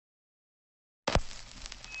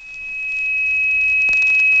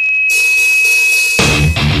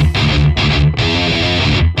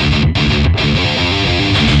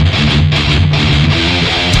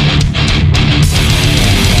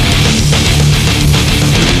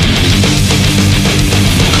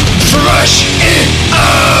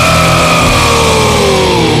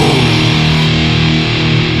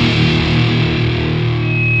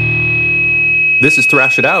This is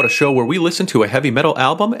Thrash It Out, a show where we listen to a heavy metal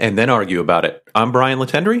album and then argue about it. I'm Brian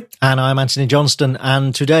Latendry. And I'm Anthony Johnston,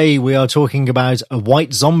 and today we are talking about a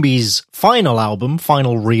White Zombie's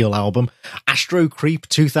final real album, Astro Creep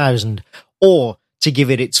 2000, or, to give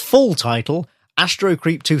it its full title, Astro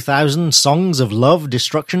Creep 2000, Songs of Love,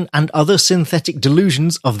 Destruction, and Other Synthetic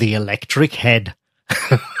Delusions of the Electric Head.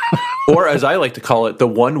 Or, as I like to call it, the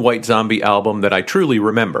one White Zombie album that I truly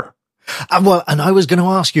remember. Well, and I was going to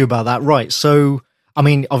ask you about that, right? So, I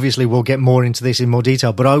mean, obviously we'll get more into this in more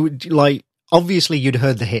detail, but I would obviously you'd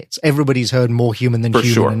heard the hits. Everybody's heard More Human Than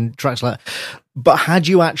Human and tracks like that. But had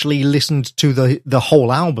you actually listened to the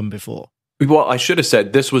whole album before? Well, I should have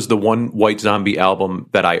said this was the one White Zombie album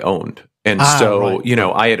that I owned. And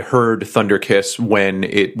I had heard Thunder Kiss when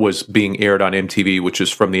it was being aired on MTV, which is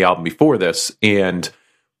from the album before this, and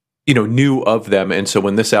knew of them. And so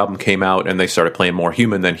when this album came out and they started playing More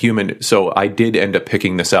Human Than Human, so I did end up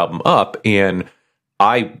picking this album up. And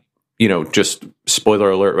I, just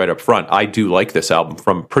spoiler alert right up front, I do like this album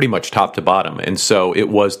from pretty much top to bottom. And so it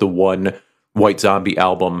was the one White Zombie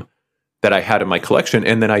album that I had in my collection.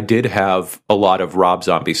 And then I did have a lot of Rob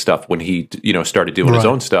Zombie stuff when he, started doing his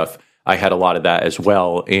own stuff. I had a lot of that as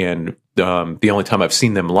well. And the only time I've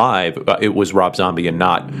seen them live, it was Rob Zombie and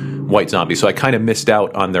not White Zombie. So I kind of missed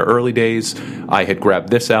out on their early days. I had grabbed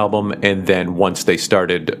this album, and then once he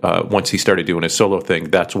started doing his solo thing,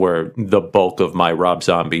 that's where the bulk of my Rob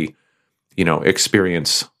Zombie,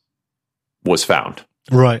 experience was found.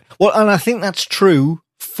 Right. Well, and I think that's true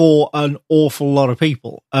for an awful lot of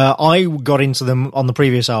people. I got into them on the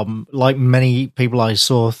previous album. Like many people, I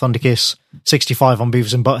saw Thunder Kiss 65 on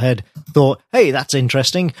Beavis and Butthead, thought, hey, that's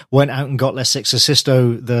interesting, went out and got Les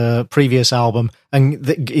Exorcisto, the previous album, and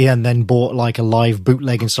then bought like a live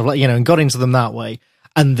bootleg and stuff like, and got into them that way.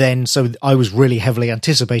 And then, so I was really heavily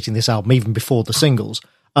anticipating this album even before the singles.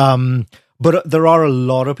 But there are a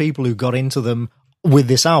lot of people who got into them with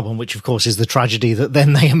this album, which of course is the tragedy that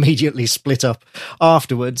then they immediately split up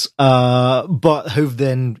afterwards, but who've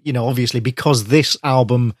then, obviously because this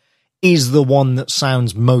album is the one that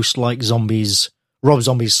sounds most like Rob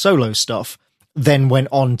Zombie's solo stuff, then went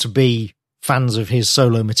on to be fans of his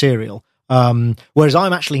solo material. Whereas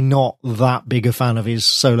I'm actually not that big a fan of his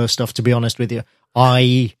solo stuff, to be honest with you.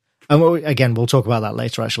 Again, we'll talk about that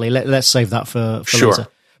later, actually. Let's save that for later.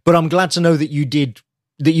 But I'm glad to know that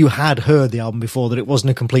you had heard the album before, that it wasn't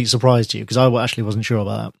a complete surprise to you, because I actually wasn't sure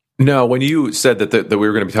about that. No, when you said that we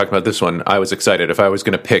were going to be talking about this one, I was excited. If I was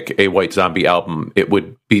going to pick a White Zombie album, it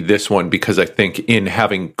would be this one, because I think in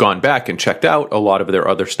having gone back and checked out a lot of their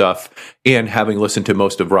other stuff and having listened to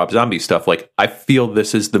most of Rob Zombie's stuff, I feel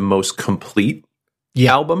this is the most complete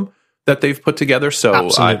album that they've put together. So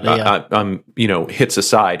I'm hits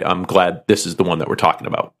aside, I'm glad this is the one that we're talking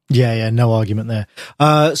about. Yeah, no argument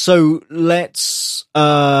there. So let's,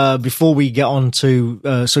 before we get on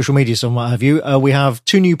to social media and what have you, we have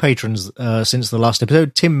two new patrons since the last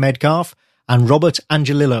episode, Tim Medcalf and Robert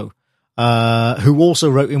Angelillo, who also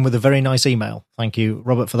wrote in with a very nice email. Thank you,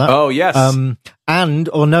 Robert, for that. Oh, yes.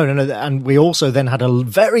 And we also then had a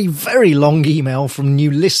very, very long email from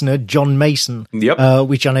new listener, John Mason,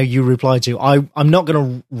 which I know you replied to. I'm not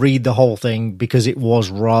going to read the whole thing because it was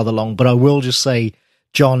rather long, but I will just say,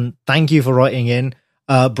 John, thank you for writing in.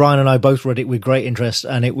 Brian and I both read it with great interest,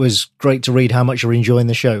 and it was great to read how much you're enjoying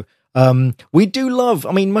the show. We do love,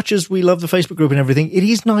 much as we love the Facebook group and everything, it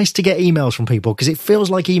is nice to get emails from people, because it feels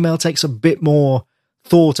like email takes a bit more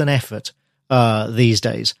thought and effort these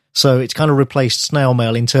days. So it's kind of replaced snail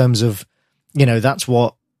mail in terms of, that's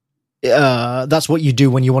what you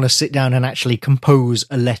do when you want to sit down and actually compose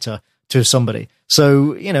a letter to somebody.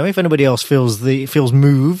 So, if anybody else feels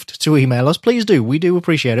moved to email us, please do. We do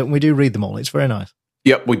appreciate it, and we do read them all. It's very nice.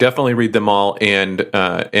 Yep, we definitely read them all and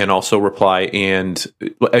also reply. And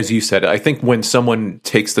as you said, I think when someone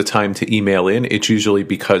takes the time to email in, it's usually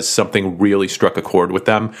because something really struck a chord with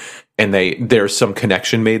them, and there's some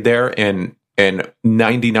connection made there, and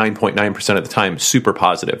 99.9% of the time, super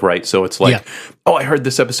positive, right? So it's like, oh, I heard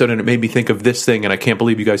this episode and it made me think of this thing, and I can't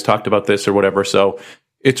believe you guys talked about this or whatever. So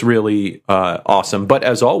it's really awesome. But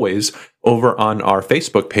as always, over on our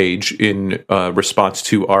Facebook page, in response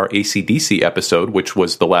to our AC/DC episode, which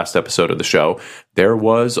was the last episode of the show, there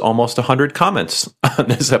was almost 100 comments on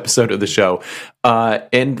this episode of the show.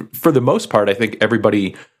 And for the most part, I think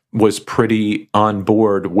everybody was pretty on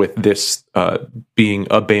board with this being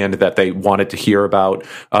a band that they wanted to hear about.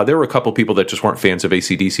 There were a couple people that just weren't fans of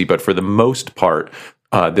AC/DC, but for the most part,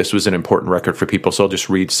 this was an important record for people. So I'll just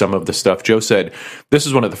read some of the stuff. Joe said, "This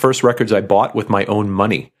is one of the first records I bought with my own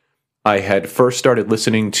money. I had first started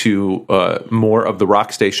listening to more of the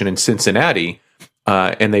rock station in Cincinnati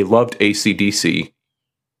and they loved AC/DC.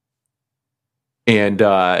 And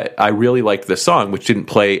I really liked the song, which didn't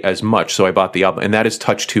play as much, so I bought the album. And that is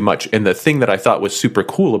Touch Too Much. And the thing that I thought was super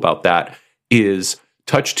cool about that is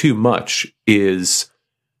Touch Too Much is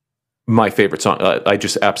my favorite song. I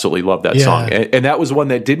just absolutely love that song. And that was one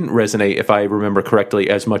that didn't resonate, if I remember correctly,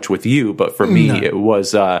 as much with you. But for me, it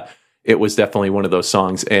was definitely one of those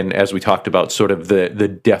songs. And as we talked about, sort of the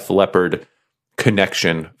Def Leppard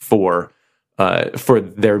connection for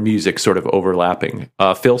their music sort of overlapping.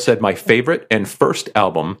 Phil said, my favorite and first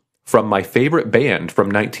album from my favorite band from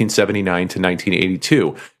 1979 to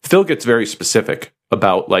 1982. Phil gets very specific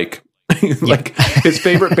about like his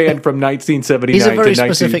favorite band from 1979 He's a very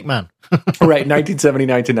specific man. Right, 1979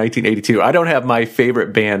 to 1982. I don't have my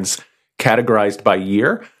favorite bands categorized by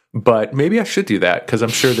year, but maybe I should do that because I'm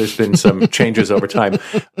sure there's been some changes over time.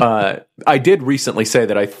 I did recently say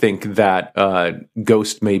that I think that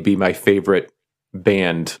Ghost may be my favorite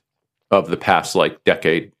band of the past like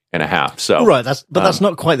decade and a half. So right, that's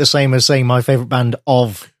not quite the same as saying my favorite band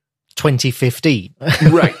of 2015.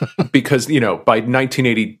 Right, because by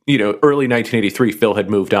 1980, early 1983, Phil had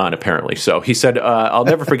moved on apparently. So he said, "I'll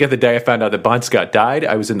never forget the day I found out that Bon Scott died.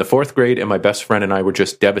 I was in the 4th grade, and my best friend and I were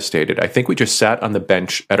just devastated. I think we just sat on the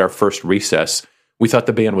bench at our first recess. We thought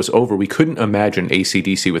the band was over. We couldn't imagine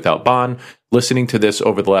AC/DC without Bon. Listening to this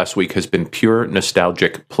over the last week has been pure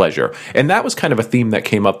nostalgic pleasure." And that was kind of a theme that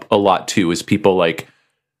came up a lot too, is people like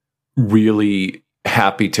really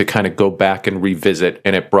happy to kind of go back and revisit,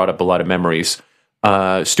 and it brought up a lot of memories.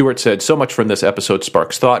 Stuart said, so much from this episode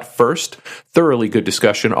sparks thought. First, thoroughly good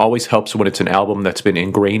discussion always helps when it's an album that's been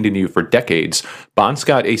ingrained in you for decades. Bon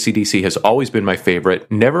Scott AC/DC has always been my favorite.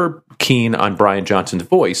 Never keen on Brian Johnson's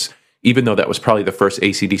voice, even though that was probably the first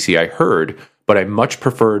AC/DC I heard, but I much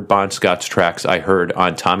preferred Bon Scott's tracks I heard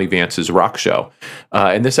on Tommy Vance's Rock Show.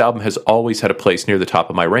 And this album has always had a place near the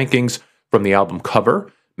top of my rankings. From the album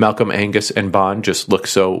cover, Malcolm, Angus, and Bon just look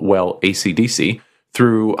so well AC/DC.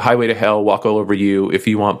 Through Highway to Hell, Walk All Over You, If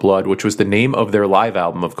You Want Blood, which was the name of their live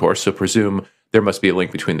album, of course, so presume there must be a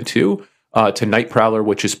link between the two. To Night Prowler,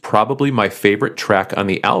 which is probably my favorite track on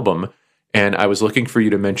the album. And I was looking for you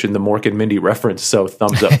to mention the Mork and Mindy reference, so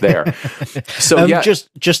thumbs up there. So yeah,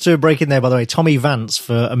 just to break in there, by the way, Tommy Vance,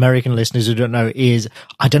 for American listeners who don't know,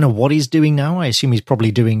 I don't know what he's doing now. I assume he's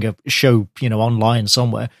probably doing a show, online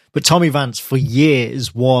somewhere. But Tommy Vance for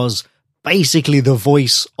years was basically the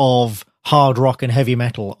voice of hard rock and heavy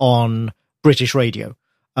metal on British radio.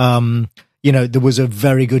 There was a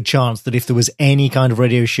very good chance that if there was any kind of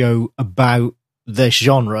radio show about this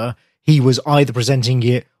genre, he was either presenting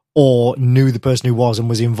it or knew the person who was and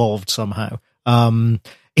was involved somehow.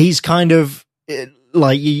 He's kind of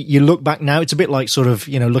like, you look back now, it's a bit like sort of,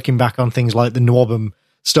 looking back on things like the Nwabum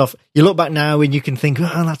stuff. You look back now and you can think,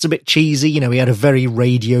 oh, that's a bit cheesy. He had a very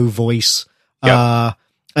radio voice,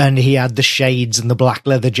 and he had the shades and the black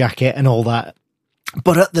leather jacket and all that.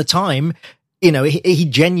 But at the time, he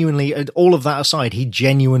genuinely, all of that aside, he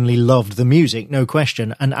genuinely loved the music, no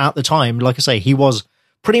question. And at the time, like I say, he was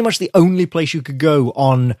pretty much the only place you could go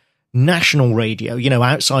on national radio,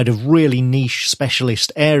 outside of really niche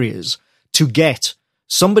specialist areas, to get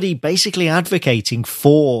somebody basically advocating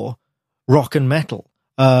for rock and metal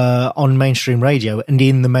on mainstream radio and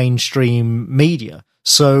in the mainstream media.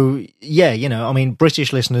 So, yeah,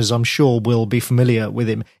 British listeners, I'm sure, will be familiar with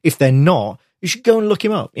him. If they're not, you should go and look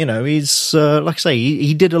him up. He's, like I say,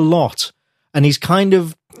 he did a lot, and he's kind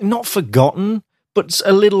of not forgotten, but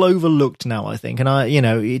a little overlooked now, I think. And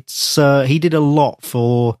he did a lot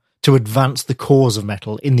to advance the cause of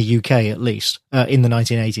metal in the UK, at least, in the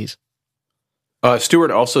 1980s.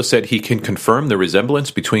 Stuart also said he can confirm the resemblance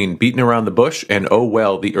between Beatin' Around the Bush and Oh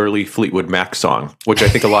Well, the early Fleetwood Mac song, which I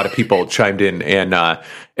think a lot of people chimed in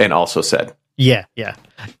and also said. Yeah.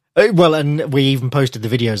 Well, and we even posted the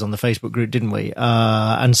videos on the Facebook group, didn't we?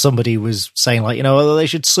 And somebody was saying, like, they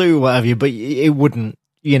should sue, what have you, but it wouldn't.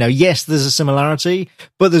 Yes, there's a similarity,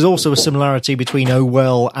 but there's also a similarity between Oh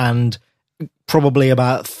Well and probably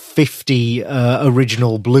about 50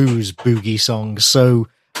 original blues boogie songs. So,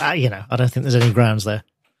 I don't think there's any grounds there.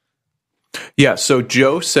 Yeah, so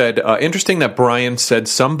Joe said, interesting that Brian said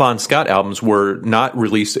some Bon Scott albums were not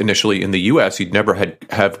released initially in the U.S. You'd never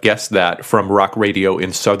have guessed that from rock radio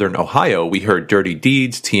in southern Ohio. We heard Dirty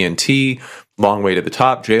Deeds, TNT, Long Way to the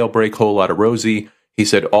Top, Jailbreak, Whole Lotta Rosie. He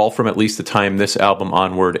said all from at least the time this album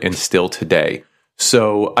onward and still today.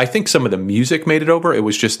 So I think some of the music made it over. It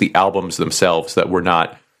was just the albums themselves that were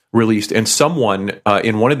not released. And someone,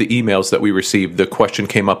 in one of the emails that we received, the question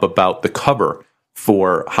came up about the cover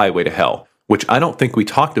for Highway to Hell, which I don't think we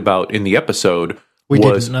talked about in the episode,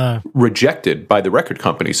 was rejected by the record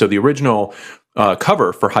company. So the original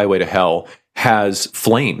cover for Highway to Hell has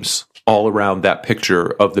flames all around that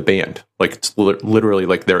picture of the band. Like it's literally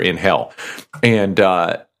like they're in hell. And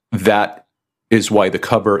that is why the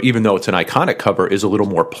cover, even though it's an iconic cover, is a little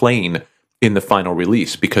more plain in the final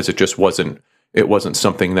release, because it just wasn't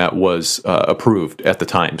something that was approved at the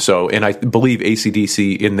time. So, and I believe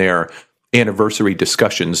AC/DC in their anniversary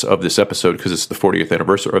discussions of this episode, because it's the 40th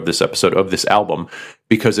anniversary of this episode of this album,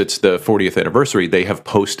 because it's the 40th anniversary, they have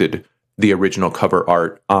posted the original cover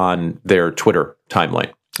art on their Twitter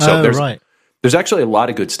timeline. So there's actually a lot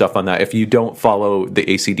of good stuff on that. If you don't follow the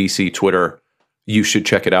AC/DC Twitter, you should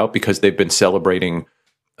check it out, because they've been celebrating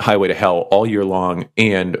Highway to Hell all year long.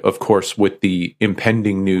 And of course, with the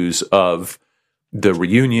impending news of the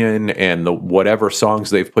reunion and the whatever songs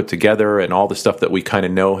they've put together and all the stuff that we kind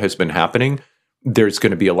of know has been happening, there's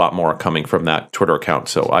going to be a lot more coming from that Twitter account.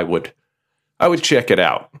 So I would check it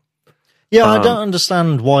out. Yeah, I don't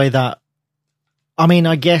understand why that. I mean,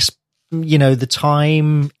 I guess, the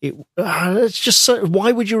time, it's just so,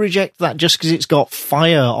 why would you reject that just because it's got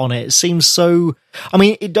fire on it? It seems so, I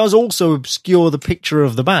mean, it does also obscure the picture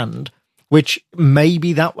of the band, which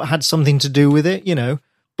maybe that had something to do with it,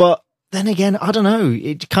 but then again, I don't know,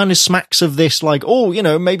 it kind of smacks of this like,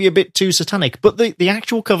 maybe a bit too satanic, but the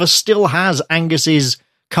actual cover still has Angus's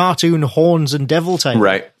cartoon horns and devil tail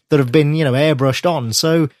that have been, airbrushed on.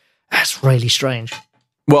 So that's really strange.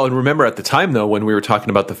 Well, and remember at the time, though, when we were talking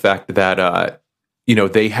about the fact that,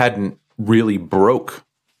 they hadn't really broke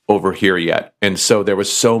over here yet. And so there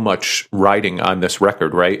was so much riding on this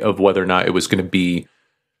record, right, of whether or not it was going to be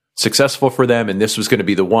successful for them. And this was going to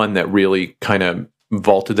be the one that really kind of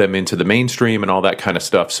vaulted them into the mainstream and all that kind of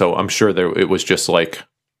stuff. So I'm sure it was just like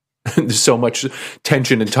there's so much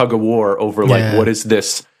tension and tug of war over like, what is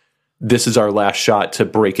this? This is our last shot to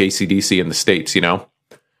break AC/DC in the States,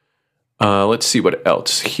 Let's see what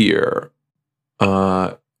else here.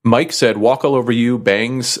 Mike said, Walk All Over You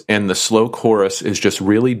bangs and the slow chorus is just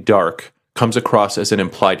really dark, comes across as an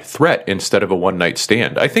implied threat instead of a one-night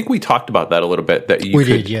stand. I think we talked about that a little bit, that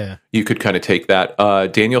you could kind of take that.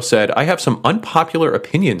 Daniel said, I have some unpopular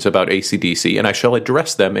opinions about AC/DC and I shall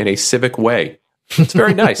address them in a civic way. It's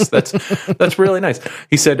very nice. That's really nice.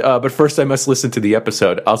 He said, but first I must listen to the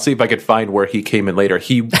episode. I'll see if I could find where he came in later.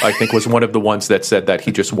 He, I think, was one of the ones that said that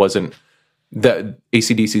he just wasn't, that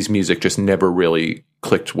AC/DC's music just never really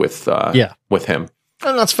clicked with him.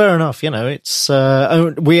 And that's fair enough. It's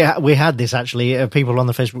we had this actually. People on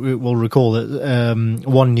the Facebook will recall that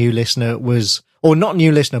one new listener was, or not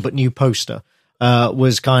new listener, but new poster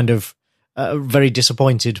was kind of very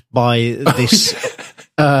disappointed by this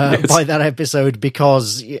by that episode,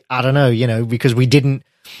 because I don't know, because we didn't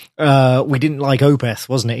like Opeth,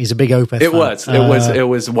 wasn't it? He's a big Opeth fan. It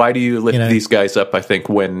was. Why do you lift these guys up? I think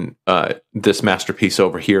when this masterpiece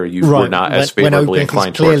over here, were not as favorably when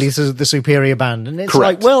inclined clearly towards. the superior band, and it's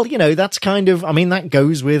Correct. like, well, that's kind of. I mean, that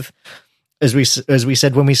goes with, as we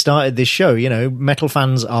said when we started this show. Metal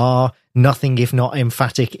fans are nothing if not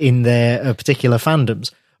emphatic in their particular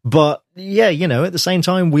fandoms. But yeah, at the same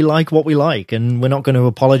time, we like what we like, and we're not going to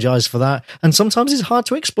apologize for that. And sometimes it's hard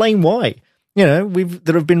to explain why. There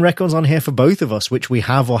have been records on here for both of us which we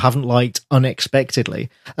have or haven't liked unexpectedly.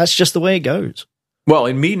 That's just the way it goes. Well,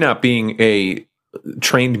 and me not being a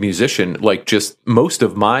trained musician, like just most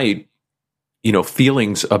of my,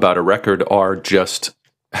 feelings about a record are just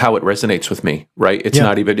how it resonates with me, right? It's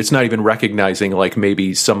not even recognizing like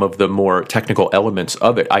maybe some of the more technical elements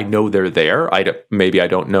of it. I know they're there. Maybe I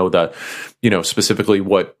don't know the, specifically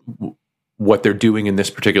what they're doing in this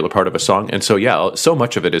particular part of a song. And so, so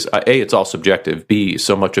much of it is A, it's all subjective. B,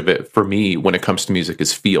 so much of it for me when it comes to music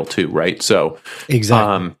is feel too, right? So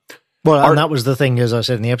exactly. And that was the thing, as I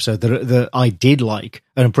said in the episode, that I did like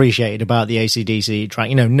and appreciated about the AC/DC track.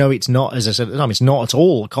 No, it's not, as I said at the time, it's not at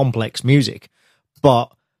all complex music, but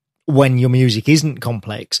when your music isn't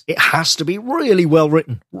complex, it has to be really well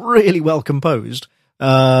written, really well composed,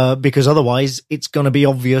 because otherwise it's going to be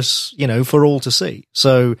obvious, for all to see.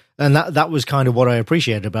 So, and that was kind of what I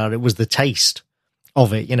appreciated about it, was the taste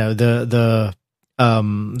of it, the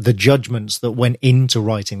judgments that went into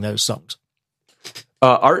writing those songs.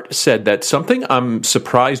 Art said that something I'm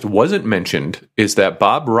surprised wasn't mentioned is that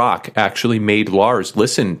Bob Rock actually made Lars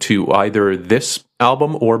listen to either this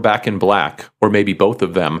album or Back in Black, or maybe both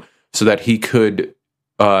of them, so that he could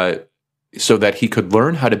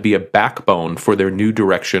learn how to be a backbone for their new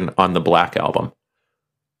direction on the Black album.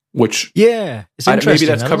 Which, it's interesting. Maybe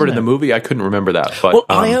that's covered in the movie. I couldn't remember that. But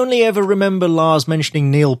I only ever remember Lars mentioning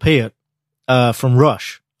Neil Peart from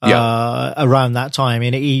Rush. Around that time,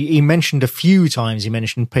 and he mentioned a few times. He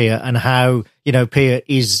mentioned Peart and how Peart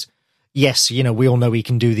is yes, we all know he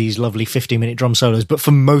can do these lovely 50-minute drum solos, but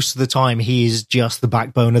for most of the time, he is just the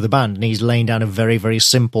backbone of the band, and he's laying down a very, very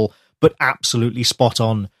simple but absolutely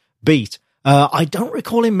spot-on beat. I don't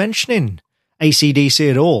recall him mentioning AC/DC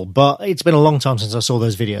at all, but it's been a long time since I saw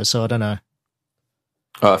those videos, so I don't know.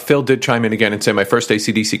 Phil did chime in again and say, my first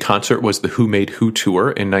AC/DC concert was the Who Made Who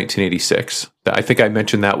tour in 1986. I think I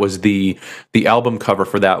mentioned that was the album cover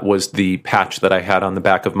for that was the patch that I had on the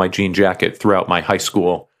back of my jean jacket throughout my high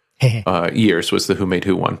school years, was the Who Made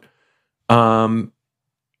Who one.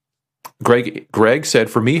 Greg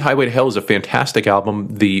said, for me, Highway to Hell is a fantastic album.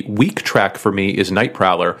 The weak track for me is Night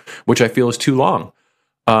Prowler, which I feel is too long.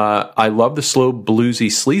 I love the slow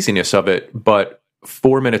bluesy sleaziness of it, but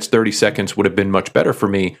 4 minutes, 30 seconds would have been much better for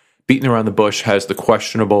me. Beating Around the Bush has the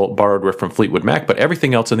questionable borrowed riff from Fleetwood Mac, but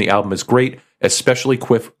everything else in the album is great, especially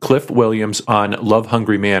Cliff Williams on Love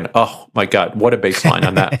Hungry Man. Oh my God, what a bass line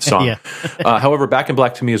on that song. However, Back in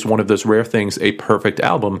Black to me is one of those rare things, a perfect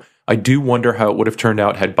album. I do wonder how it would have turned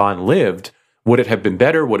out had Bon lived. Would it have been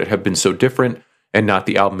better? Would it have been so different and not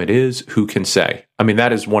the album it is? Who can say? I mean,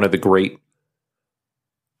 that is one of the great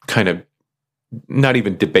kind of, not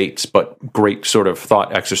even debates, but great sort of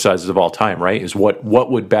thought exercises of all time, right? Is what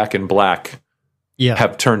would Back in Black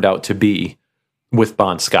have turned out to be with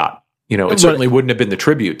Bon Scott? It certainly wouldn't have been the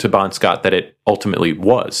tribute to Bon Scott that it ultimately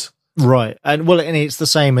was. Right. And it's the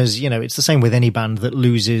same as, it's the same with any band that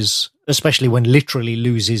loses, especially when literally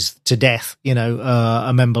loses to death,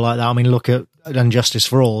 a member like that. I mean, look at Unjustice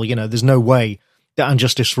for All, there's no way that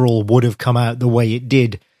Unjustice for All would have come out the way it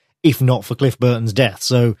did if not for Cliff Burton's death.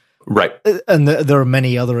 So, right. And there are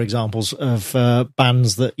many other examples of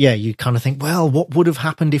bands that, you kind of think, well, what would have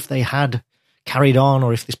happened if they had carried on,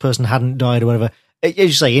 or if this person hadn't died or whatever. As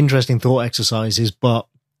you say, interesting thought exercises, but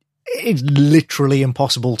it's literally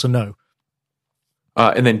impossible to know.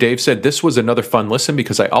 And then Dave said, this was another fun listen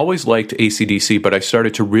because I always liked AC/DC, but I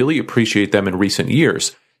started to really appreciate them in recent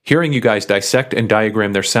years. Hearing you guys dissect and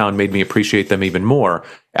diagram their sound made me appreciate them even more.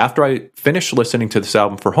 After I finished listening to this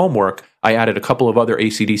album for homework, I added a couple of other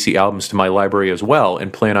AC/DC albums to my library as well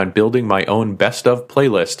and plan on building my own best of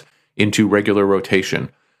playlist into regular rotation.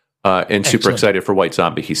 And super excited for White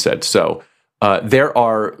Zombie, he said. So there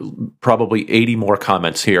are probably 80 more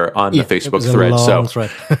comments here on the Facebook thread.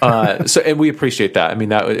 So and we appreciate that. I mean,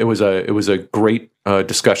 that it was a great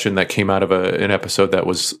discussion that came out of an episode that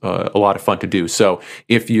was a lot of fun to do. So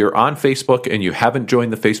if you're on Facebook and you haven't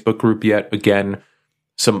joined the Facebook group yet, again,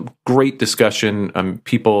 some great discussion.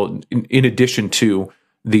 People, in addition to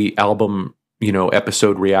the album,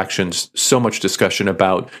 episode reactions, so much discussion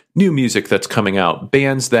about new music that's coming out,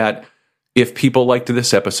 bands that, if people liked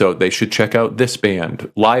this episode, they should check out this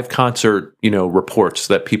band, live concert, reports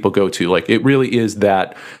that people go to. Like, it really is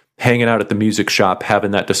that hanging out at the music shop,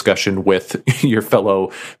 having that discussion with your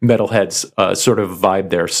fellow metalheads sort of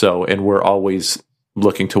vibe there. So, and we're always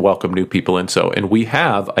looking to welcome new people in. So, and we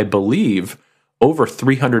have, I believe, over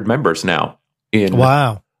 300 members now in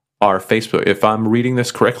our Facebook. If I'm reading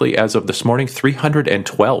this correctly, as of this morning,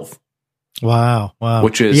 312. Wow.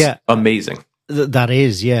 Which is amazing. That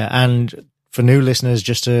is, yeah. And for new listeners,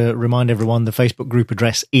 just to remind everyone, the Facebook group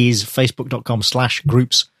address is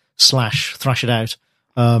facebook.com/groups/thrash it out.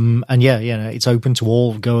 And it's open to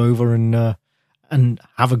all. Go over and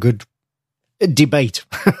have a good debate,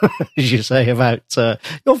 as you say, about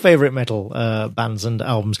your favorite metal bands and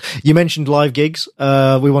albums. You mentioned live gigs.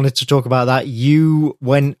 We wanted to talk about that.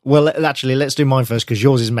 Actually, let's do mine first, because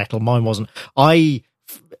yours is metal, mine wasn't. I,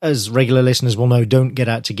 as regular listeners will know, don't get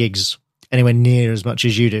out to gigs anywhere near as much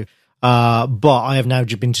as you do. But I have now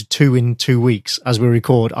been to 2 in 2 weeks. As we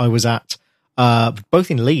record, I was at, both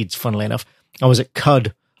in Leeds, funnily enough. I was at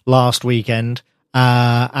Cud last weekend,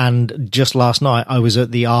 and just last night I was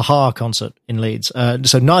at the Aha concert in Leeds.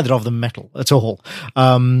 So neither of them metal at all.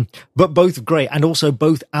 But both great, and also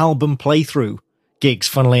both album playthrough gigs,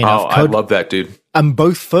 funnily enough. Oh, Cud, I love that, dude. And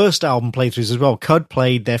both first album playthroughs as well. Cud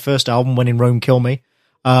played their first album, When in Rome, Kill Me.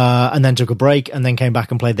 And then took a break, and then came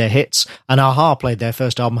back and played their hits. And Aha played their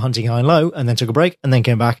first album, Hunting High and Low, and then took a break, and then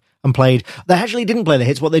came back and played. They actually didn't play the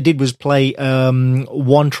hits. What they did was play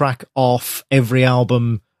one track off every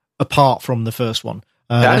album apart from the first one.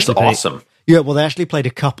 That's awesome. Yeah, well, they actually played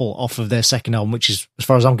a couple off of their second album, which is, as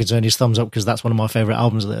far as I'm concerned, is thumbs up, because that's one of my favorite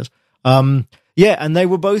albums of theirs. And they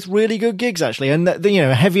were both really good gigs, actually. And,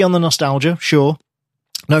 heavy on the nostalgia, sure.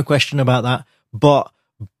 No question about that. But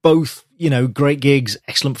both, great gigs,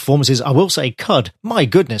 excellent performances. I will say Cud, my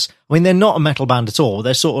goodness. I mean, they're not a metal band at all.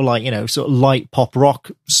 They're sort of like, sort of light pop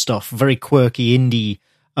rock stuff, very quirky indie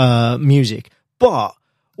music. But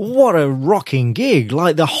what a rocking gig.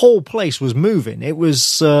 Like, the whole place was moving. It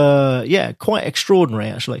was, quite extraordinary,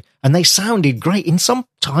 actually. And they sounded great. In some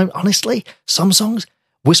time, honestly, some songs,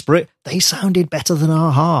 whisper it, they sounded better than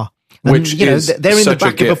Aha. And, Which is they're in the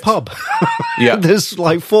back of a pub. Yeah. There's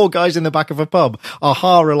like 4 guys in the back of a pub.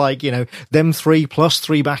 Aha are like, them 3 plus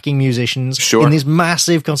 3 backing musicians in this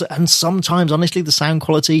massive concert. And sometimes, honestly, the sound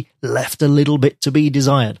quality left a little bit to be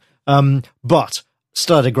desired. But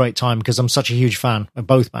still had a great time because I'm such a huge fan of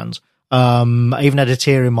both bands. I even had a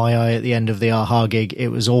tear in my eye at the end of the Aha gig. It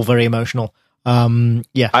was all very emotional. I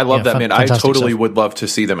love that, man. I totally would love to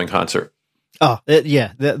see them in concert. Oh,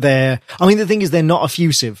 yeah. I mean, the thing is, they're not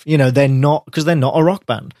effusive. They're not, because they're not a rock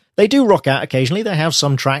band. They do rock out occasionally. They have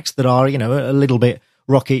some tracks that are, a little bit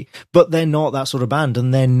rocky, but they're not that sort of band.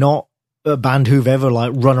 And they're not a band who've ever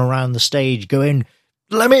like run around the stage going,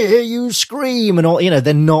 let me hear you scream and all.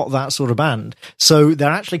 They're not that sort of band. So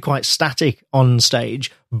they're actually quite static on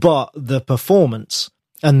stage, but the performance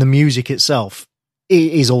and the music itself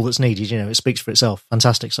is all that's needed. It speaks for itself.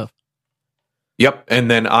 Fantastic stuff. Yep. And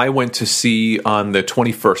then I went to see on the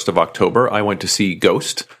 21st of October, I went to see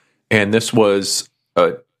Ghost. And this was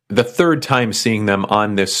the third time seeing them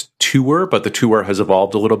on this tour, but the tour has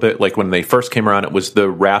evolved a little bit. Like when they first came around, it was the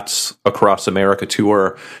Rats Across America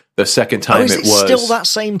tour. The second time it was still that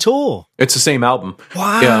same tour. It's the same album.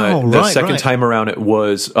 Wow. The second time around, it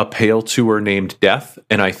was a Pale tour named Death.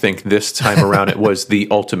 And I think this time around, it was the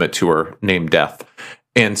Ultimate tour named Death.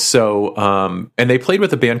 And so, and they played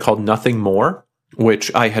with a band called Nothing More,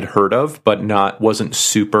 which I had heard of, but wasn't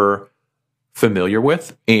super familiar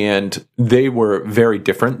with. And they were very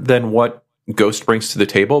different than what Ghost brings to the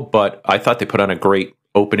table, but I thought they put on a great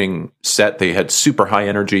opening set. They had super high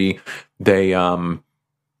energy. They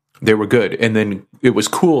were good. And then it was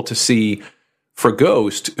cool to see for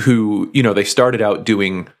Ghost, who, they started out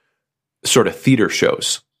doing sort of theater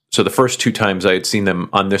shows. So the first 2 times I had seen them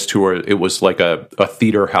on this tour, it was like a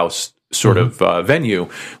theater house sort of venue,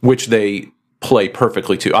 which they play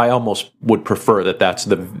perfectly to. I almost would prefer that that's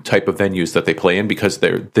the type of venues that they play in, because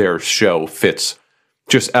their show fits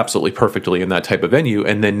just absolutely perfectly in that type of venue.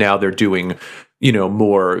 And then now they're doing,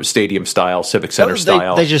 more stadium style, Civic Center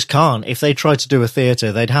style. They just can't. If they tried to do a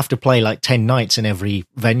theater, they'd have to play like 10 nights in every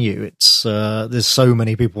venue. It's there's so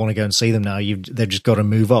many people want to go and see them now. They've just got to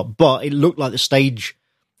move up. But it looked like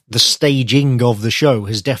the staging of the show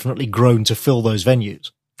has definitely grown to fill those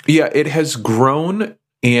venues. Yeah, it has grown.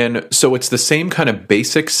 And so it's the same kind of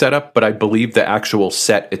basic setup, but I believe the actual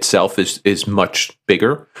set itself is much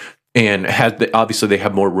bigger, and obviously they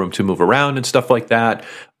have more room to move around and stuff like that.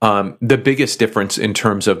 The biggest difference in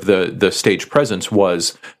terms of the stage presence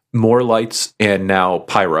was more lights, and now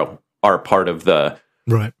pyro are part of the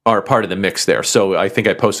mix there. So I think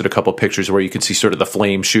I posted a couple pictures where you could see sort of the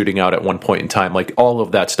flame shooting out at one point in time, like all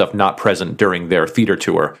of that stuff not present during their theater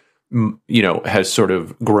tour. Has sort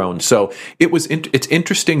of grown. So it's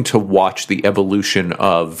interesting to watch the evolution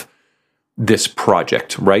of this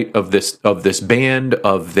project, right? Of this band,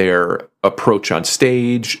 of their approach on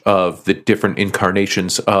stage, of the different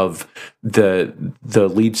incarnations of the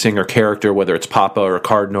lead singer character, whether it's Papa or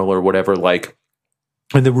Cardinal or whatever, like.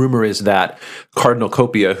 And the rumor is that Cardinal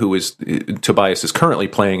Copia, who Tobias is currently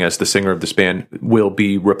playing as the singer of this band, will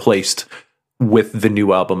be replaced with the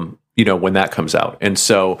new album, when that comes out. And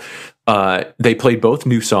so they played both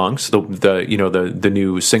new songs, the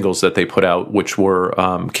new singles that they put out, which were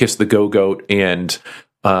Kiss the Go-Goat and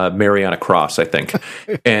Mary on a Cross, I think.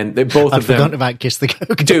 And they both I'd of them forgotten about Kiss the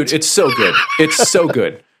Go-Goat. Dude, it's so good. It's so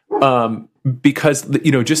good. Because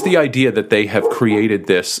just the idea that they have created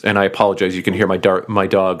this, and I apologize, you can hear my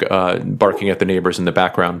dog barking at the neighbors in the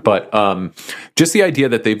background, but just the idea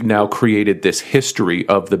that they've now created this history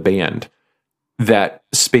of the band that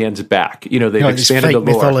spans back. They've expanded the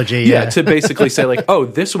lore. Mythology, yeah, to basically say like, oh,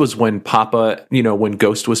 this was when Papa, when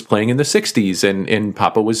Ghost was playing in the 60s and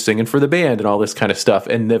Papa was singing for the band and all this kind of stuff.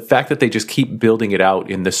 And the fact that they just keep building it out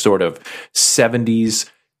in this sort of 70s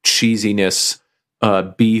cheesiness,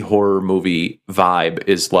 B horror movie vibe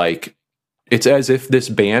is like, it's as if this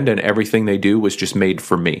band and everything they do was just made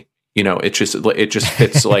for me. It just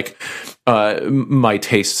fits like my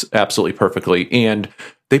tastes absolutely perfectly. And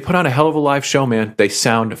they put on a hell of a live show, man. They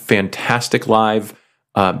sound fantastic live.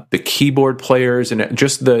 The keyboard players, and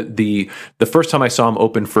just the first time I saw them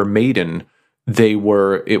open for Maiden,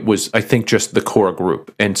 it was, I think, just the core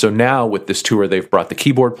group. And so now with this tour, they've brought the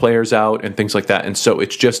keyboard players out and things like that. And so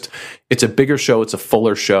it's a bigger show. It's a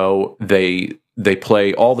fuller show. They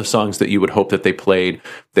play all the songs that you would hope that they played.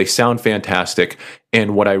 They sound fantastic.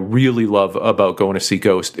 And what I really love about going to see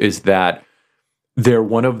Ghost is that they're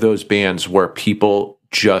one of those bands where people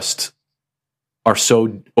just are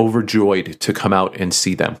so overjoyed to come out and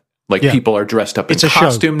see them. Like people are dressed up in It's a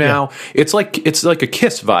costume show. now. It's like a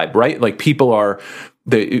Kiss vibe, right? Like people are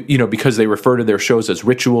because they refer to their shows as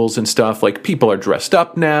rituals and stuff. Like people are dressed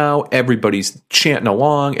up now. Everybody's chanting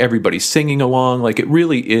along. Everybody's singing along. Like it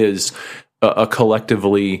really is a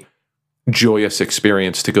collectively joyous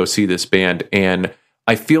experience to go see this band. And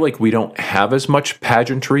I feel like we don't have as much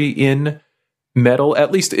pageantry in metal,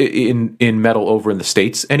 at least in metal over in the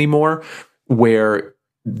States anymore, where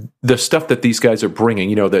the stuff that these guys are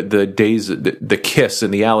bringing, the days, the Kiss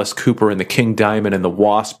and the Alice Cooper and the King Diamond and the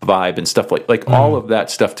Wasp vibe and stuff like all of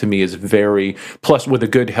that stuff to me is very, plus with a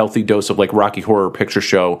good healthy dose of like Rocky Horror Picture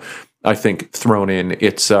Show, I think thrown in,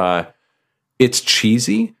 it's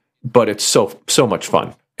cheesy, but it's so much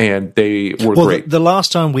fun. And they were great. The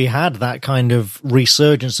last time we had that kind of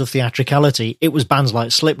resurgence of theatricality, it was bands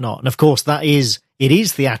like Slipknot. And of course it is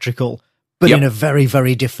theatrical, but in a very,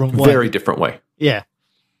 very different way. Very different way. Yeah.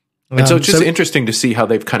 And so it's just interesting to see how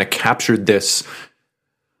they've kind of captured this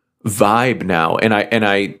vibe now.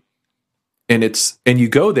 And you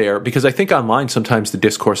go there because I think online sometimes the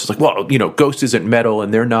discourse is like, well, Ghost isn't metal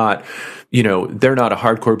and they're not a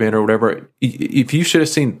hardcore band or whatever. If you should have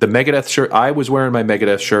seen the Megadeth shirt, I was wearing my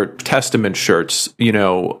Megadeth shirt, Testament shirts,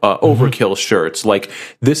 Overkill shirts. Like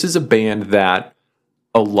this is a band that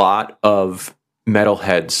a lot of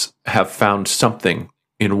metalheads have found something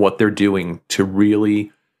in what they're doing to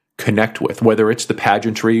really connect with, whether it's the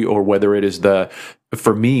pageantry or whether it is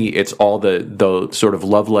for me, it's all the sort of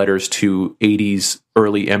love letters to 80s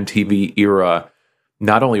early MTV era,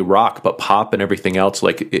 not only rock, but pop and everything else.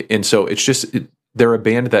 And so it's just, they're a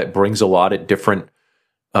band that brings a lot of different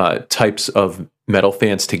types of metal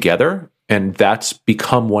fans together. And that's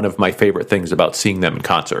become one of my favorite things about seeing them in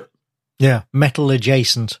concert. Yeah. Metal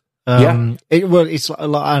adjacent. It's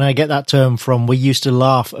and I get that term from, we used to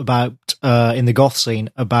laugh about in the goth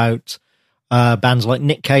scene about bands like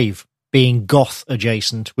Nick Cave being goth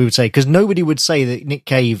adjacent, we would say, because nobody would say that Nick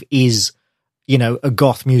Cave is, a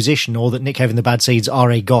goth musician or that Nick Cave and the Bad Seeds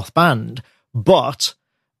are a goth band. But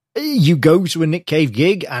you go to a Nick Cave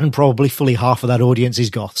gig and probably fully half of that audience is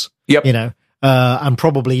goths. Yep. And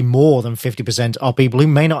probably more than 50% are people who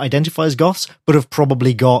may not identify as goths, but have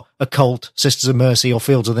probably got a Cult, Sisters of Mercy, or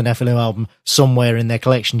Fields of the Nephilim album somewhere in their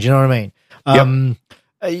collection. Do you know what I mean?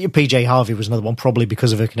 PJ Harvey was another one, probably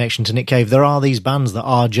because of her connection to Nick Cave. There are these bands that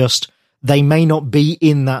are just, they may not be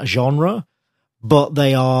in that genre, but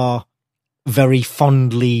they are very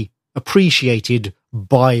fondly appreciated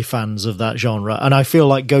by fans of that genre. And I feel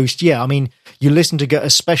like Ghost, you listen to,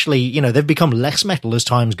 especially, they've become less metal as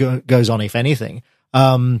time goes on, if anything.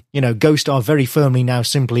 Ghost are very firmly now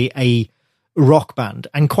simply a rock band,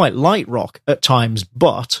 and quite light rock at times,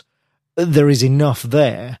 but there is enough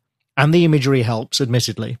there, and the imagery helps,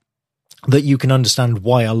 admittedly, that you can understand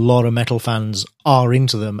why a lot of metal fans are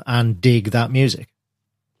into them and dig that music.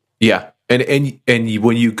 Yeah. And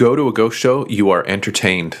when you go to a Ghost show, you are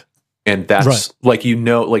entertained. And that's right.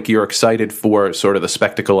 You're excited for sort of the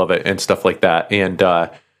spectacle of it and stuff like that. And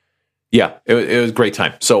it was a great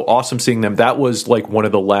time. So awesome seeing them. That was like one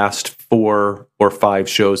of the last 4 or 5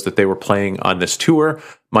 shows that they were playing on this tour.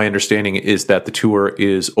 My understanding is that the tour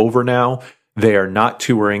is over now. They are not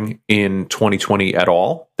touring in 2020 at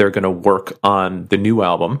all. They're going to work on the new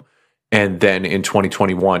album. And then in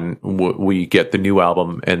 2021, we get the new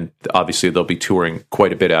album. And obviously they'll be touring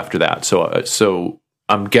quite a bit after that. So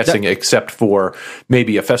I'm guessing, except for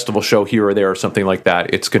maybe a festival show here or there or something like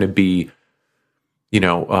that, it's going to be,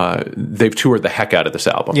 they've toured the heck out of this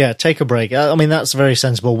album. Yeah, take a break. I mean, that's very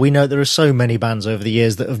sensible. We know there are so many bands over the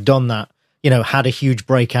years that have done that, had a huge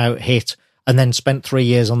breakout hit and then spent 3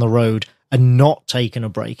 years on the road and not taken a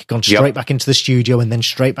break, gone straight back into the studio and then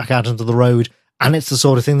straight back out onto the road. And it's the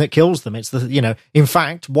sort of thing that kills them. It's in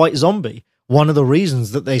fact, White Zombie, one of the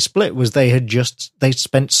reasons that they split was they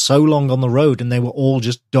spent so long on the road and they were all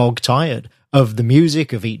just dog tired of the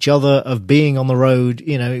music, of each other, of being on the road.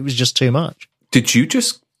 It was just too much. Did you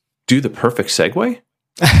just do the perfect segue?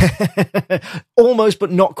 Almost,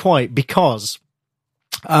 but not quite, because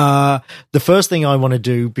the first thing I want to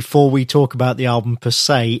do before we talk about the album per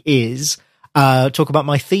se is talk about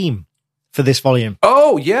my theme for this volume.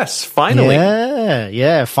 Oh, yes, finally.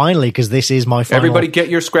 Yeah, finally, because this is my final. Everybody get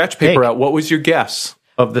your scratch paper out. What was your guess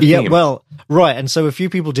of the theme? Yeah, well, right, and so a few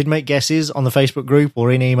people did make guesses on the Facebook group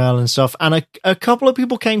or in email and stuff, and a couple of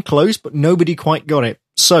people came close, but nobody quite got it.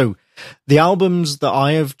 So, the albums that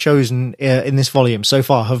I have chosen in this volume so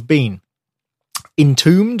far have been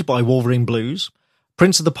Entombed by Wolverine Blues,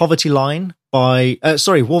 Prince of the Poverty Line by...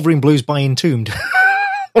 Wolverine Blues by Entombed.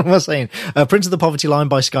 What am I saying? Prince of the Poverty Line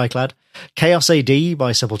by Skyclad, Chaos AD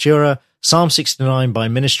by Sepultura, Psalm 69 by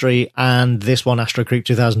Ministry, and this one, Astro Creep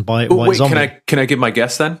 2000 by White Zombie. Can I give my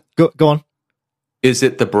guess then? Go on. Is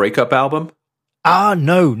it the Breakup album?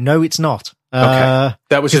 No, it's not. Okay.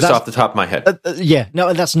 That was just off the top of my head. Yeah,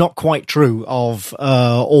 no, that's not quite true of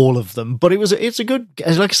all of them, but it's a good,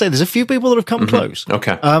 like I say, there's a few people that have come close.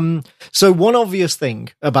 Okay. So one obvious thing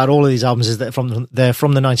about all of these albums is that they're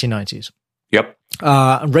from the 1990s. Yep.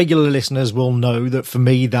 Regular listeners will know that for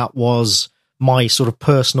me, that was my sort of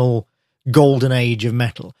personal golden age of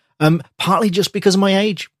metal. Partly just because of my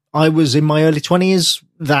age. I was in my early 20s.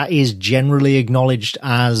 That is generally acknowledged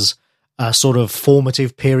as a sort of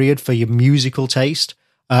formative period for your musical taste,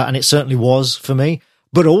 and it certainly was for me.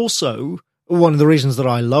 But also, one of the reasons that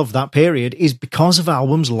I love that period is because of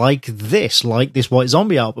albums like this White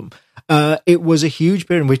Zombie album. It was a huge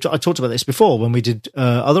period. I talked about this before when we did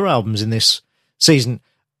other albums in this season.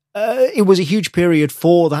 It was a huge period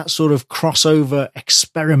for that sort of crossover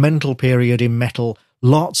experimental period in metal.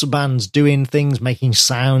 Lots of bands doing things, making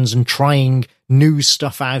sounds and trying new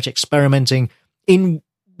stuff out, experimenting in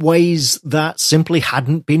ways that simply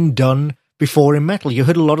hadn't been done before in metal. You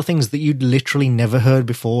heard a lot of things that you'd literally never heard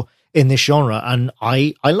before in this genre, and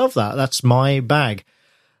I love that. That's my bag.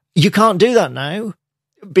 You can't do that now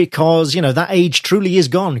because, that age truly is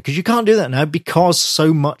gone, because you can't do that now because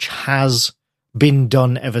so much has been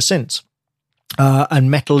done ever since. And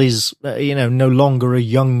metal is, no longer a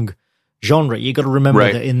young genre. You got to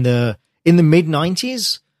remember that in the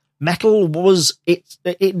mid-90s, metal was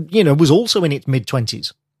was also in its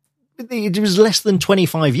mid-20s. It was less than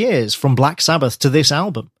 25 years from Black Sabbath to this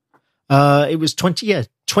album. It was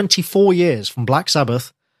 24 years from Black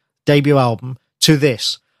Sabbath debut album to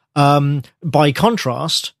this. By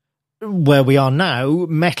contrast, where we are now,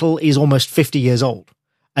 metal is almost 50 years old.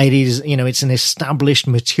 It is, it's an established,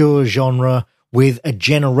 mature genre with a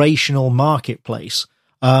generational marketplace.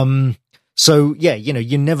 So yeah,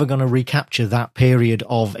 you're never going to recapture that period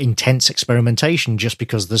of intense experimentation just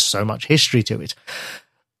because there's so much history to it.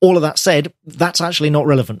 All of that said, that's actually not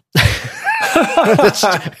relevant.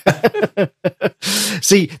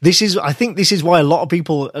 See, I think this is why a lot of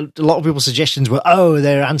people's suggestions were,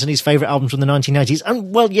 they're Anthony's favorite albums from the 1990s.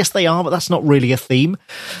 And well, yes, they are, but that's not really a theme.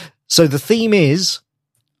 So the theme is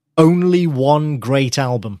only one great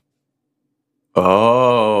album.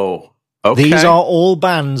 Oh, okay. These are all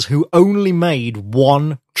bands who only made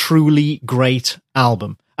one truly great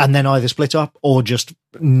album and then either split up or just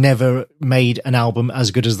never made an album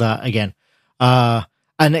as good as that again. And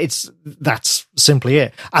that's simply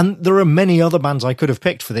it. And there are many other bands I could have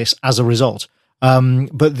picked for this as a result.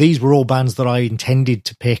 But these were all bands that I intended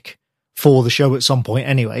to pick for the show at some point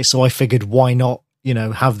anyway. So I figured why not,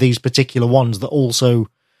 have these particular ones that also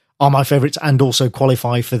are my favorites and also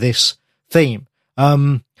qualify for this theme.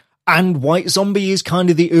 And White Zombie is kind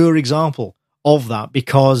of the example of that,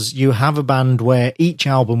 because you have a band where each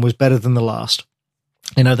album was better than the last.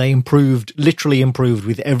 They literally improved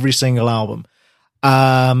with every single album.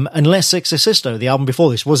 Unless Exorcisto, the album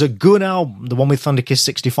before this, was a good album, the one with Thunderkiss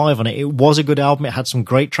 65 on it. It was a good album. It had some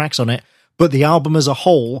great tracks on it, but the album as a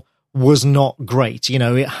whole was not great.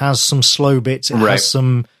 It has some slow bits. It has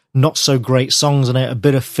some not so great songs on it, a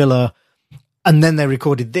bit of filler. And then they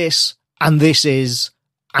recorded this, and this is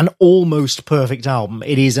an almost perfect album.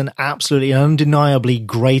 It is an absolutely undeniably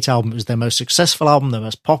great album. It was their most successful album, their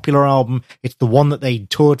most popular album. It's the one that they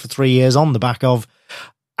toured for 3 years on the back of,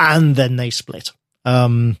 and then they split.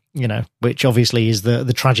 Which obviously is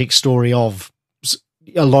the tragic story of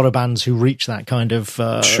a lot of bands who reach that kind of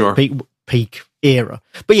peak era.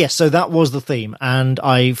 But yes, so that was the theme, and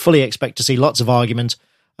I fully expect to see lots of argument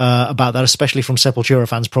about that, especially from Sepultura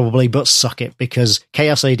fans probably, but suck it, because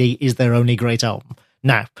Chaos AD is their only great album.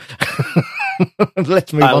 Now,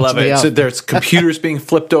 let's move on. I love it. So there's computers being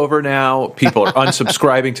flipped over now. People are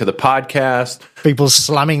unsubscribing to the podcast. People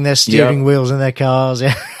slamming their steering wheels in their cars.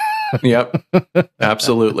 Yeah. Yep,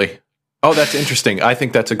 absolutely. Oh, that's interesting. I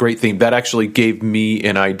think that's a great theme. That actually gave me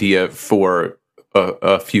an idea for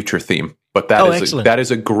a future theme. But that is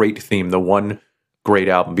a great theme, the one great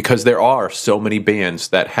album, because there are so many bands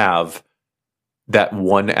that have that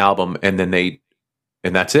one album and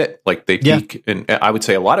that's it. Like they peak, and I would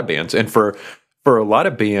say a lot of bands, and for a lot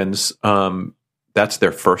of bands, that's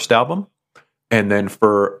their first album, and then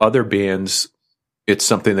for other bands, it's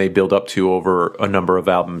something they build up to over a number of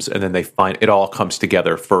albums, and then they find it all comes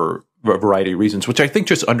together for a variety of reasons, which I think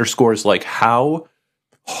just underscores like how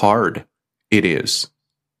hard it is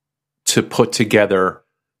to put together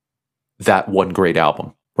that one great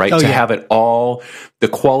album, right? Have it all, the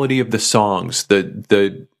quality of the songs,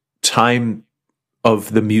 the time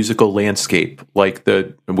of the musical landscape. Like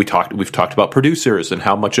we've talked about producers and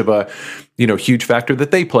how much of a, huge factor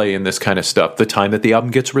that they play in this kind of stuff, the time that the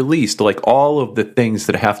album gets released, like all of the things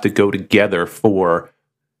that have to go together for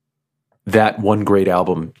that one great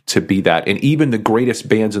album to be that. And even the greatest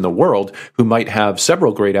bands in the world who might have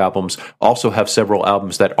several great albums also have several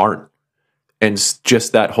albums that aren't. And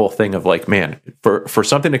just that whole thing of like, man, for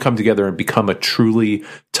something to come together and become a truly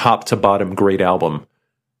top to bottom great album,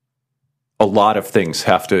 a lot of things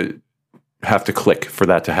have to click for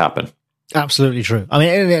that to happen. Absolutely true. I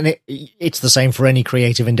mean, and it's the same for any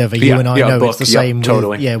creative endeavor. You and I know book, it's the same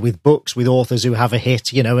totally. with books, with authors who have a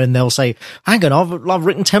hit, and they'll say, hang on, I've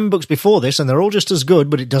written 10 books before this and they're all just as good,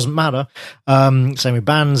 but it doesn't matter. Same with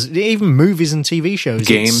bands, even movies and TV shows.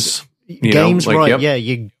 Games, right.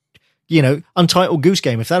 Yep. Yeah, Untitled Goose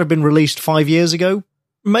Game, if that had been released 5 years ago,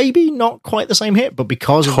 maybe not quite the same hit, but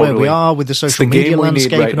because of where we are with the social media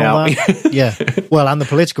landscape and all that. Well, and the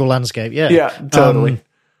political landscape, Yeah, totally.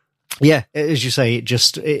 As you say,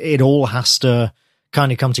 it all has to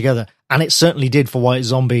kind of come together. And it certainly did for White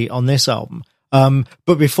Zombie on this album.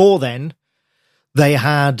 But before then, they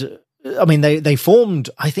formed,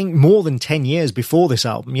 I think, more than 10 years before this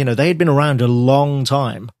album. They had been around a long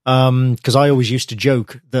time. Because I always used to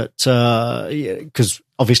joke that, because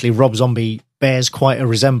obviously Rob Zombie bears quite a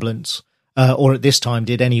resemblance, or at this time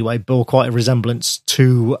did anyway, bore quite a resemblance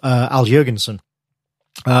to Al Jourgensen.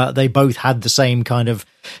 They both had the same kind of,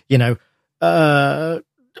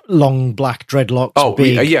 long black dreadlocks. Oh,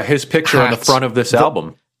 his picture on the front of this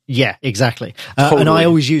album. Yeah, exactly. Totally. And I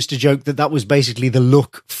always used to joke that was basically the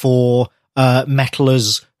look for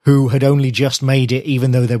metalers who had only just made it,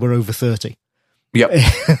 even though they were over 30.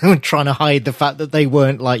 Yep. Trying to hide the fact that they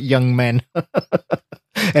weren't like young men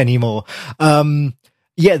anymore.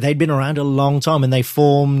 They'd been around a long time, and they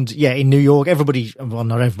formed, in New York.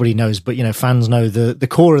 Not everybody knows, but, fans know the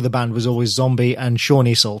core of the band was always Zombie and Sean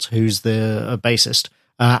Isolt, who's the bassist.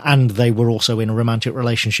 And they were also in a romantic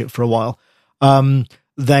relationship for a while.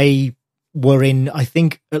 They were in, I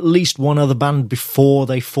think, at least one other band before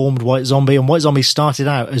they formed White Zombie. And White Zombie started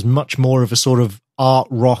out as much more of a sort of art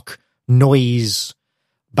rock noise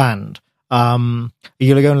band. You're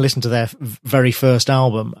going to go and listen to their very first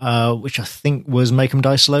album, which I think was Make 'Em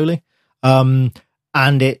Die Slowly. And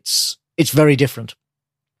it's very different.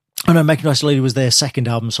 Oh no, Make 'Em Die Slowly was their second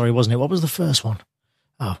album, sorry, wasn't it? What was the first one?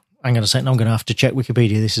 Oh, hang on a second, I'm going to have to check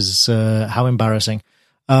Wikipedia. This is how embarrassing.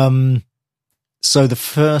 So the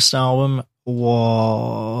first album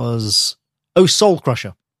was Soul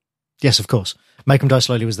Crusher. Yes, of course. Make 'Em Die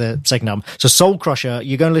Slowly was their second album. So Soul Crusher,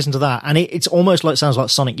 you're going to listen to that, and it's almost like, sounds like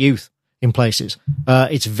Sonic Youth in places.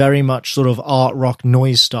 It's very much sort of art rock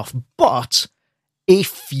noise stuff. But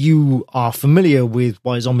if you are familiar with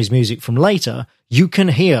White Zombie's music from later, you can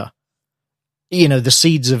hear, the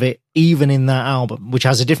seeds of it even in that album, which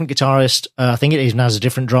has a different guitarist. I think it even has a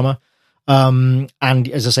different drummer. And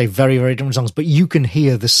as I say, very, very different songs, but you can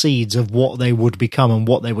hear the seeds of what they would become and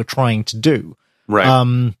what they were trying to do.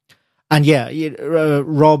 Right.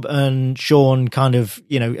 Rob and Sean kind of,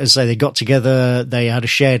 as I say, they got together. They had a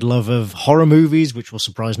shared love of horror movies, which will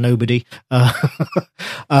surprise nobody.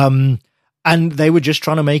 And they were just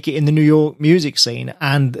trying to make it in the New York music scene.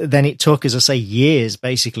 And then it took, as I say, years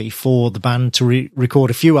basically for the band to record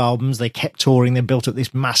a few albums. They kept touring. They built up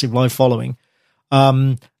this massive live following.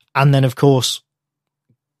 And then, of course,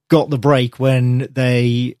 got the break when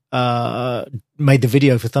they made the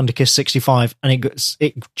video for Thunder Kiss 65, and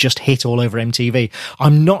it just hit all over MTV.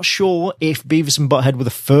 I'm not sure if Beavis and Butthead were the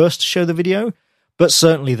first to show the video, but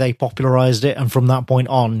certainly they popularized it, and from that point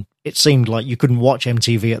on, it seemed like you couldn't watch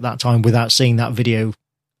MTV at that time without seeing that video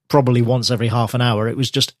probably once every half an hour. It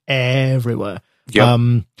was just everywhere.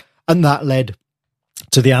 Yep. And that led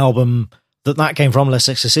to the album that came from, Les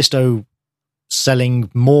Exorcisto, selling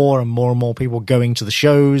more and more and more people going to the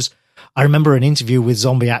shows. I remember an interview with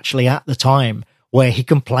Zombie actually at the time where he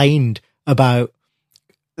complained about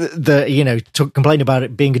complained about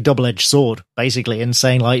it being a double-edged sword, basically, and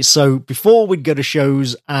saying like, so before we'd go to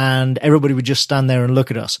shows and everybody would just stand there and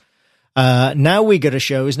look at us. Now we go to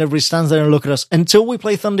shows and everybody stands there and look at us until we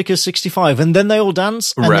play Thunder Kiss 65, and then they all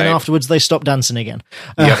dance, and then afterwards they stop dancing again.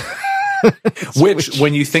 Yep. Which,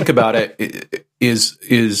 when you think about it,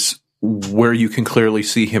 is where you can clearly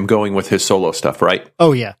see him going with his solo stuff, right?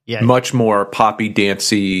 Oh yeah. Much more poppy,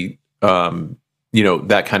 dancey,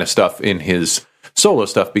 that kind of stuff in his solo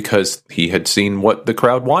stuff, because he had seen what the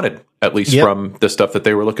crowd wanted, at least from the stuff that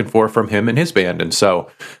they were looking for from him and his band. And so,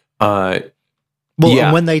 and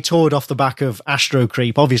when they toured off the back of Astro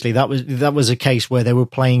Creep, obviously that was a case where they were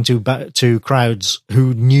playing to crowds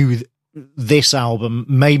who knew this album,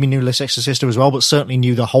 maybe knew Les Exorcisto as well, but certainly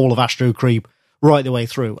knew the whole of Astro Creep right the way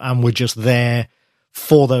through, and were just there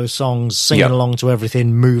for those songs, singing along to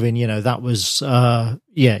everything, moving. That was,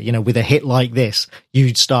 with a hit like this,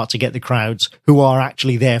 you'd start to get the crowds who are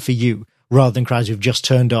actually there for you, rather than crowds who've just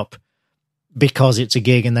turned up because it's a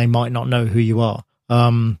gig and they might not know who you are.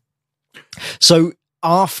 So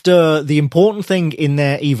after the important thing in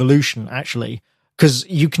their evolution, actually, because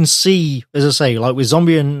you can see, as I say, like with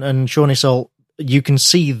Zombie and Sean Isolt, you can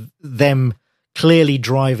see them clearly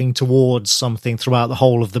driving towards something throughout the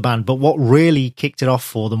whole of the band. But what really kicked it off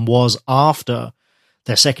for them was after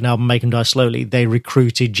their second album, Make 'Em Die Slowly, they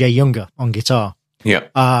recruited Jay Younger on guitar.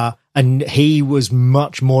 Yeah. And he was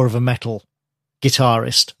much more of a metal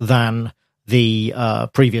guitarist than the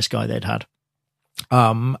previous guy they'd had.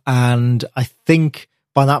 And I think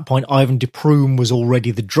by that point, Ivan DePrume was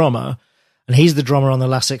already the drummer, and he's the drummer on the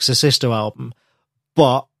last Exorcisto album.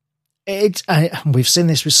 But we've seen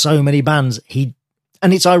this with so many bands.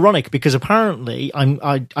 And it's ironic because apparently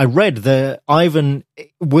I read that Ivan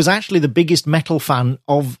was actually the biggest metal fan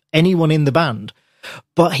of anyone in the band,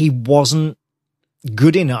 but he wasn't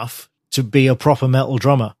good enough to be a proper metal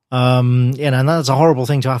drummer. And that's a horrible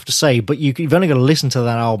thing to have to say, but you've only got to listen to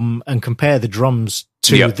that album and compare the drums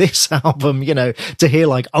to this album, to hear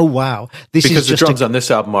like, oh wow, this because is just the drums on this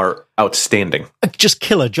album are outstanding, just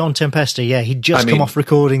killer. John Tempesta, he'd just come off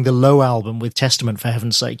recording the Low album with Testament, for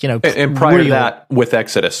heaven's sake, and prior to that with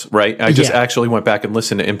Exodus, right? I just actually went back and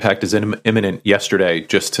listened to Impact is Imminent yesterday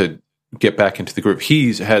just to get back into the group.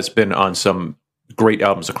 He has been on some great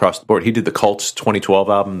albums across the board. He did the Cult's 2012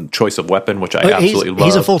 album, Choice of Weapon, which I absolutely love.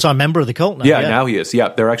 He's a full-time member of the Cult now. Yeah, now he is.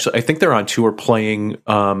 Yeah, I think they're on tour playing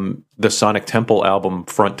the Sonic Temple album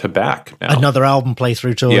front to back now. Another album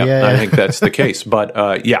playthrough tour. Yeah, I think that's the case. But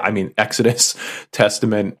Exodus,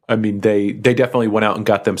 Testament, they definitely went out and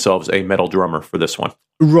got themselves a metal drummer for this one.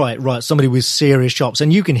 Right. Somebody with serious chops.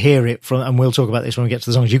 And you can hear it from, and we'll talk about this when we get to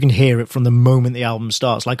the songs, you can hear it from the moment the album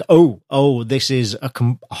starts. Like, oh, this is a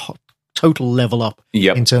total level up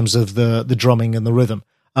in terms of the drumming and the rhythm.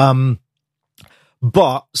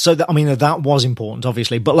 But so that was important,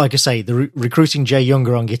 obviously. But like I say, the recruiting Jay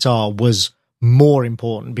Younger on guitar was more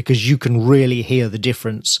important because you can really hear the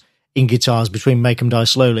difference in guitars between Make 'Em Die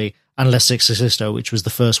Slowly and Les Exorcisto, which was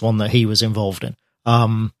the first one that he was involved in.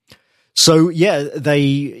 So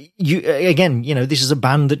this is a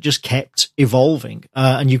band that just kept evolving,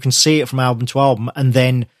 and you can see it from album to album. And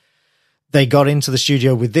then they got into the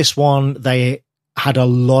studio with this one. They had a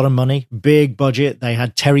lot of money, big budget. They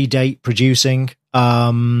had Terry Date producing.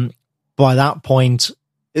 By that point,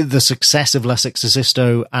 the success of Les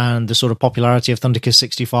Exorcisto and the sort of popularity of Thunderkiss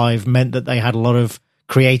 65 meant that they had a lot of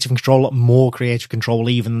creative control, a lot more creative control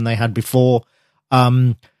even than they had before.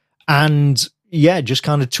 Just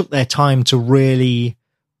kind of took their time to really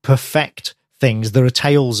perfect things. There are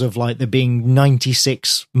tales of like there being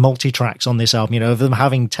 96 multi-tracks on this album, of them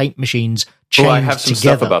having tape machines chained together. I have some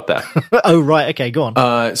stuff about that. Oh, right. Okay, go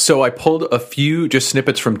on. So I pulled a few just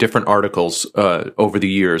snippets from different articles over the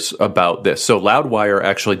years about this. So Loudwire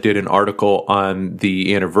actually did an article on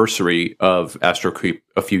the anniversary of Astro Creep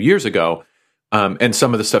a few years ago. And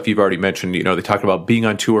some of the stuff you've already mentioned, they talked about being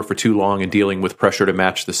on tour for too long and dealing with pressure to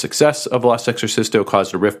match the success of Les Exorcisto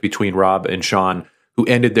caused a rift between Rob and Sean, who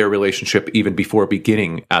ended their relationship even before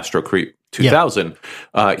beginning Astro Creep 2000.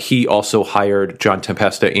 He also hired John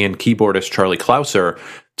Tempesta and keyboardist Charlie Clouser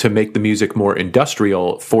to make the music more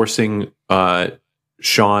industrial, forcing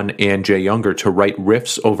Sean and Jay Younger to write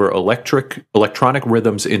riffs over electronic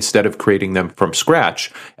rhythms instead of creating them from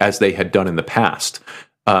scratch, as they had done in the past.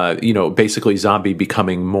 Basically Zombie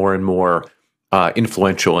becoming more and more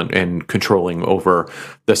influential and controlling over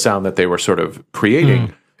the sound that they were sort of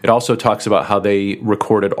creating. It also talks about how they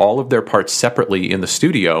recorded all of their parts separately in the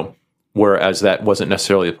studio, whereas that wasn't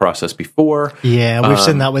necessarily the process before. Yeah, we've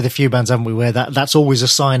seen that with a few bands, haven't we, where that's always a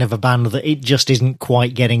sign of a band that it just isn't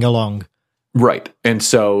quite getting along. Right. And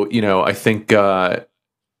so, I think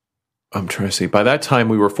I'm trying to see. By that time,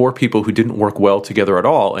 we were four people who didn't work well together at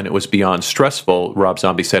all, and it was beyond stressful, Rob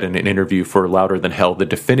Zombie said in an interview for Louder Than Hell, the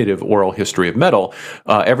definitive oral history of metal.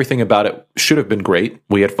 Everything about it should have been great.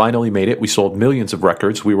 We had finally made it. We sold millions of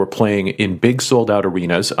records. We were playing in big sold-out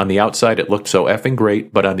arenas. On the outside, it looked so effing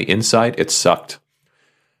great, but on the inside, it sucked.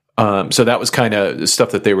 So that was kind of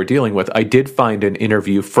stuff that they were dealing with. I did find an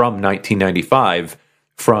interview from 1995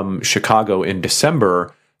 from Chicago in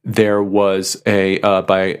December. There was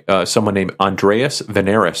by someone named Andreas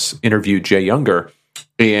Veneris interviewed Jay Younger,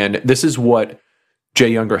 and this is what Jay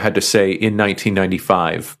Younger had to say in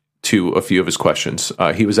 1995 to a few of his questions.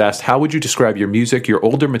 He was asked, how would you describe your music? Your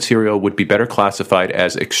older material would be better classified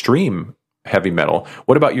as extreme heavy metal.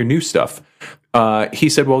 What about your new stuff? He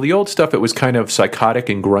said, well, the old stuff, it was kind of psychotic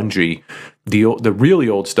and grungy. The really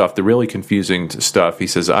old stuff, the really confusing stuff, he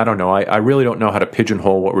says, I don't know. I really don't know how to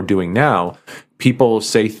pigeonhole what we're doing now. People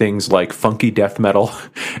say things like funky death metal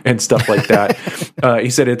and stuff like that. He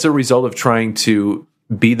said, it's a result of trying to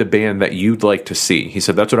be the band that you'd like to see. He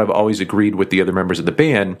said, that's what I've always agreed with the other members of the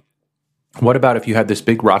band. What about if you had this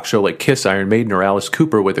big rock show like Kiss, Iron Maiden, or Alice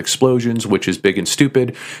Cooper with explosions, which is big and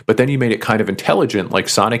stupid, but then you made it kind of intelligent like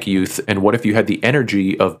Sonic Youth, and what if you had the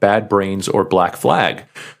energy of Bad Brains or Black Flag?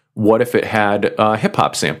 What if it had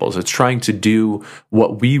hip-hop samples? It's trying to do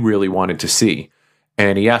what we really wanted to see.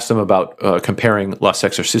 And he asked them about comparing Los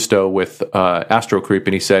Exorcisto with Astro Creep,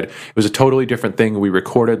 and he said, it was a totally different thing. We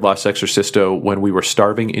recorded Los Exorcisto when we were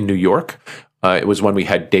starving in New York. It was when we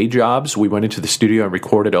had day jobs. We went into the studio and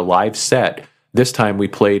recorded a live set. This time we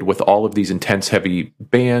played with all of these intense, heavy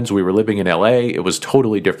bands. We were living in LA. It was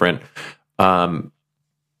totally different. And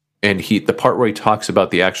the part where he talks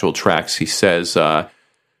about the actual tracks, he says,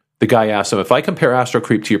 the guy asked him, if I compare Astro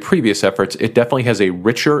Creep to your previous efforts, it definitely has a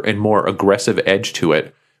richer and more aggressive edge to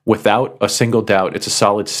it. Without a single doubt, it's a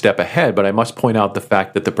solid step ahead, but I must point out the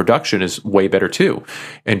fact that the production is way better too.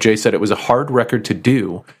 And Jay said it was a hard record to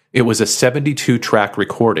do. It was a 72-track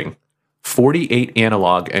recording, 48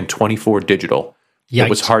 analog and 24 digital. Yikes. It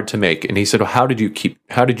was hard to make. And he said, well, how did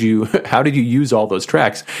you use all those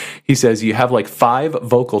tracks? He says, you have like 5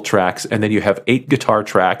 vocal tracks, and then you have 8 guitar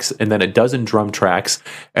tracks, and then a dozen drum tracks,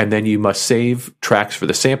 and then you must save tracks for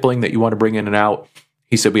the sampling that you want to bring in and out.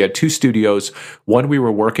 He said, we had 2 studios. One, we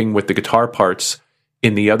were working with the guitar parts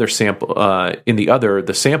in the other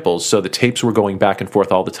the samples. So the tapes were going back and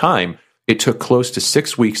forth all the time. It took close to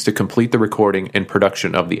 6 weeks to complete the recording and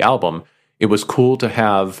production of the album. It was cool to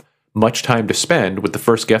have much time to spend. With the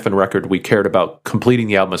first Geffen record, we cared about completing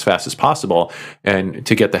the album as fast as possible and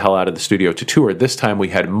to get the hell out of the studio to tour. This time we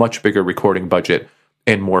had much bigger recording budget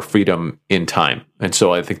and more freedom in time. And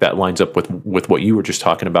so I think that lines up with what you were just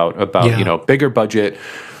talking about, bigger budget,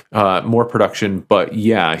 more production. But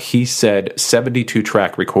yeah, he said 72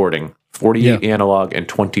 track recording, 48 analog and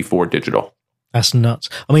 24 digital. That's nuts.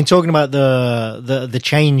 I mean, talking about the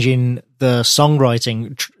change in the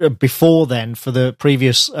songwriting before then for the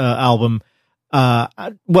previous album,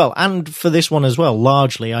 and for this one as well,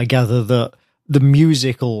 largely, I gather that the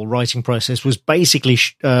musical writing process was basically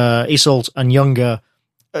Isolt and Younger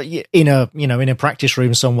in a practice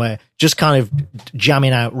room somewhere, just kind of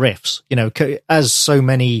jamming out riffs, as so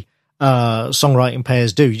many songwriting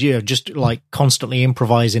pairs do, just like constantly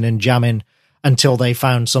improvising and jamming until they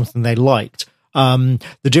found something they liked. The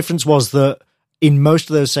difference was that in most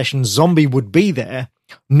of those sessions, Zombie would be there,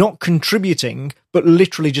 not contributing, but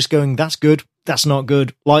literally just going, that's good, that's not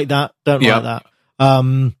good, like that, don't like that.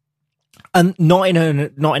 And not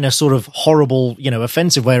in a sort of horrible,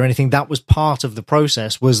 offensive way or anything. That was part of the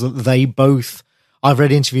process, was that they both, I've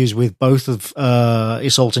read interviews with both of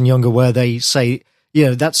Isolt and Younger where they say,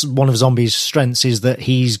 that's one of Zombie's strengths, is that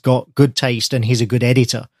he's got good taste and he's a good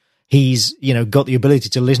editor. He's, got the ability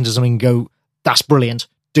to listen to something and go, that's brilliant,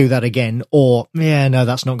 do that again, or, yeah, no,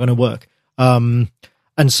 that's not going to work. And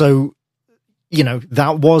so,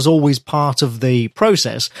 that was always part of the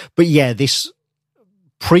process. But yeah, this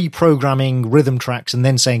pre-programming rhythm tracks and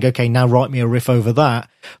then saying, okay, now write me a riff over that,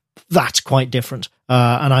 that's quite different.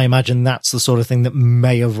 And I imagine that's the sort of thing that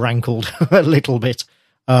may have rankled a little bit.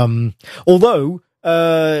 Although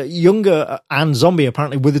Younger and Zombie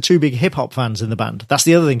apparently were the 2 big hip-hop fans in the band. That's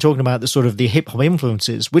the other thing, talking about the sort of the hip-hop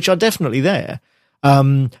influences, which are definitely there.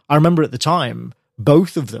 I remember at the time,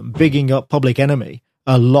 both of them bigging up Public Enemy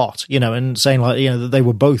a lot, and saying like, that they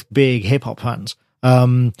were both big hip-hop fans.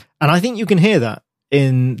 And I think you can hear that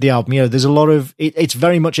in the album. There's a lot of, it's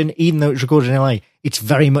very much even though it's recorded in LA, it's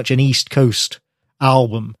very much an East Coast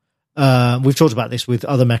album. We've talked about this with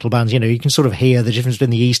other metal bands. You can sort of hear the difference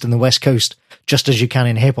between the East and the West Coast just as you can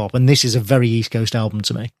in hip hop. And this is a very East Coast album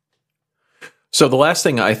to me. So the last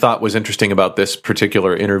thing I thought was interesting about this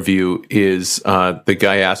particular interview is the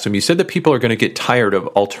guy asked him, you said that people are going to get tired of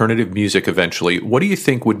alternative music eventually. What do you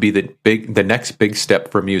think would be the next big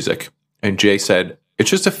step for music? And Jay said, it's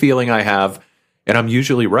just a feeling I have, and I'm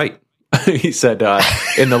usually right. He said,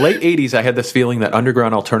 in the late 80s, I had this feeling that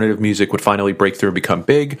underground alternative music would finally break through and become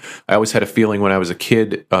big. I always had a feeling when I was a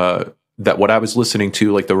kid that what I was listening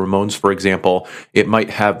to, like the Ramones, for example, it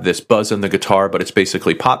might have this buzz in the guitar, but it's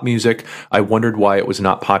basically pop music. I wondered why it was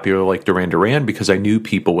not popular like Duran Duran, because I knew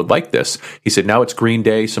people would like this. He said, now it's Green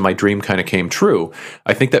Day, so my dream kind of came true.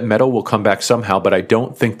 I think that metal will come back somehow, but I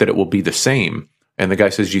don't think that it will be the same. And the guy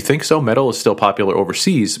says, you think so? Metal is still popular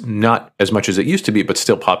overseas, not as much as it used to be, but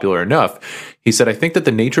still popular enough. He said, I think that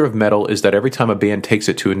the nature of metal is that every time a band takes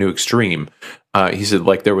it to a new extreme, he said,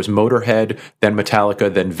 like there was Motorhead, then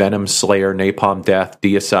Metallica, then Venom, Slayer, Napalm Death,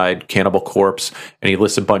 Deicide, Cannibal Corpse, and he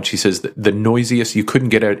lists a bunch. He says, the noisiest, you couldn't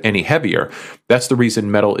get it any heavier. That's the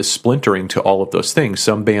reason metal is splintering to all of those things.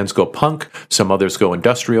 Some bands go punk, some others go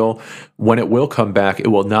industrial. When it will come back, it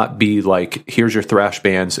will not be like, here's your thrash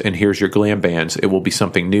bands and here's your glam bands. It will be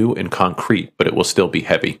something new and concrete, but it will still be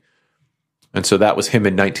heavy. And so that was him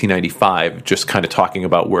in 1995, just kind of talking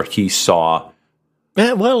about where he saw.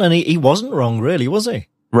 Yeah, well, and he wasn't wrong, really, was he?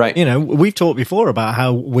 Right. You know, we've talked before about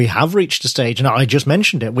how we have reached a stage, and I just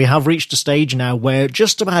mentioned it, we have reached a stage now where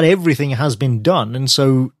just about everything has been done. And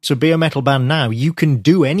so to be a metal band now, you can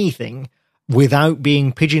do anything without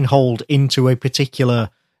being pigeonholed into a particular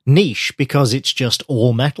niche because it's just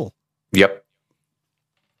all metal. Yep.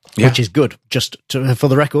 Yeah. Which is good. Just for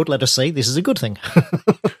the record, let us say this is a good thing.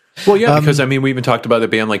 Well, yeah, because I mean, we even talked about a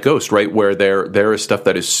band like Ghost, right, where there is stuff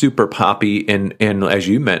that is super poppy and as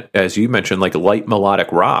you mentioned, like light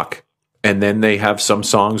melodic rock, and then they have some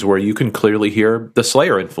songs where you can clearly hear the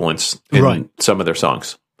Slayer influence in some of their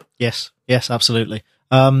songs. Yes, absolutely.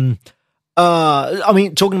 I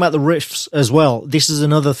mean, talking about the riffs as well, this is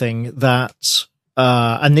another thing that,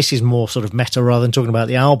 and this is more sort of meta rather than talking about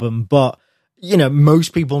the album, but you know,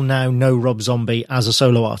 most people now know Rob Zombie as a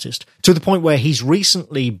solo artist to the point where he's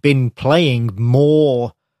recently been playing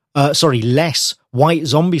less White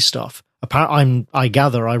Zombie stuff. I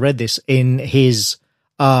gather, I read this in his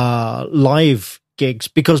live gigs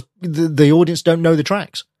because the audience don't know the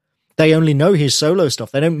tracks. They only know his solo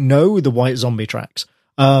stuff. They don't know the White Zombie tracks,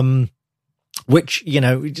 which, you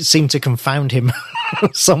know, seemed to confound him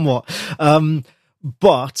somewhat.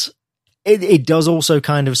 But it does also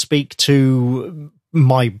kind of speak to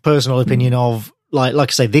my personal opinion of, like I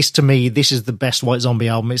say, this to me, this is the best White Zombie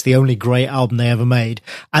album. It's the only great album they ever made.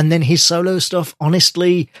 And then his solo stuff,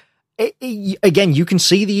 honestly, again, you can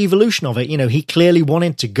see the evolution of it. You know, he clearly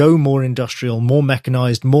wanted to go more industrial, more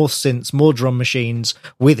mechanized, more synths, more drum machines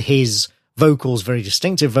with his vocals, very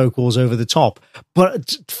distinctive vocals over the top.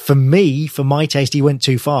 But for me, for my taste, he went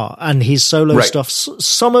too far. And his solo stuff,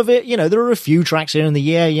 some of it, you know, there are a few tracks here in the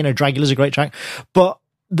year, you know, Dragula's a great track, but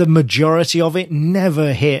the majority of it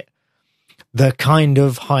never hit the kind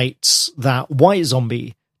of heights that White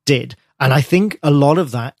Zombie did. And I think a lot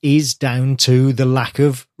of that is down to the lack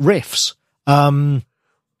of riffs. Funnily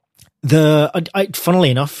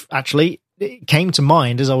enough, actually, it came to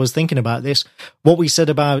mind as I was thinking about this, what we said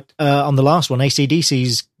about on the last one,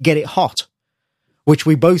 AC/DC's Get It Hot, which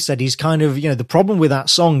we both said is kind of, you know, the problem with that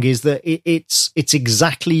song is that it's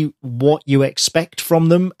exactly what you expect from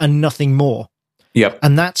them and nothing more. Yep.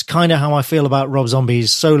 And that's kind of how I feel about Rob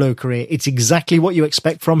Zombie's solo career. It's exactly what you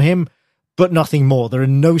expect from him, but nothing more. There are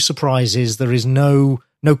no surprises. There is no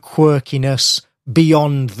quirkiness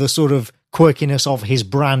beyond the sort of quirkiness of his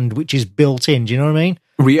brand, which is built in. Do you know what I mean?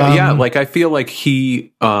 Yeah, like I feel like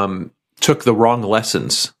he took the wrong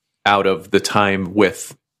lessons out of the time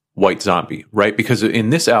with White Zombie, right? Because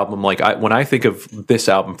in this album, like when I think of this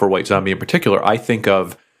album for White Zombie in particular, I think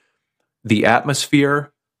of the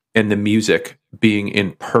atmosphere and the music being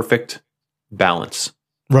in perfect balance.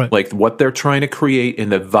 Right. Like what they're trying to create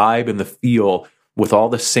and the vibe and the feel with all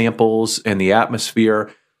the samples and the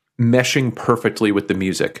atmosphere meshing perfectly with the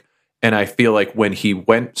music. And I feel like when he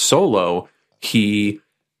went solo, he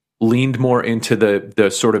leaned more into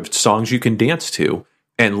the sort of songs you can dance to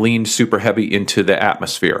and leaned super heavy into the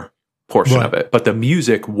atmosphere portion of it. But the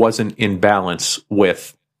music wasn't in balance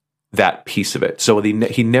with that piece of it. So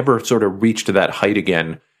he never sort of reached to that height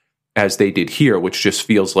again as they did here, which just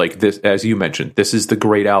feels like this, as you mentioned, this is the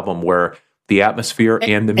great album where the atmosphere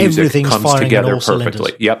and the music comes together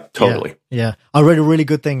perfectly. Yep, totally. Yeah. I read a really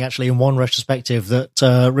good thing actually in one retrospective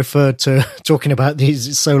that referred to talking about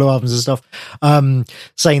these solo albums and stuff,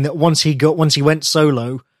 saying that once he went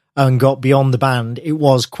solo and got beyond the band, it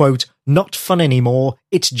was, quote, not fun anymore,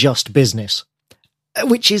 it's just business.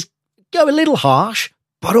 Which is a little harsh,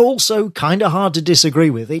 but also kind of hard to disagree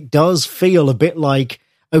with. It does feel a bit like,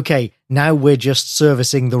 okay, now we're just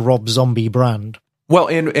servicing the Rob Zombie brand. Well,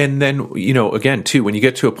 and then, you know, again, too, when you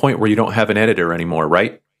get to a point where you don't have an editor anymore,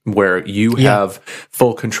 right? Where you have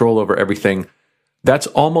full control over everything, that's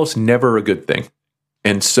almost never a good thing.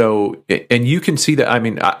 And so, and you can see that, I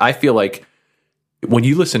mean, I feel like when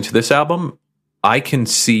you listen to this album, I can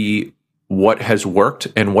see what has worked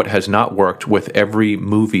and what has not worked with every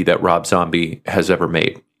movie that Rob Zombie has ever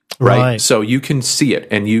made. Right. So you can see it.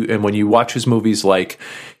 And when you watch his movies, like,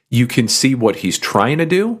 you can see what he's trying to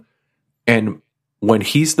do. And when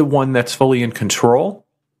he's the one that's fully in control,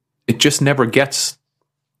 it just never gets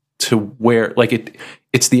to where, like,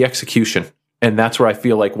 it's the execution. And that's where I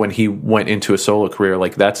feel like when he went into a solo career,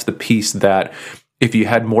 like, that's the piece that if you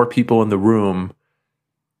had more people in the room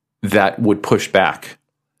that would push back,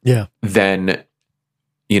 then,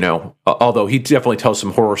 you know, although he definitely tells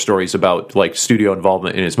some horror stories about, like, studio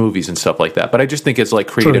involvement in his movies and stuff like that. But I just think it's like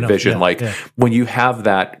creative vision. When you have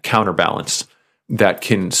that counterbalance that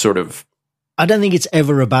can sort of, I don't think it's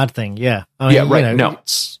ever a bad thing. Yeah. I mean,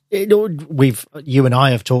 you know, you and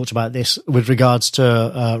I have talked about this with regards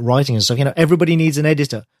to writing and stuff. You know, everybody needs an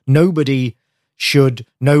editor. No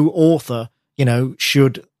author, you know,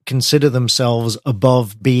 should consider themselves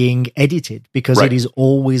above being edited, because it is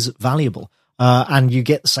always valuable. And you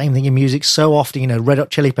get the same thing in music so often. You know, Red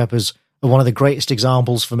Hot Chili Peppers are one of the greatest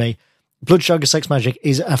examples for me. Blood Sugar Sex Magik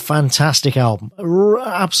is a fantastic album.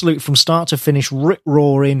 Absolute from start to finish,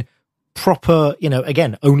 rip-roaring, proper, you know,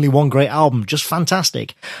 again, only one great album, just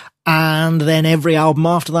fantastic. And then every album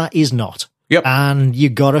after that is not. Yep. And you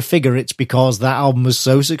got to figure it's because that album was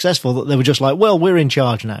so successful that they were just like, well, we're in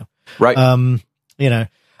charge now. Right. You know,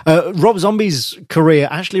 Rob Zombie's career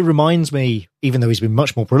actually reminds me, even though he's been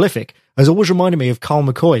much more prolific, has always reminded me of Carl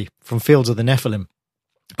McCoy from Fields of the Nephilim.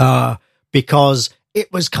 Because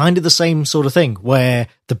it was kind of the same sort of thing where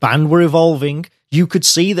the band were evolving. You could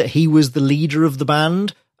see that he was the leader of the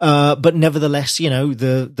band. But nevertheless, you know,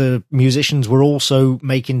 the musicians were also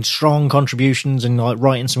making strong contributions and, like,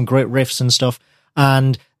 writing some great riffs and stuff.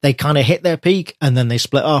 And they kind of hit their peak, and then they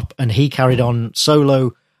split up, and he carried on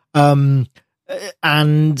solo. And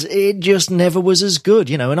it just never was as good,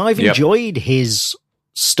 you know. And I've enjoyed his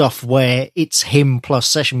stuff where it's him plus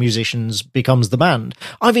session musicians becomes the band.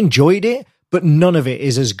 I've enjoyed it, but none of it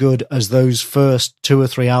is as good as those first 2 or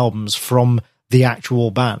 3 albums from the actual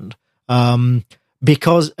band.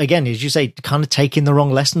 Because, again, as you say, kind of taking the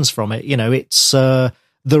wrong lessons from it. You know, it's the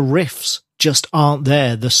riffs just aren't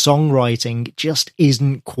there. The songwriting just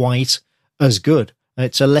isn't quite as good.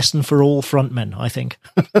 It's a lesson for all frontmen, I think.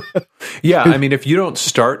 Yeah, I mean, if you don't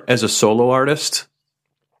start as a solo artist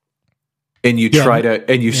and you try to,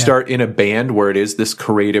 and you start in a band where it is this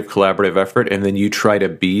creative, collaborative effort, and then you try to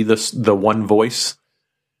be the one voice,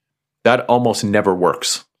 that almost never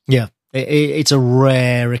works. Yeah. It's a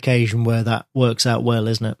rare occasion where that works out well,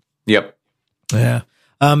 isn't it? Yep. Yeah.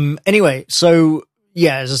 Anyway, so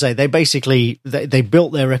yeah, as I say, they basically they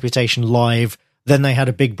built their reputation live. Then they had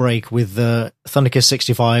a big break with Thunderkiss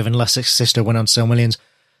 65 and Last Exorcisto went on to sell millions.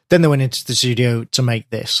 Then they went into the studio to make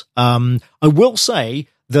this. I will say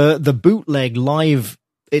the bootleg live,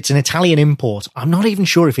 it's an Italian import. I'm not even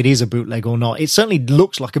sure if it is a bootleg or not. It certainly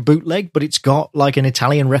looks like a bootleg, but it's got like an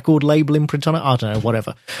Italian record label imprint on it. I don't know,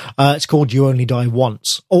 whatever. It's called You Only Die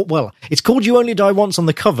Once. Oh, well, it's called You Only Die Once on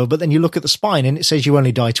the cover, but then you look at the spine and it says You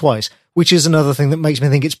Only Die Twice, which is another thing that makes me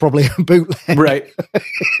think it's probably a bootleg. Right.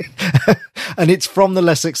 And it's from the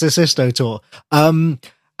Les Exorcisto tour. And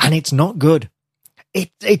it's not good.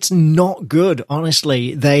 It's not good,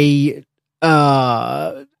 honestly. They...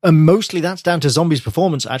 and mostly that's down to Zombie's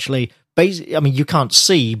performance, actually. I mean, you can't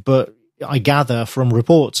see, but I gather from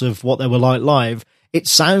reports of what they were like live, it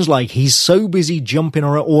sounds like he's so busy jumping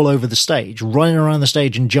all over the stage, running around the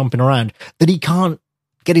stage and jumping around, that he can't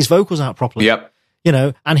get his vocals out properly. Yep. You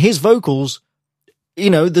know, and his vocals, you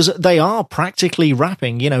know, they are practically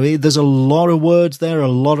rapping. You know, there's a lot of words there, a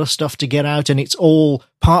lot of stuff to get out, and it's all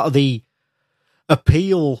part of the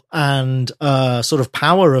appeal and sort of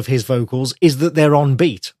power of his vocals is that they're on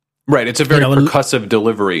beat. Right. It's a very percussive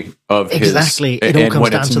delivery of his. Exactly. It all comes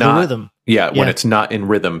down to the rhythm. Yeah, when it's not in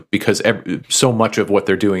rhythm, because so much of what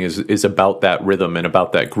they're doing is about that rhythm and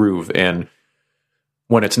about that groove. And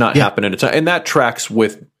when it's not happening, and that tracks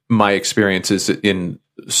with my experiences in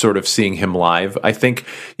sort of seeing him live. I think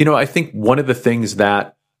one of the things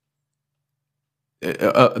that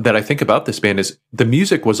I think about this band is the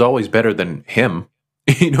music was always better than him.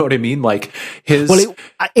 You know what I mean? Like his. Well,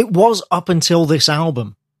 it was up until this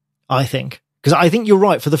album, I think, because I think you're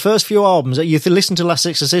right. For the first few albums, you listen to Last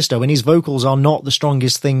Exorcisto, and his vocals are not the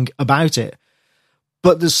strongest thing about it.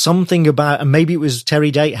 But there's something about, and maybe it was Terry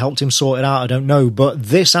Date helped him sort it out, I don't know. But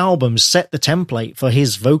this album set the template for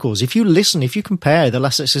his vocals. If you compare the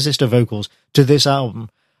Last Exorcisto vocals to this album,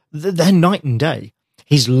 they're night and day.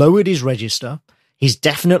 He's lowered his register. He's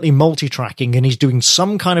definitely multi-tracking, and he's doing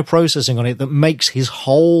some kind of processing on it that makes his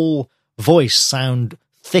whole voice sound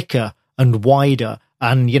thicker and wider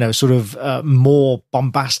and, you know, sort of more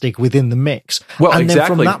bombastic within the mix. Well, and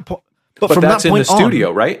exactly. Then from but that's in the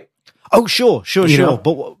studio, right? Oh, sure.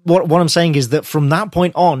 But what I'm saying is that from that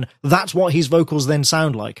point on, that's what his vocals then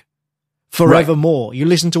sound like. forevermore. Right. You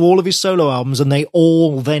listen to all of his solo albums and they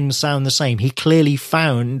all then sound the same. He clearly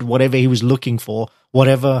found whatever he was looking for,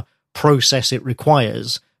 whatever process it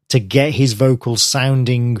requires to get his vocals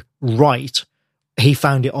sounding right. He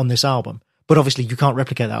found it on this album. But obviously you can't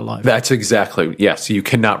replicate that live. That's exactly, yes. You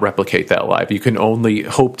cannot replicate that live. You can only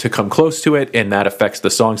hope to come close to it, and that affects the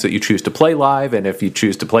songs that you choose to play live. And if you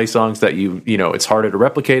choose to play songs that it's harder to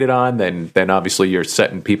replicate it on, then obviously you're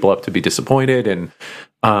setting people up to be disappointed. And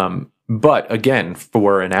but again,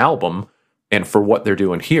 for an album and for what they're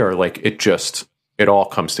doing here, like it all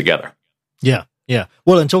comes together. Yeah. Yeah.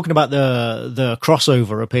 Well, and talking about the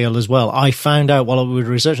crossover appeal as well, I found out while we were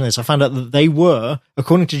researching this, I found out that they were,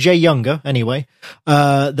 according to Jay Younger anyway,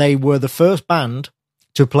 they were the first band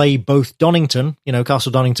to play both Donington,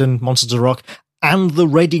 Castle Donington, Monsters of Rock, and the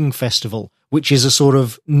Reading Festival, which is a sort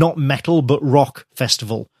of not metal but rock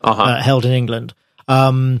festival held in England.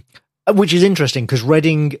 Which is interesting because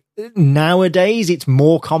Reading, nowadays, it's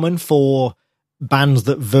more common for bands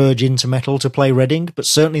that verge into metal to play Reading, but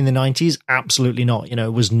certainly in the 90s, absolutely not.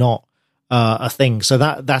 It was not a thing. So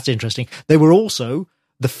that's interesting. They were also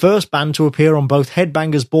the first band to appear on both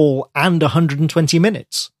Headbangers Ball and 120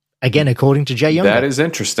 Minutes. Again, according to Jay Younger. That is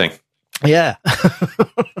interesting. Yeah.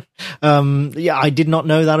 I did not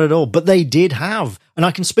know that at all. But they did have, and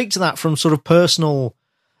I can speak to that from sort of personal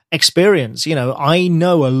experience. I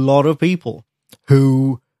know a lot of people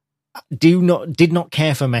who did not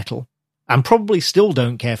care for metal, and probably still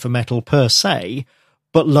don't care for metal per se,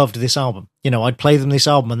 but loved this album. I'd play them this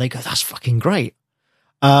album and they go, that's fucking great.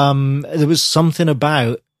 There was something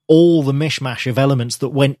about all the mishmash of elements that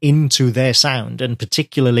went into their sound, and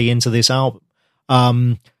particularly into this album,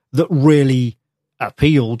 that really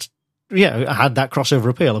appealed, had that crossover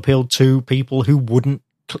appeal, appealed to people who wouldn't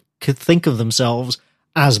could think of themselves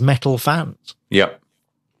as metal fans. Yep.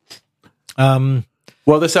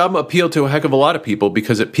 Well, this album appealed to a heck of a lot of people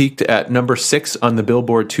because it peaked at number 6 on the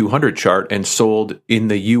Billboard 200 chart and sold in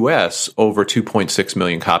the U.S. over 2.6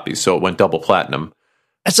 million copies. So it went double platinum.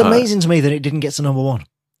 It's amazing to me that it didn't get to number 1.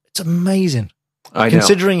 It's amazing.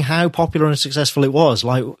 Considering how popular and successful it was.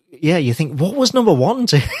 You think, what was number 1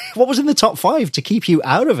 what was in the top 5 to keep you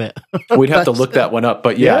out of it? We'd have to look that one up.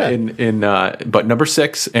 But but number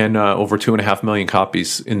 6 and over 2.5 million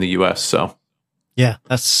copies in the U.S. So. Yeah,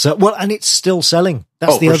 that's and it's still selling.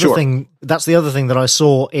 That's the other thing. That's the other thing that I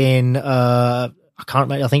saw in I can't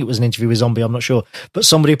remember. I think it was an interview with Zombie. I'm not sure, but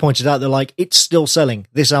somebody pointed out that it's still selling.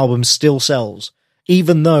 This album still sells,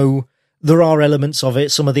 even though there are elements of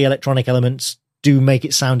it. Some of the electronic elements do make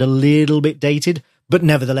it sound a little bit dated, but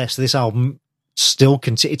nevertheless, this album still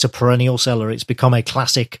it's a perennial seller. It's become a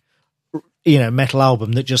classic, metal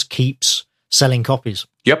album that just keeps selling copies.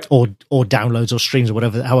 Yep. Or downloads or streams or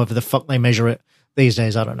whatever, however the fuck they measure it. These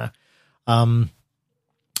days, I don't know.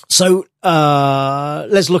 So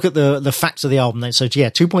let's look at the facts of the album then. So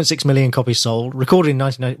 2.6 million copies sold, recorded in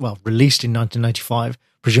released in 1995,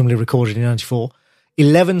 presumably recorded in 94.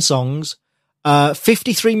 11 songs,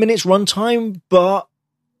 53 minutes runtime, but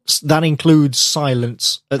that includes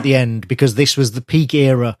silence at the end because this was the peak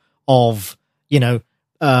era of the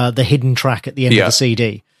hidden track at the end of the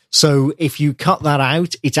CD. So if you cut that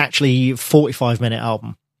out, it's actually a 45-minute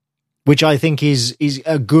album, which I think is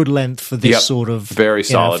a good length for this sort of very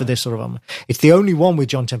solid for this sort of album. It's the only one with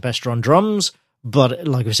John Tempesta on drums, but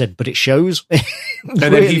like I said, it shows. And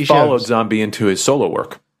then he followed Zombie into his solo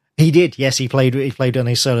work. He did, yes. He played on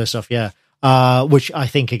his solo stuff, which I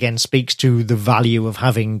think again speaks to the value of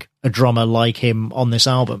having a drummer like him on this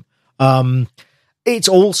album. It's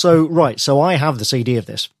also right. So I have the CD of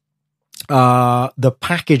this. The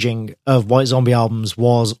packaging of White Zombie albums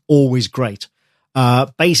was always great.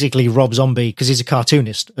 Basically Rob Zombie, because he's a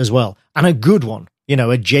cartoonist as well, and a good one,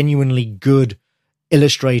 a genuinely good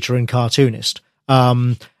illustrator and cartoonist.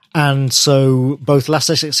 And so both Last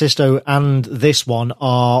Exorcisto and this one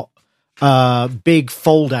are big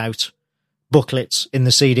fold-out booklets in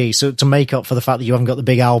the CD. So to make up for the fact that you haven't got the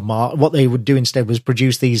big album art, what they would do instead was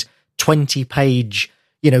produce these 20-page,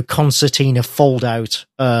 concertina fold-out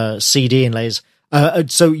CD inlays.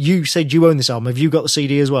 So you said you own this album. Have you got the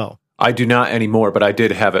CD as well? I do not anymore, but I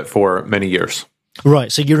did have it for many years.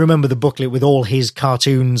 Right, so you remember the booklet with all his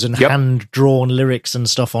cartoons and hand-drawn lyrics and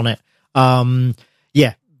stuff on it.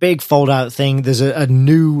 Big fold-out thing. There's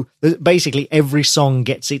basically every song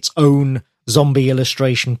gets its own zombie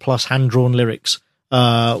illustration plus hand-drawn lyrics,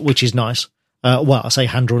 which is nice. I say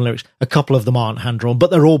hand-drawn lyrics. A couple of them aren't hand-drawn, but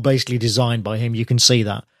they're all basically designed by him. You can see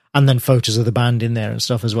that. And then photos of the band in there and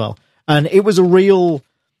stuff as well. And it was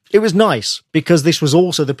it was nice because this was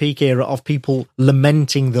also the peak era of people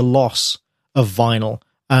lamenting the loss of vinyl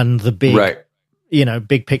and the big,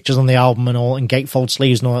 big pictures on the album and all, and gatefold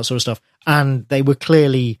sleeves and all that sort of stuff. And they were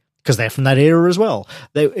clearly, because they're from that era as well,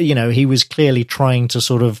 he was clearly trying to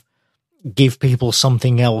sort of give people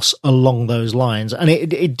something else along those lines. And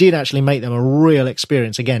it did actually make them a real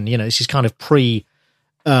experience. Again, this is kind of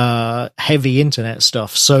heavy internet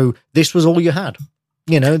stuff. So this was all you had.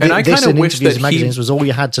 And I kind of wish that magazines was all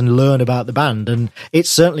you had to learn about the band, and it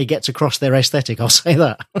certainly gets across their aesthetic. I'll say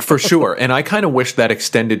that for sure. And I kind of wish that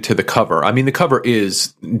extended to the cover. I mean, the cover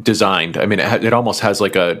is designed. I mean, it almost has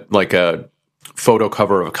like a photo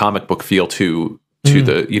cover of a comic book feel to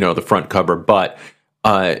the the front cover. But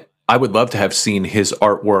I would love to have seen his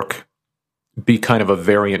artwork be kind of a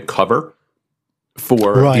variant cover for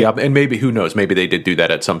the album. And maybe, who knows, maybe they did do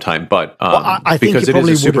that at some time. But I think because it is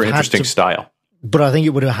a super interesting style. But I think it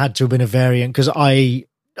would have had to have been a variant, because I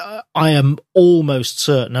am almost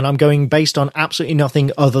certain, and I'm going based on absolutely nothing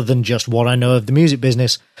other than just what I know of the music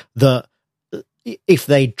business, that if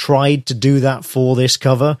they tried to do that for this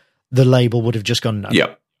cover, the label would have just gone, no.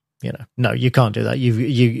 Yep. No, you can't do that.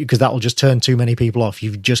 Because that will just turn too many people off.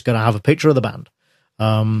 You've just got to have a picture of the band.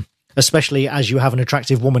 Especially as you have an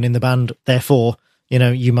attractive woman in the band, therefore,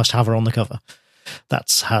 you must have her on the cover.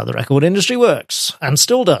 That's how the record industry works, and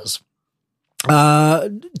still does.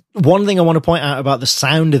 One thing I want to point out about the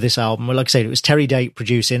sound of this album, like I said, it was Terry Date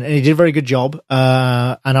producing, and he did a very good job.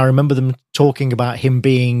 And I remember them talking about him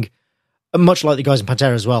being, much like the guys in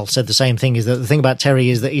Pantera as well, said the same thing, is that the thing about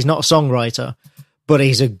Terry is that he's not a songwriter, but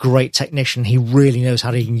he's a great technician. He really knows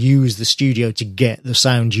how to use the studio to get the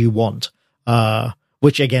sound you want,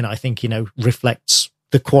 which again, I think, reflects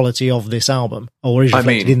the quality of this album, or is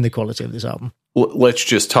reflected in the quality of this album. Let's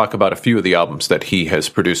just talk about a few of the albums that he has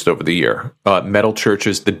produced over the year. Metal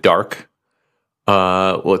Church's The Dark.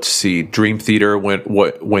 Let's see. Dream Theater,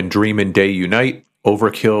 When Dream and Day Unite.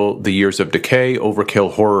 Overkill, The Years of Decay.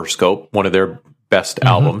 Overkill, Horoscope, one of their best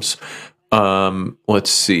albums. Let's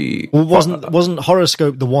see. Well, wasn't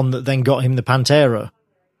Horoscope the one that then got him the Pantera?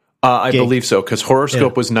 I believe so, because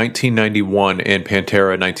Horoscope was 1991 and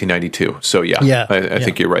Pantera 1992. So I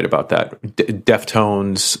think you're right about that.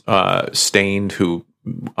 Deftones, Stained, who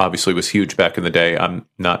obviously was huge back in the day. I'm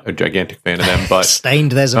not a gigantic fan of them, but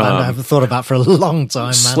Stained, there's a band I haven't thought about for a long time,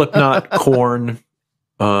 man. Slipknot, Korn,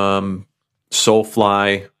 Soulfly.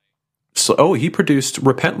 He produced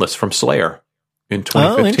Repentless from Slayer in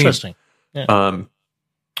 2015. Oh, interesting. Yeah.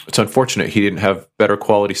 It's unfortunate he didn't have better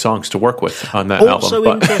quality songs to work with on that also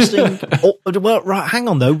album. Interesting. Well, right, hang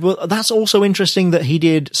on though. Well, that's also interesting that he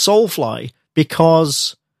did Soulfly,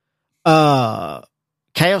 because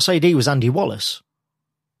Chaos AD was Andy Wallace,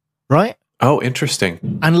 right? Oh, interesting.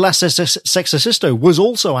 And La Sexorcisto was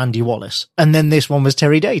also Andy Wallace, and then this one was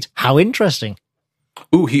Terry Date. How interesting.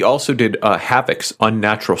 Ooh, he also did Havoc's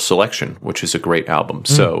Unnatural Selection, which is a great album.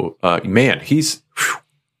 So, man, he's...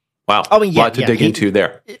 Wow, a lot to dig into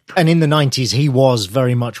there. And in the 90s, he was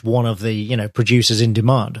very much one of the, producers in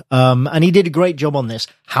demand. And he did a great job on this.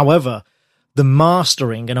 However, the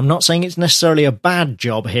mastering, and I'm not saying it's necessarily a bad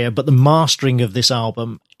job here, but the mastering of this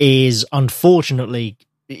album is unfortunately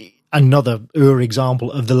another example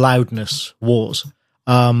of the loudness wars.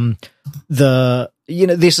 This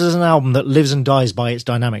is an album that lives and dies by its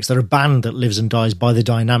dynamics. They're a band that lives and dies by the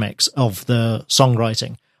dynamics of the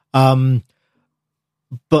songwriting.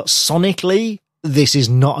 But sonically, this is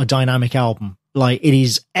not a dynamic album. Like,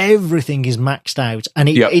 everything is maxed out, and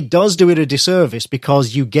it does do it a disservice,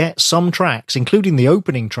 because you get some tracks, including the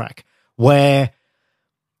opening track, where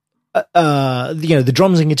the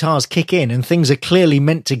drums and guitars kick in, and things are clearly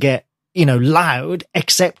meant to get loud,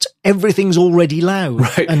 except everything's already loud,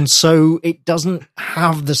 right. And so it doesn't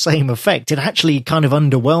have the same effect. It actually kind of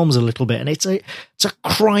underwhelms a little bit, and it's a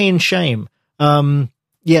crying shame.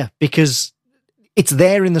 Because it's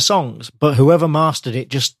there in the songs, but whoever mastered it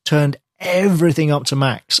just turned everything up to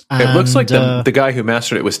max. And, it looks like the guy who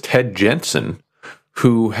mastered it was Ted Jensen,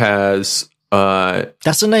 who has...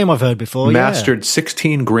 that's a name I've heard before, mastered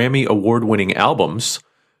 16 Grammy award-winning albums.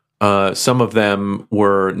 Some of them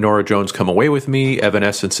were Norah Jones' Come Away With Me,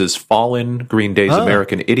 Evanescence's Fallen, Green Day's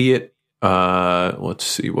American Idiot. Let's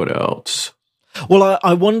see, what else? Well,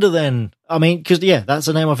 I wonder then, because, that's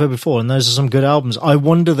a name I've heard before, and those are some good albums. I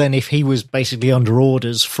wonder then if he was basically under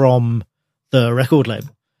orders from the record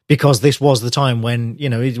label, because this was the time when,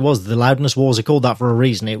 it was the loudness wars, are called that for a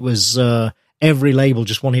reason. It was every label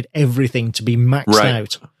just wanted everything to be maxed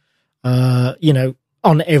out,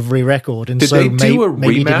 on every record. And did so they do a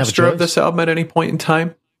remaster of this album at any point in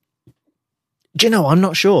time? Do you know? I'm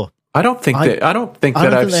not sure. I don't think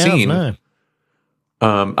that I've seen. No.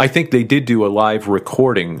 I think they did do a live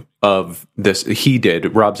recording of this.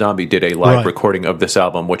 Rob Zombie did a live recording of this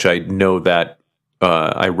album, which I know that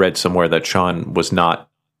I read somewhere that Sean was not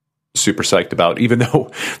super psyched about, even though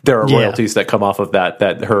there are royalties that come off of that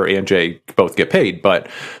her and Jay both get paid. But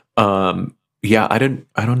yeah, I don't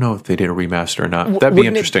know if they did a remaster or not. That'd be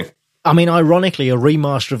interesting. I mean, ironically, a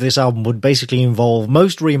remaster of this album would basically involve,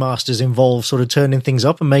 most remasters involve sort of turning things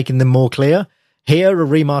up and making them more clear. Here, a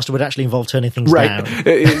remaster would actually involve turning things down.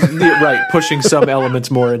 Right, pushing some elements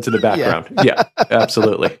more into the background. Yeah,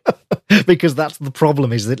 absolutely. Because that's the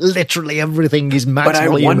problem, is that literally everything is max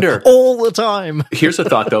volume, I wonder, all the time. Here's a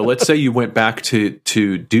thought, though. Let's say you went back to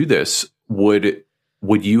do this. Would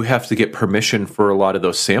you have to get permission for a lot of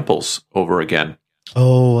those samples over again?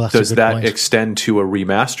 Oh, that's does a good that point. extend to a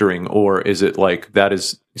remastering, or is it like that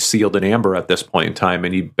is sealed in amber at this point in time,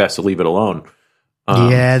 and you best leave it alone?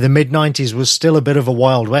 Yeah, the mid-90s was still a bit of a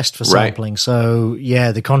Wild West for sampling, so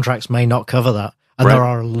yeah, the contracts may not cover that. And there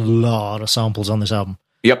are a lot of samples on this album.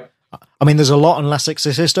 Yep. I mean, there's a lot on Last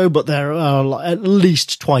Exorcisto, but there are at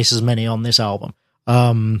least twice as many on this album.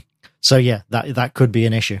 So yeah, that could be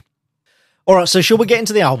an issue. All right, so shall we get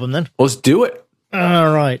into the album then? Let's do it.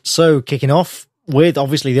 All right, so kicking off with,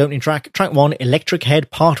 obviously, the opening track, track 1, Electric Head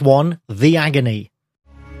Part 1, The Agony.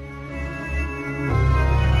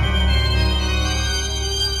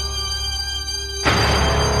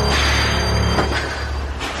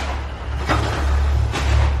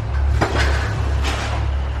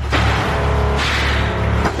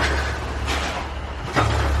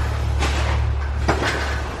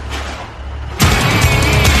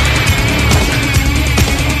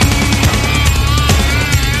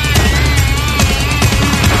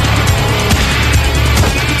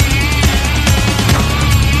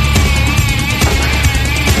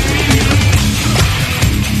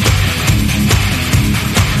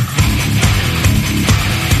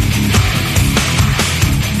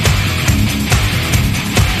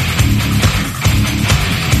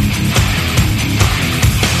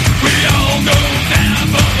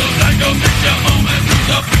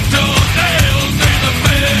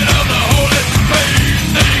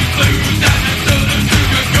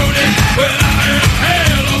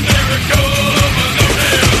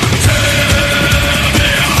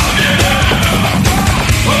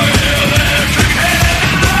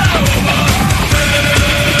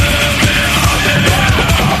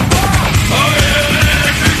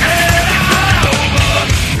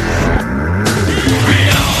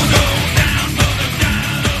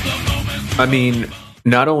 I mean,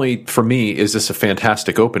 not only for me is this a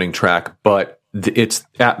fantastic opening track, but it's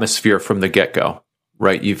atmosphere from the get-go,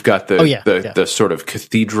 right? You've got the sort of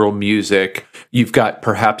cathedral music. You've got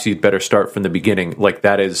Perhaps You'd Better Start from the Beginning. Like,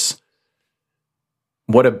 that is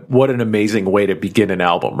what an amazing way to begin an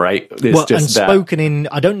album, right? It's just that. Spoken in,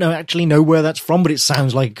 I don't actually know where that's from, but it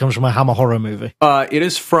sounds like it comes from a Hammer horror movie. It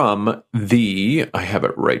is from I have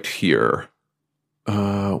it right here.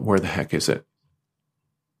 Where the heck is it?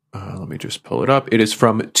 Let me just pull it up. It is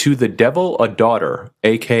from To the Devil a Daughter,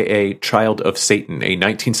 a.k.a. Child of Satan, a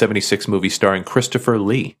 1976 movie starring Christopher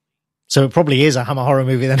Lee. So it probably is a Hammer horror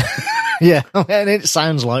movie then. Yeah, and it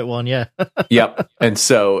sounds like one, yeah. Yep. And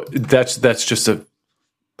so that's just a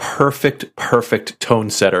perfect tone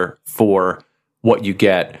setter for what you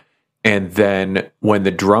get. And then when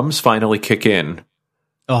the drums finally kick in,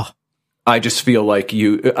 I just feel like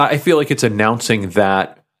it's announcing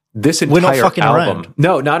that this entire album, around.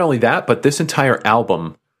 No, not only that, but this entire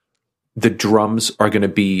album, the drums are going to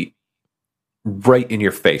be right in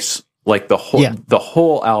your face. Like the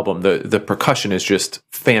whole album, the percussion is just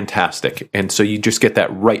fantastic. And so you just get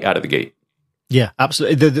that right out of the gate. Yeah,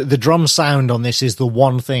 absolutely. The drum sound on this is the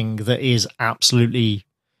one thing that is absolutely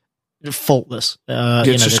faultless.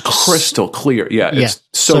 It's just crystal clear. Yeah, it's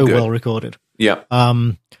so good. Well recorded. Yeah.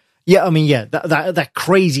 Yeah, I mean, that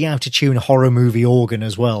crazy out-of-tune horror movie organ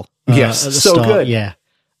as well. Yes, at the so start. good. Yeah,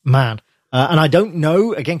 man. And I don't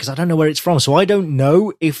know, again, because I don't know where it's from, so I don't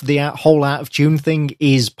know if the whole out-of-tune thing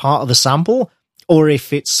is part of the sample or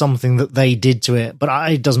if it's something that they did to it.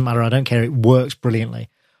 But it doesn't matter. I don't care. It works brilliantly.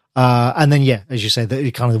 And then, yeah, as you say,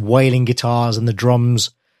 the kind of wailing guitars and the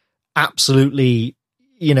drums, absolutely,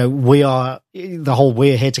 we're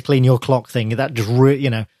here to clean your clock thing. That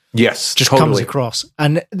just, yes, just totally comes across,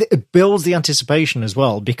 and it builds the anticipation as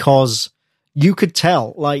well, because you could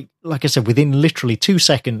tell, like I said, within literally 2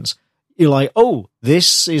 seconds, you're like, oh,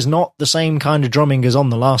 this is not the same kind of drumming as on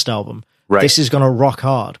the last album. Right. This is going to rock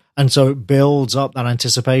hard, and so it builds up that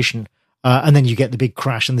anticipation, and then you get the big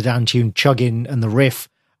crash and the down tune chugging and the riff,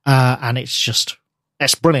 and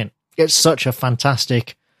it's brilliant. It's such a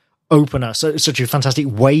fantastic opener, such a fantastic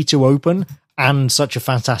way to open, and such a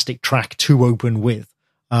fantastic track to open with.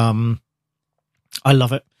 I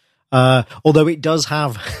love it. Although it does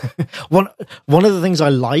have one of the things I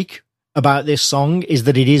like about this song is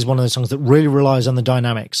that it is one of those songs that really relies on the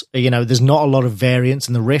dynamics. There's not a lot of variance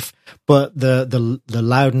in the riff, but the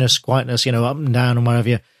loudness, quietness, up and down and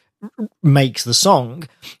whatever, makes the song.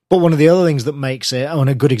 But one of the other things that makes it, and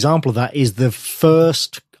a good example of that, is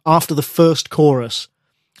after the first chorus,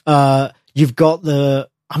 you've got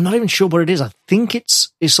I'm not even sure what it is. I think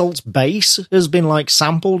it's Isolt's bass has been like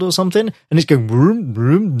sampled or something, and it's going vroom,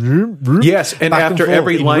 vroom, vroom, vroom. Yes, and after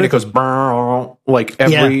every line it goes like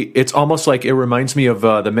every. Yeah. It's almost like it reminds me of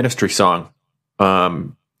the Ministry song.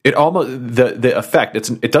 It almost the effect.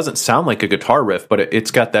 It doesn't sound like a guitar riff, but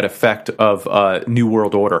it's got that effect of New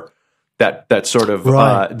World Order. That sort of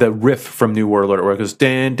the riff from New World Order where it goes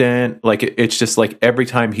dan dan, like it's just like every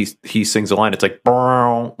time he sings a line, it's like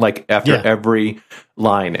after every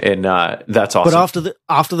line, and that's awesome. But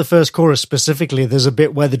after the first chorus specifically, there's a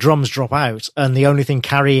bit where the drums drop out, and the only thing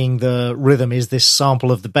carrying the rhythm is this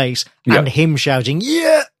sample of the bass and him shouting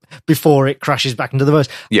 "yeah" before it crashes back into the verse,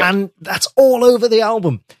 and that's all over the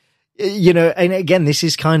album. And again, this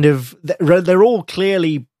is kind of they're all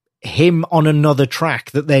clearly him on another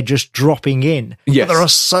track that they're just dropping in. Yes. But there are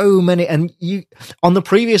so many, and on the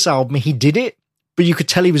previous album he did it, but you could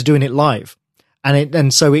tell he was doing it live,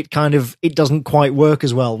 and so it doesn't quite work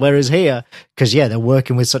as well. Whereas here, because they're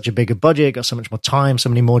working with such a bigger budget, got so much more time, so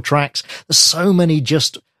many more tracks. There's so many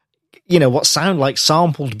just what sound like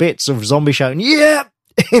sampled bits of Zombie shouting "yeah"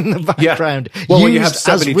 in the background. Yeah. Well, when you have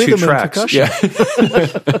 72 tracks,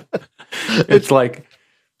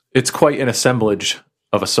 it's quite an assemblage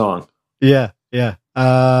of a song. Yeah.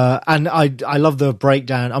 And I love the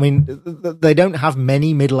breakdown. I mean, they don't have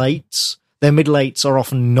many middle eights. Their middle eights are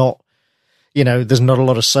often not, there's not a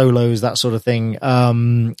lot of solos, that sort of thing.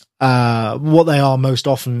 What they are most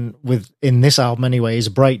often in this album anyway is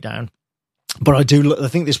a breakdown. But I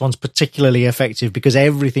think this one's particularly effective because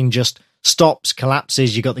everything just stops,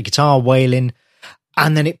 collapses. You got the guitar wailing,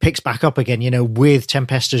 and then it picks back up again, with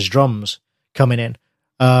Tempesta's drums coming in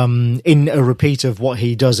a repeat of what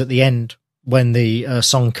he does at the end when the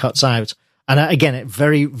song cuts out. And again, it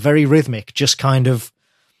very, very rhythmic, just kind of,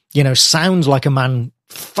 sounds like a man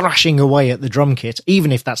thrashing away at the drum kit,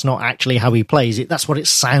 even if that's not actually how he plays it. That's what it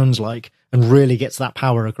sounds like, and really gets that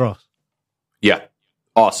power across. Yeah.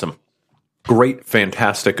 Awesome. Great,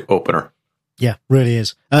 fantastic opener. Yeah, really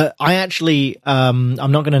is. I actually, I'm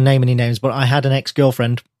not going to name any names, but I had an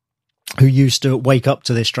ex-girlfriend who used to wake up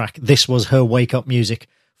to this track. This was her wake-up music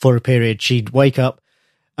for a period. She'd wake up,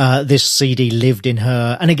 this CD lived in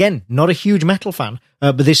her, and again, not a huge metal fan,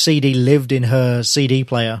 but this CD lived in her CD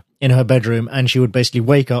player in her bedroom, and she would basically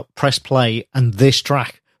wake up, press play, and this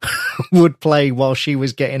track would play while she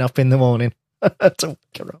was getting up in the morning to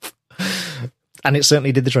wake her up. And it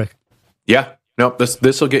certainly did the trick. Yeah. Nope,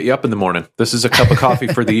 this will get you up in the morning. This is a cup of coffee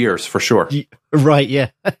for the ears, for sure. Right, yeah.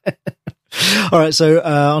 All right, so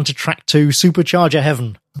on to track 2, Supercharger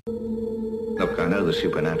Heaven. Look, I know the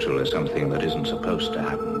supernatural is something that isn't supposed to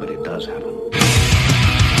happen, but it does happen.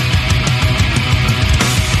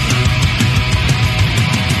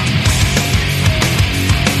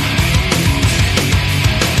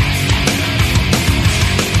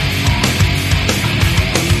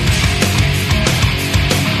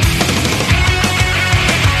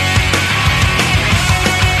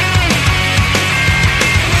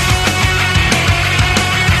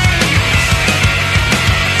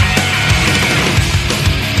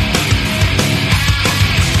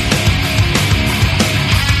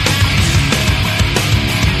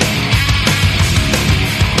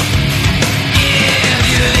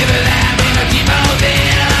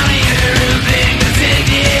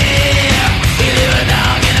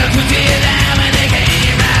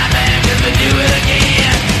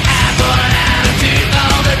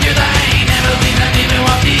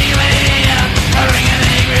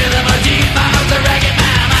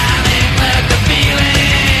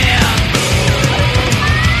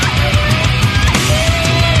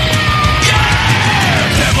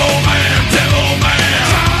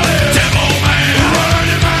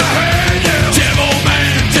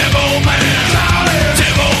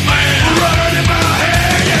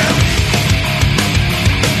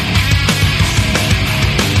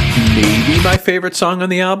 My favorite song on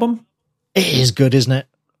the album. It is good, isn't it?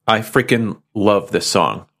 I freaking love this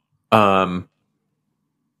song.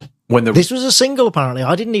 This was a single, apparently.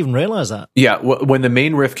 I didn't even realize that. Yeah, when the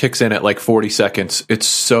main riff kicks in at like 40 seconds, it's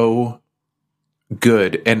so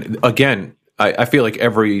good. And again, I feel like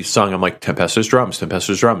every song I'm like, Tempesta's drums.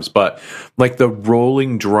 But like the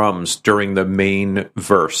rolling drums during the main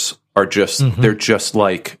verse are just, they're just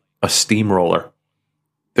like a steamroller.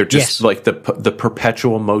 They're just like the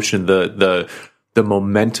perpetual motion, the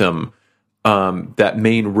momentum, that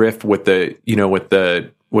main riff with the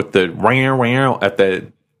wow at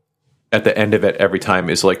the end of it every time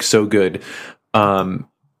is like so good.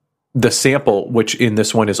 The sample, which in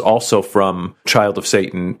this one is also from Child of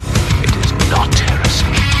Satan. It is not heresy,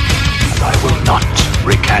 and I will not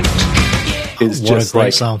recant. Is what just a great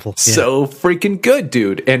like sample. Yeah. So freaking good,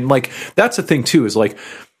 dude. And like that's the thing too, is like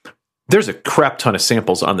there's a crap ton of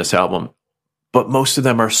samples on this album, but most of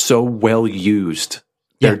them are so well used.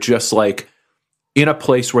 They're just like in a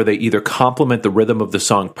place where they either complement the rhythm of the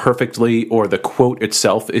song perfectly, or the quote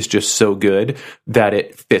itself is just so good that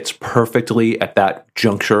it fits perfectly at that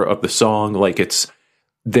juncture of the song. Like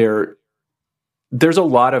there's a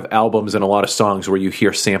lot of albums and a lot of songs where you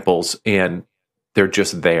hear samples and they're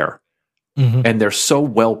just there. Mm-hmm. And they're so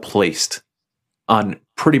well placed on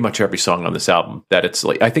pretty much every song on this album that it's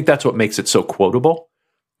like, I think that's what makes it so quotable,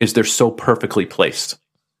 is they're so perfectly placed.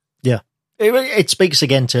 Yeah. It speaks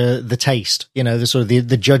again to the taste, the sort of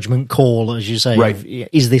the judgment call, as you say. Right. Of,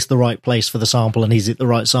 is this the right place for the sample, and is it the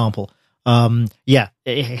right sample?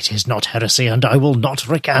 It is not heresy, and I will not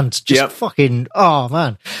recant. Just fucking, oh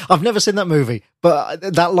man, I've never seen that movie, but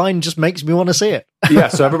that line just makes me want to see it. Yeah,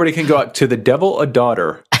 so everybody can go out to The Devil a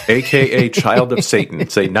Daughter, aka Child of Satan.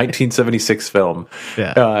 It's a 1976 film.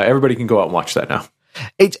 Yeah, everybody can go out and watch that now.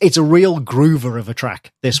 It's a real groover of a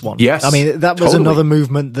track, this one. Yes, I mean, that was totally. another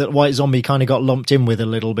movement that White Zombie kind of got lumped in with a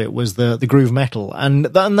little bit, was the groove metal. And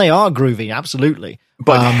they are groovy, absolutely.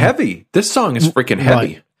 But heavy. This song is freaking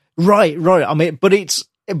heavy. Right. I mean, but it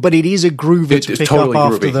is a groover to pick totally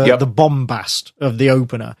up after groovy. the bombast of the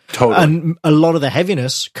opener. Totally. And a lot of the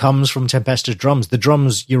heaviness comes from Tempesta's drums. The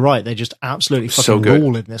drums, you're right, they just absolutely fucking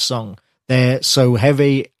rule in this song. They're so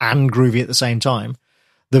heavy and groovy at the same time.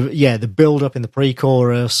 The build up in the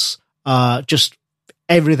pre-chorus, just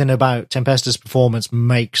everything about Tempesta's performance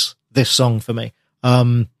makes this song for me.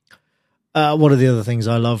 What are the other things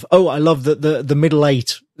I love? Oh, I love that the middle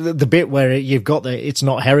eight, the bit where you've got the "It's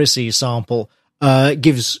Not Heresy" sample,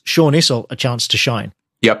 gives Sean Issel a chance to shine.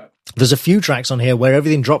 Yep. There's a few tracks on here where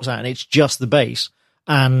everything drops out and it's just the bass,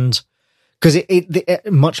 and because it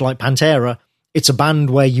much like Pantera, it's a band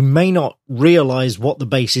where you may not realize what the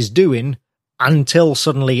bass is doing until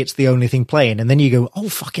suddenly it's the only thing playing, and then you go, oh,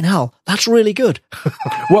 fucking hell, that's really good.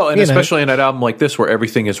 Well, and especially in an album like this where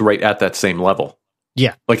everything is right at that same level.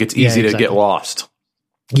 Yeah. Like it's easy to get lost.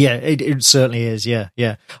 Yeah, it certainly is, yeah.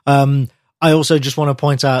 I also just want to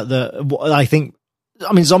point out that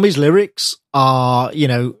Zombie's lyrics are,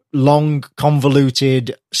 long,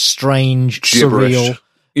 convoluted, strange, gibberish. surreal.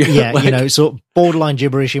 Yeah, sort of borderline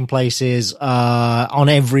gibberish in places, on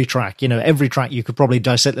every track. Every track you could probably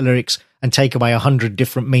dissect the lyrics and take away 100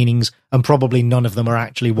 different meanings, and probably none of them are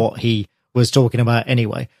actually what he was talking about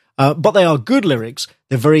anyway. But they are good lyrics.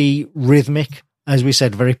 They're very rhythmic, as we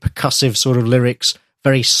said, very percussive sort of lyrics,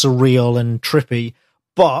 very surreal and trippy.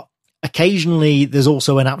 But occasionally there's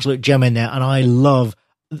also an absolute gem in there, and I love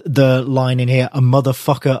the line in here, "a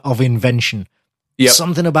motherfucker of invention." Yep.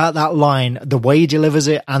 Something about that line, the way he delivers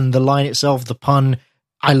it, and the line itself, the pun,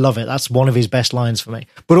 I love it. That's one of his best lines for me.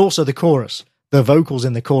 But also the chorus. The vocals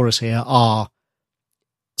in the chorus here are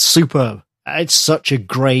superb. It's such a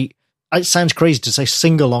great... It sounds crazy to say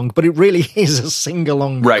sing-along, but it really is a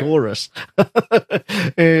sing-along chorus.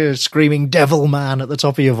 Screaming "Devil Man" at the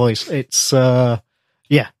top of your voice. It's, so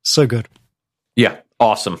good. Yeah,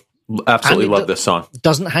 awesome. Absolutely love this song.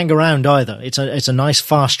 Doesn't hang around either. It's a nice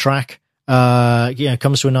fast track.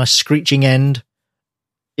 Comes to a nice screeching end.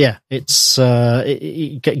 Yeah, it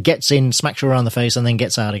gets in, smacks you around the face, and then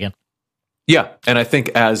gets out again. Yeah, and I think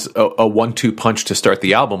as a 1-2 punch to start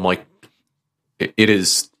the album, like it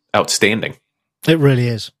is outstanding. It really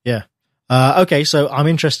is. Yeah. Okay, so I'm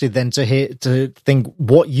interested then to think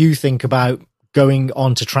what you think about going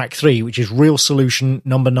on to track 3, which is Real Solution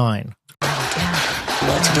number 9.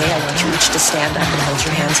 Well, today I want you each to stand up and hold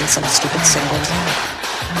your hands in some stupid symbols.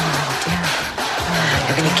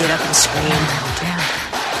 You're going to get up and scream.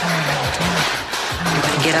 You're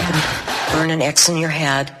going to get up and burn an X in your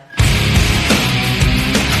head.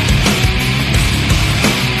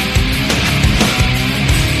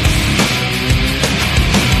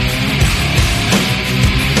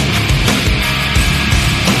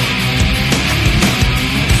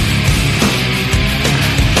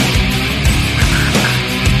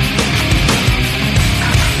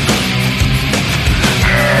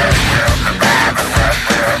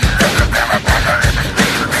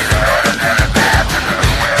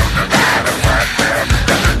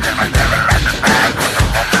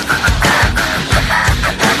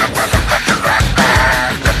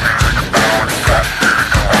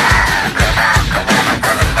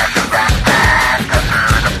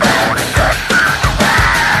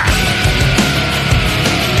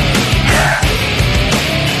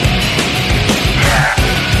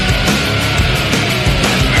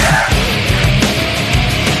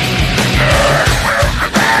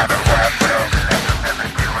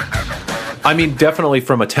 I mean, definitely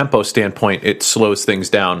from a tempo standpoint, it slows things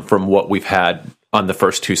down from what we've had on the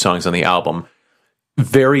first two songs on the album.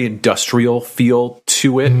 Very industrial feel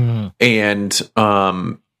to it, and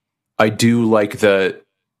I do like the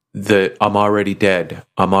I'm already dead.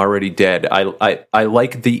 I'm already dead. I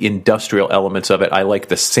like the industrial elements of it. I like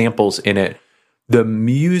the samples in it. The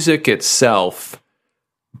music itself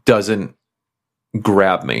doesn't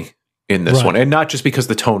grab me in this one, and not just because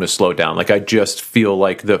the tone is slowed down. Like, I just feel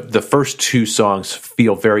like the first two songs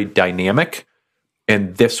feel very dynamic,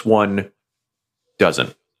 and this one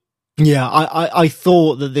doesn't. Yeah, I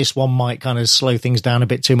thought that this one might kind of slow things down a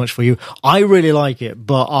bit too much for you. I really like it,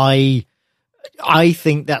 but I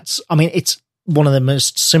think it's one of the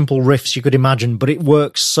most simple riffs you could imagine, but it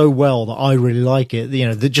works so well that I really like it. You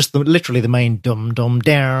know, literally the main dum dum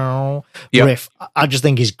down riff, I just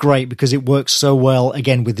think is great because it works so well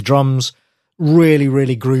again with the drums. Really,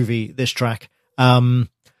 really groovy, this track. And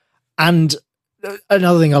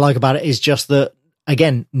another thing I like about it is just that,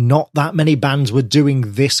 again, not that many bands were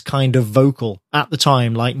doing this kind of vocal at the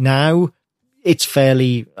time. Like, now it's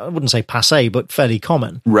fairly, I wouldn't say passé, but fairly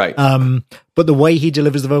common. Right. But the way he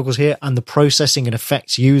delivers the vocals here and the processing and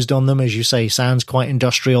effects used on them, as you say, sounds quite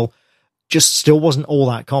industrial, just still wasn't all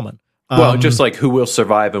that common. Well, just like who will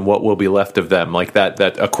survive and what will be left of them, like that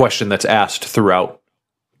a question that's asked throughout,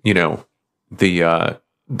 you know, the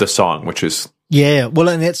song, which is... Yeah, well,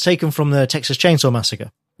 and it's taken from the Texas Chainsaw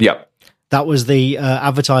Massacre. Yep. That was the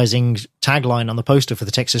advertising tagline on the poster for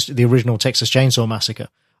the original Texas Chainsaw Massacre.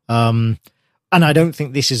 And I don't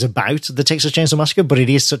think this is about the Texas Chainsaw Massacre, but it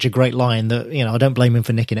is such a great line that, you know, I don't blame him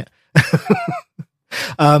for nicking it.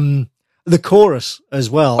 The chorus as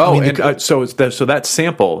well. Oh, I mean, so that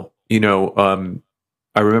sample, you know,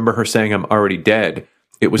 I remember her saying, "I'm already dead."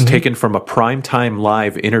 It was taken from a primetime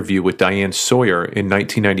live interview with Diane Sawyer in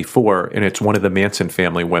 1994, and it's one of the Manson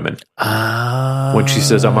family women. When she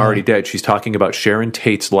says, "I'm already dead," she's talking about Sharon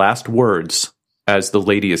Tate's last words as the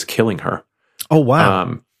lady is killing her. Oh,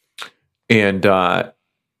 wow. And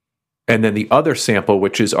then the other sample,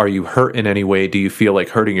 which is "Are you hurt in any way? Do you feel like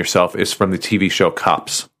hurting yourself?" is from the TV show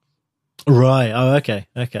Cops. Right. Oh, okay.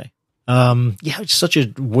 Yeah, it's such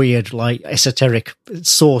a weird, like, esoteric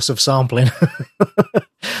source of sampling.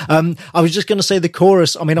 I was just going to say the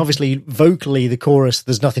chorus. I mean, obviously, vocally, the chorus,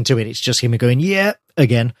 there's nothing to it. It's just him going, yeah,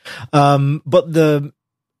 again. But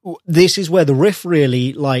this is where the riff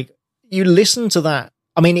really, like, you listen to that.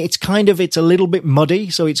 I mean, it's a little bit muddy,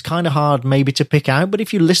 so it's kind of hard maybe to pick out. But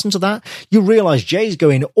if you listen to that, you realize Jay's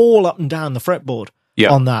going all up and down the fretboard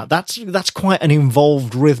on that. That's quite an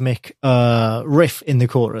involved rhythmic riff in the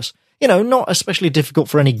chorus. You know, not especially difficult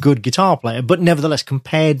for any good guitar player, but nevertheless,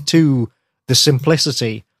 compared to the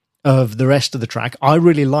simplicity of the rest of the track, I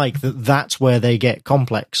really like that that's where they get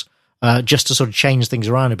complex, just to sort of change things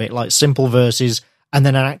around a bit, like simple verses and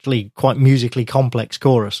then an actually quite musically complex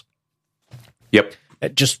chorus. Yep.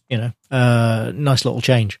 Just, you know, nice little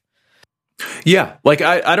change. Yeah, like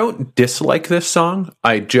I don't dislike this song.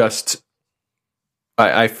 I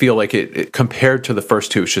feel like it compared to the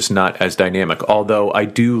first two, it's just not as dynamic. Although I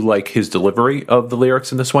do like his delivery of the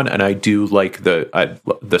lyrics in this one, and I do like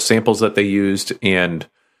the samples that they used, and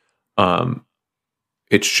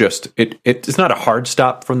it's just it's not a hard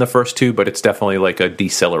stop from the first two, but it's definitely like a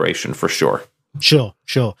deceleration for sure. Sure.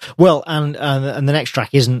 Well, and the next track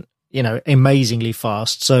isn't, you know, amazingly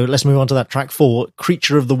fast. So let's move on to that track 4,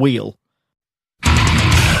 Creature of the Wheel.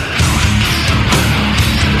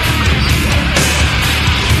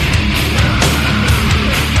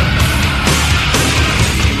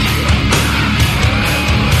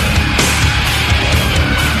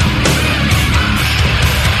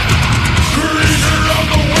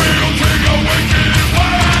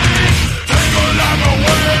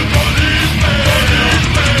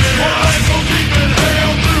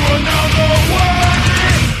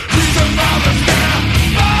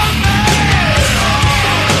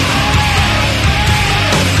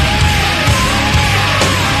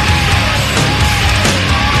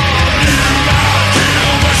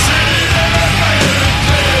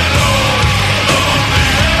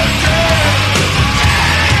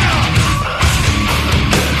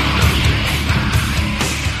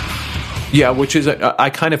 Yeah, which is, I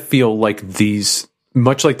kind of feel like these,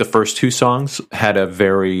 much like the first two songs, had a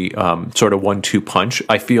very sort of 1-2 punch.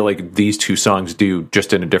 I feel like these two songs do,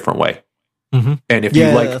 just in a different way. Mm-hmm. And if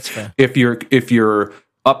you like, if you're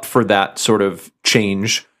up for that sort of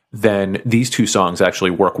change, then these two songs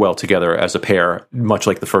actually work well together as a pair, much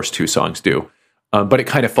like the first two songs do. But it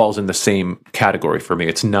kind of falls in the same category for me.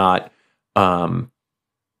 It's not,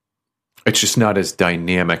 it's just not as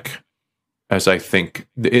dynamic as I think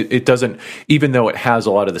it doesn't, even though it has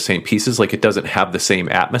a lot of the same pieces, like it doesn't have the same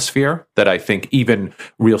atmosphere that I think even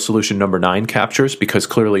Real Solution number 9 captures, because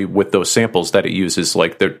clearly with those samples that it uses,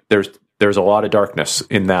 like there's a lot of darkness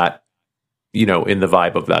in that, in the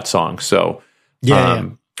vibe of that song. So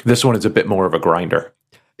this one is a bit more of a grinder.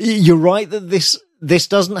 You're right that this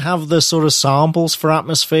doesn't have the sort of samples for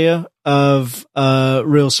atmosphere of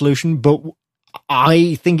Real Solution, but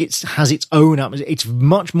I think it has its own atmosphere. It's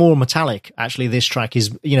much more metallic, actually. This track is,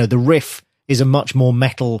 the riff is a much more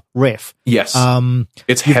metal riff. Yes.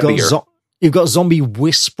 It's heavier. You've got zombie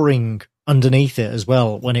whispering underneath it as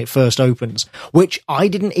well when it first opens, which I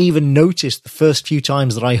didn't even notice the first few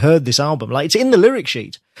times that I heard this album. Like, it's in the lyric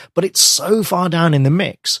sheet, but it's so far down in the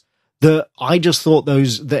mix that I just thought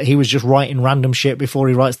that he was just writing random shit before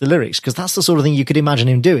he writes the lyrics, because that's the sort of thing you could imagine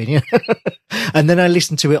him doing. And then I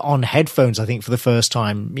listened to it on headphones, I think, for the first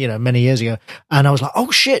time, many years ago, and I was like, oh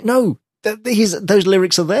shit, no, those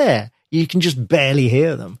lyrics are there. You can just barely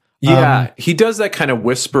hear them. Yeah, he does that kind of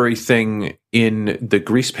whispery thing in the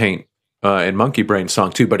Grease Paint and Monkey Brain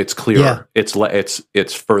song too, but it's clearer. Yeah.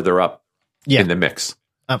 It's further up in the mix.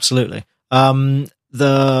 Absolutely. I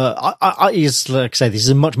is, like I say, this is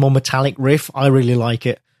a much more metallic riff. I really like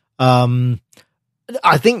it. I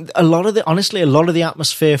think a lot of the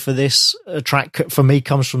atmosphere for this track for me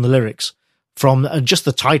comes from the lyrics, from just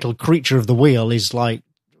the title. Creature of the Wheel is like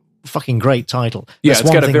fucking great title. Yeah, it's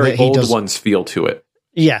got a very Old Ones feel to it.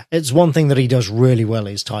 Yeah, it's one thing that he does really well,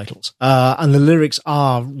 his titles. And the lyrics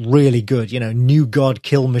are really good. New God,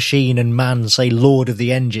 kill machine, and man say Lord of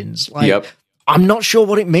the Engines. Like, yep. I'm not sure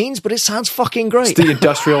what it means, but it sounds fucking great. It's the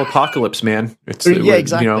industrial apocalypse, man.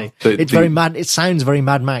 Exactly. It's very mad. It sounds very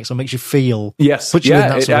Mad Max. It makes you feel. Yes.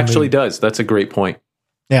 It actually does. That's a great point.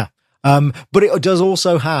 Yeah. But it does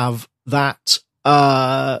also have that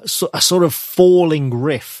a sort of falling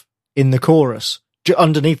riff in the chorus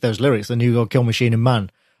underneath those lyrics, the New God, Kill Machine, and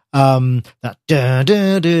Man. That da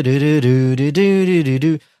da da da da da da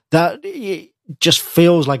da, that just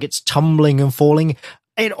feels like it's tumbling and falling.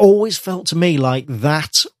 It always felt to me like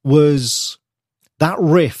that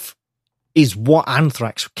riff is what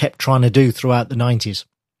Anthrax kept trying to do throughout the 90s.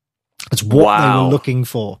 It's what they were looking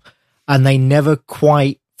for, and they never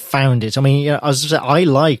quite found it. I mean, as I said, I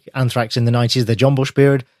like Anthrax in the 90s, the John Bush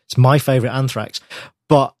period. It's my favorite Anthrax,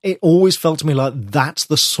 but it always felt to me like that's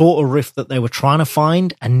the sort of riff that they were trying to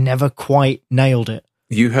find and never quite nailed it.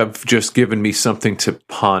 You have just given me something to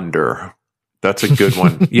ponder. That's a good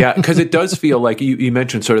one. Yeah, because it does feel like you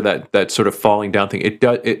mentioned sort of that sort of falling down thing.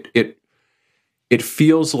 It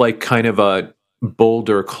feels like kind of a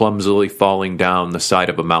boulder clumsily falling down the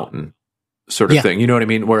side of a mountain sort of thing. You know what I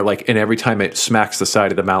mean? Where like, and every time it smacks the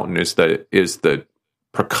side of the mountain is the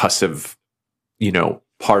percussive,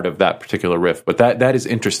 part of that particular riff. But that is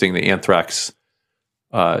interesting. The Anthrax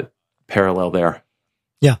parallel there.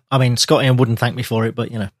 Yeah, I mean, Scott Ian wouldn't thank me for it,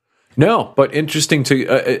 but No, but interesting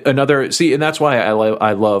to and that's why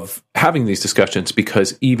I love having these discussions,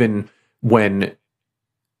 because even when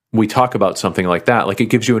we talk about something like that, like it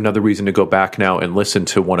gives you another reason to go back now and listen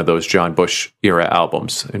to one of those John Bush era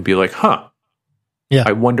albums and be like, yeah,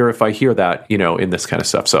 I wonder if I hear that, in this kind of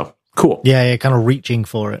stuff. So cool. Yeah, kind of reaching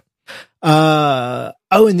for it.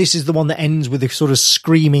 And this is the one that ends with a sort of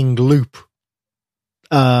screaming loop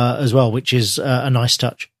as well, which is a nice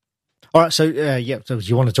touch. All right, so so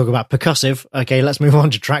you want to talk about percussive? Okay, let's move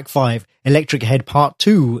on to track 5, Electric Head Part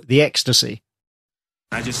 2, The Ecstasy.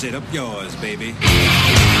 I just set up yours, baby.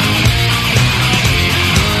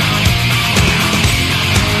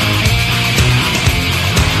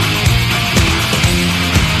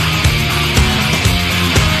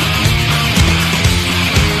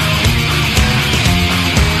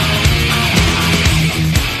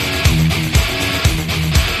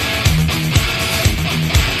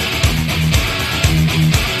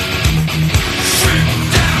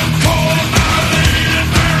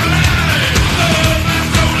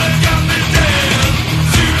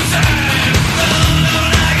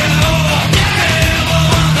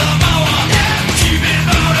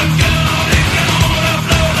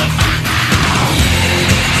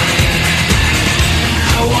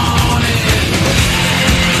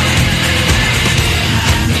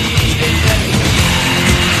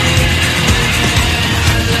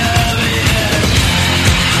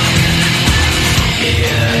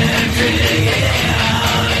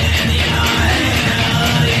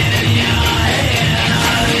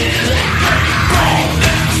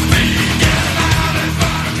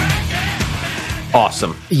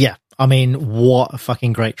 Awesome. Yeah. I mean, what a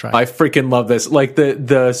fucking great track. I freaking love this. Like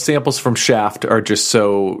the samples from Shaft are just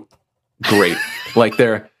so great. Like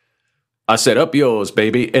I said, up yours,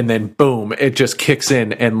 baby. And then boom, it just kicks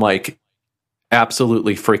in and like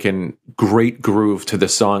absolutely freaking great groove to the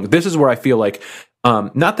song. This is where I feel like,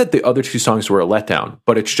 not that the other two songs were a letdown,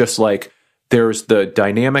 but it's just like there's the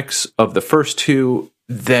dynamics of the first two,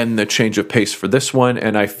 then the change of pace for this one.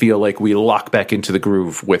 And I feel like we lock back into the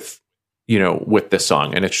groove with this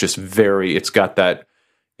song. And it's just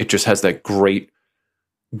it just has that great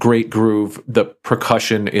groove. The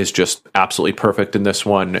percussion is just absolutely perfect in this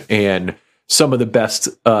one. And some of the best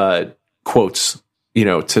quotes,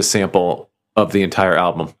 to sample of the entire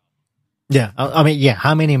album. Yeah. I mean,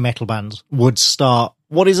 how many metal bands would start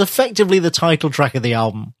what is effectively the title track of the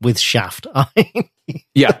album with Shaft?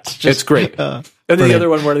 Yeah, it's great. And then brilliant. the other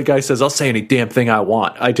one where the guy says, I'll say any damn thing I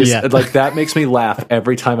want. I just like that makes me laugh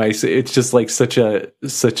every time I say it's just like such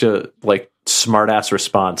a like smart ass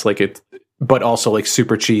response. Like but also like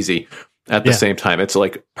super cheesy at the same time. It's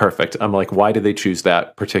like perfect. I'm like, why did they choose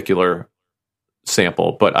that particular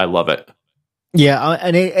sample? But I love it. Yeah,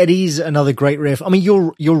 and it is another great riff. I mean,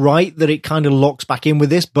 you're right that it kind of locks back in with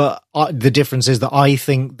this, but the difference is that I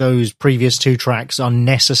think those previous two tracks are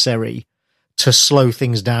necessary to slow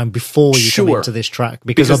things down before you come into this track,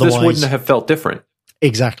 because otherwise this wouldn't have felt different.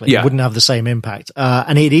 Exactly, it wouldn't have the same impact.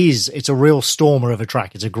 And it's a real stormer of a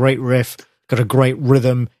track. It's a great riff, got a great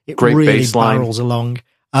rhythm. It great really bass line. barrels along.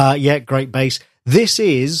 Great bass. This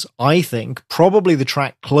is, I think, probably the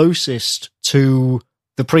track closest to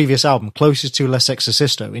the previous album, closest to Les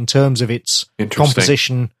Exorcisto in terms of its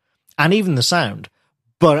composition and even the sound,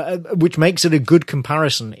 but which makes it a good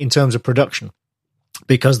comparison in terms of production,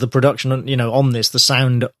 because the production, on this, the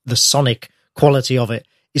sound, the sonic quality of it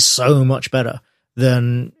is so much better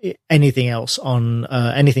than anything else on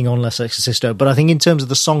Les Exorcisto. But I think in terms of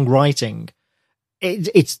the songwriting,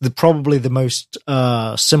 it's probably the most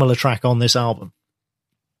similar track on this album.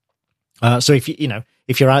 So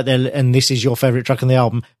if you're out there and this is your favorite track on the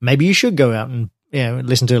album, maybe you should go out and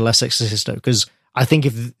listen to Les Exorcisto, because I think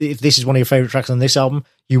if this is one of your favorite tracks on this album,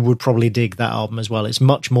 you would probably dig that album as well. It's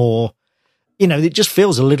much more, it just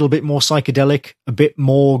feels a little bit more psychedelic, a bit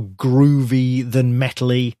more groovy than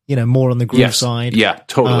metally, more on the groove side. Yeah,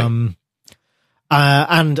 totally.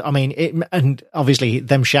 And I mean, and obviously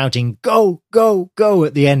them shouting "Go, go, go"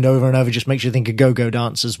 at the end over and over just makes you think of Go-Go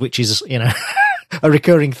Dancers, which is a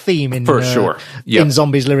recurring theme in sure. In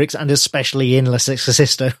Zombies lyrics, and especially in Les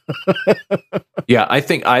Exorcisto. Yeah,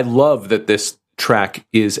 I love that this track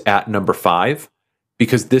is at number 5,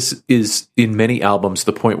 because this is in many albums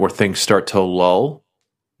the point where things start to lull,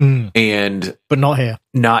 but not here.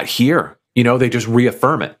 Not here. They just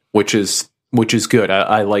reaffirm it, which is good.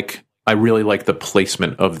 I really like the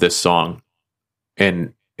placement of this song,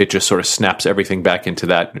 and it just sort of snaps everything back into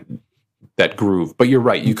that groove. But you're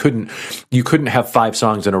right, you couldn't have 5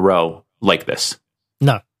 songs in a row like this.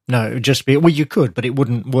 No, it would just be, well, you could, but it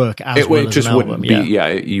wouldn't work as well as an album.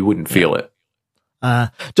 You wouldn't feel it.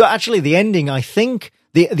 So actually the ending, I think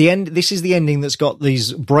the end, this is the ending that's got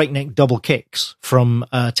these breakneck double kicks from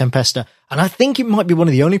Tempesta, and I think it might be one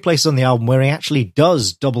of the only places on the album where he actually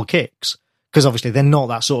does double kicks, because obviously they're not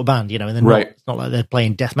that sort of band, and they're it's not like they're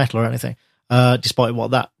playing death metal or anything. Despite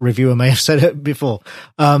what that reviewer may have said before.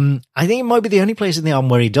 I think it might be the only place in the album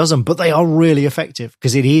where he does them, but they are really effective,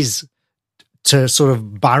 because it is to sort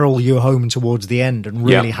of barrel you home towards the end and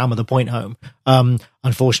really hammer the point home.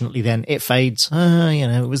 Unfortunately, then it fades.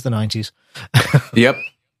 It was the 90s. Yep.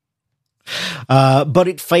 But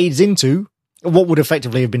it fades into what would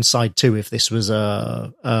effectively have been side 2 if this was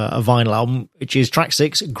a vinyl album, which is track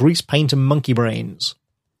 6, Grease Paint and Monkey Brains.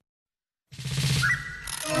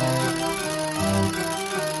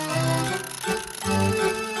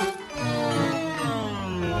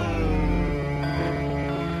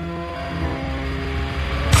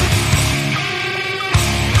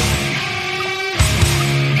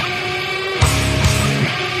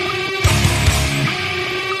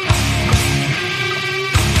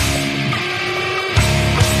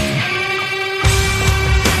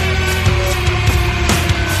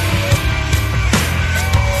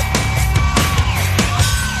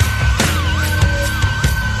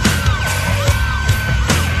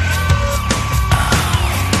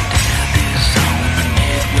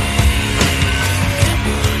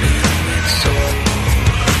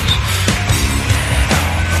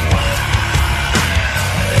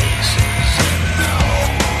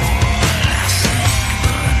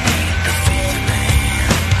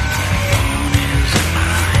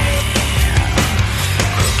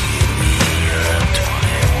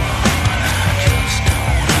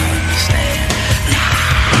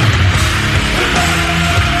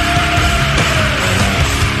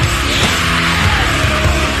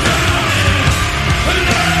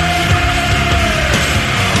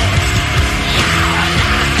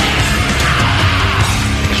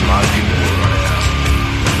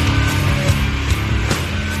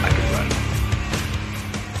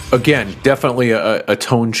 again, definitely a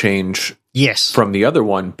tone change Yes. from the other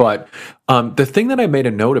one. But the thing that I made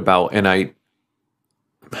a note about, and I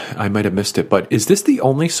might have missed it, but is this the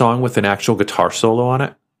only song with an actual guitar solo on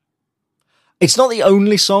it? It's not the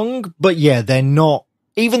only song, but yeah, they're not.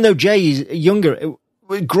 Even though Jay is younger,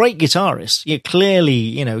 great guitarist,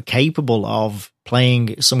 clearly, capable of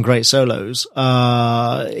playing some great solos.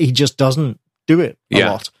 He just doesn't do it a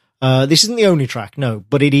lot. This isn't the only track, no,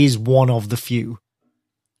 but it is one of the few.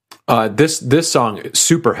 This song is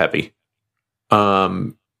super heavy.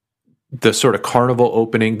 The sort of carnival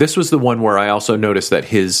opening. This was the one where I also noticed that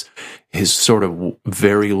his sort of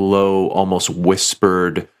very low, almost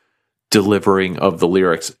whispered delivering of the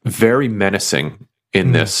lyrics, very menacing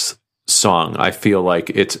in this song. I feel like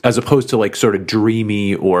it's, as opposed to like sort of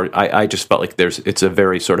dreamy, or I just felt like it's a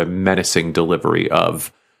very sort of menacing delivery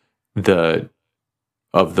of the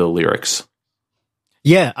lyrics.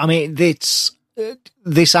 Yeah, I mean, this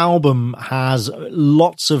album has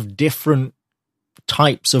lots of different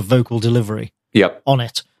types of vocal delivery on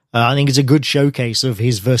it. I think it's a good showcase of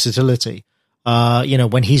his versatility.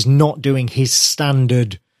 When he's not doing his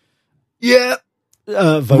standard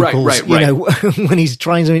vocals, right. When he's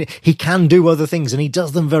trying to, he can do other things and he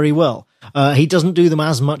does them very well. He doesn't do them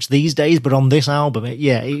as much these days, but on this album,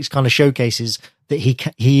 it kind of showcases that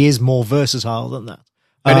he is more versatile than that.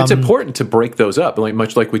 And it's important to break those up,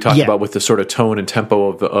 much like we talked about with the sort of tone and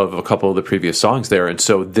tempo of a couple of the previous songs there. And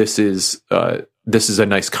so this is a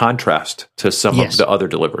nice contrast to some of the other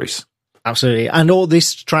deliveries. Absolutely. And all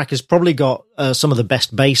this track has probably got some of the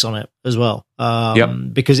best bass on it as well.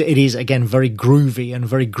 Because it is, again, very groovy and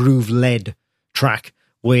very groove-led track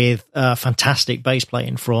with fantastic bass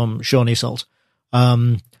playing from Sean Isolt.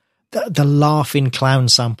 The laughing clown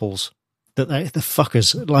samples that the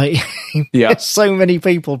fuckers, so many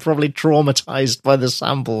people probably traumatized by the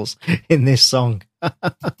samples in this song.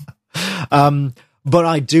 But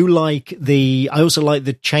I do like I also like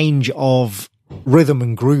the change of rhythm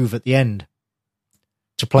and groove at the end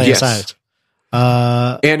to play us out.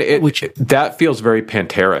 And that feels very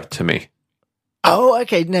Pantera to me. Oh,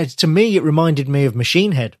 okay. No, to me, it reminded me of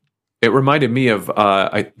Machine Head. It reminded me of,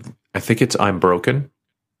 I think it's I'm Broken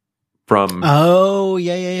from... Oh,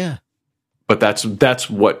 yeah. But that's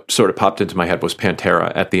what sort of popped into my head was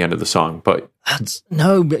Pantera at the end of the song. But but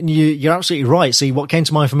you're absolutely right. See, what came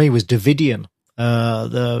to mind for me was Davidian,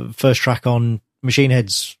 the first track on Machine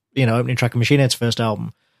Head's, opening track of Machine Head's first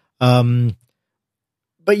album.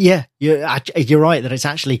 But yeah, you're right that it's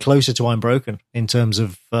actually closer to I'm Broken in terms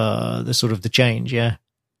of the sort of the change. Yeah,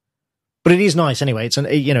 but it is nice anyway.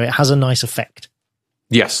 It has a nice effect.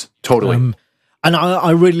 Yes, totally. And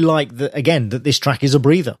I really like that this track is a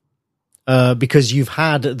breather. Because you've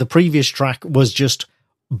had the previous track was just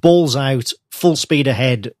balls out, full speed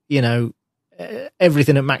ahead,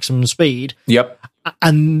 everything at maximum speed. Yep.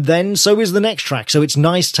 And then so is the next track. So it's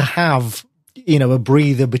nice to have, a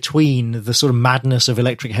breather between the sort of madness of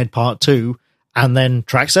Electric Head Part 2 and then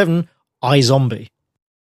track 7, iZombie.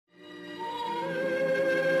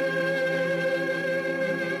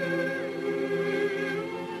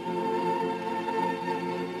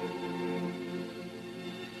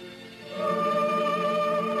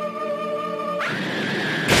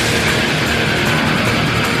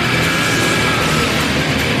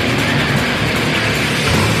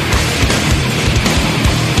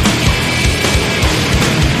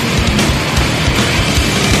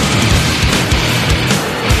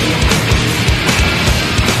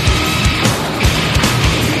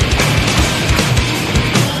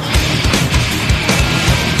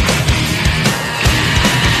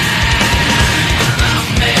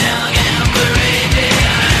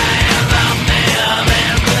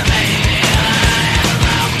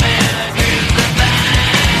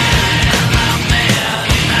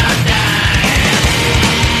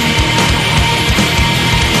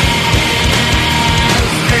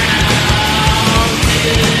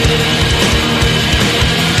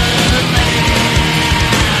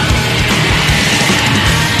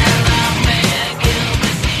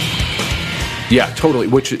 Yeah, totally.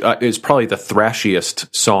 Which is probably the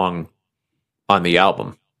thrashiest song on the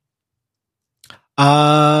album.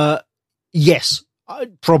 Yes,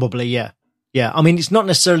 probably. Yeah. I mean, it's not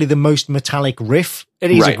necessarily the most metallic riff.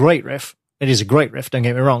 It is a great riff. Don't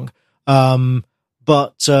get me wrong.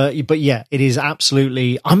 But yeah, it is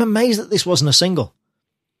absolutely. I'm amazed that this wasn't a single.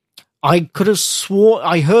 I could have swore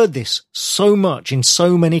I heard this so much in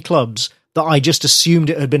so many clubs that I just assumed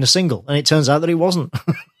it had been a single, and it turns out that it wasn't.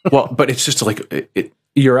 Well, but it's just like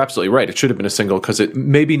you're absolutely right. It should have been a single because it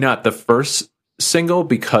maybe not the first single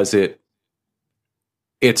because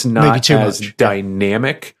it's not as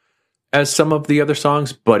dynamic as some of the other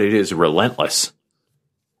songs, but it is relentless.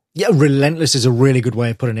 Yeah, relentless is a really good way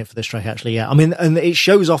of putting it for this track, actually. Yeah, I mean, and it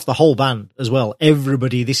shows off the whole band as well.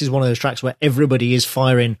 Everybody, this is one of those tracks where everybody is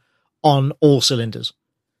firing on all cylinders.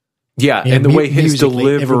 Yeah, You know, and the way his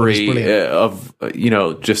musically, everybody's delivery brilliant.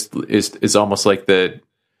 of just is almost like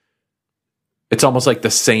it's almost like the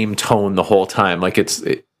same tone the whole time. Like it's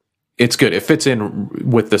good. It fits in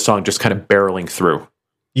with the song just kind of barreling through.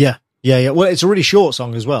 Yeah. Well, it's a really short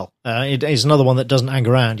song as well. It is another one that doesn't hang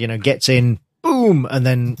around. Gets in, boom, and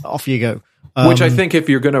then off you go. Which I think if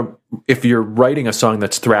you're writing a song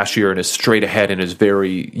that's thrashier and is straight ahead and is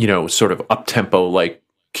very sort of up tempo, like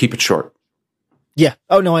keep it short. Yeah.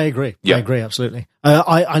 Oh no, I agree. Yeah. I agree absolutely.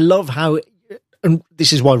 I love how, and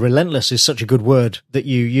this is why relentless is such a good word that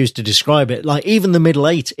you use to describe it. Like even the middle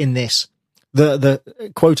eight in this, the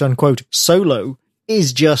quote unquote solo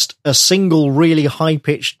is just a single really high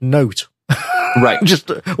pitched note. Right. Just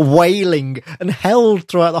wailing and held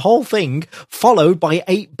throughout the whole thing, followed by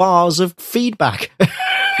 8 bars of feedback.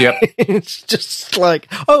 Yep. It's just like,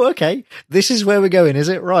 oh, okay, this is where we're going, is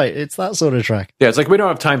it? Right. It's that sort of track. Yeah, it's like we don't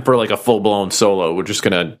have time for like a full blown solo. We're just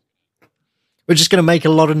gonna make a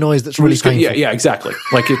lot of noise that's really painful. Yeah, exactly.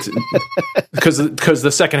 Like it's because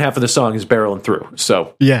the second half of the song is barreling through.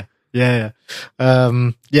 So Yeah.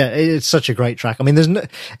 It's such a great track. I mean,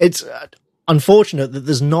 it's unfortunate that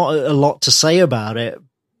there's not a lot to say about it,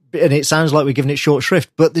 and it sounds like we're giving it short shrift,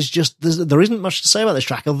 but there isn't much to say about this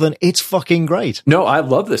track other than it's fucking great. No, I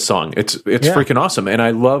love this song. It's freaking awesome. And I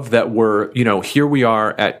love that we're, here we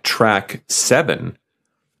are at track 7,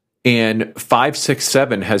 and 5, 6,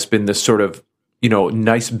 7 has been this sort of,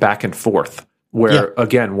 nice back and forth where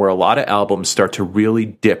a lot of albums start to really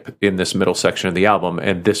dip in this middle section of the album.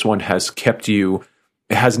 And this one has kept you,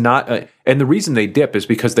 has not, and the reason they dip is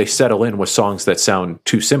because they settle in with songs that sound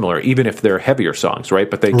too similar, even if they're heavier songs, right?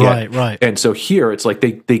 But they get, right. And so here it's like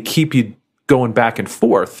they keep you going back and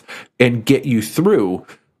forth and get you through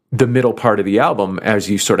the middle part of the album as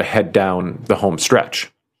you sort of head down the home stretch.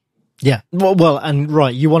 Yeah. Well, and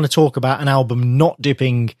right, you want to talk about an album not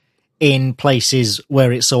dipping in places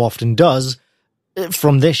where it so often does.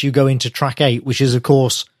 From this, you go into track 8, which is, of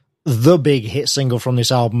course, the big hit single from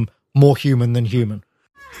this album, More Human Than Human.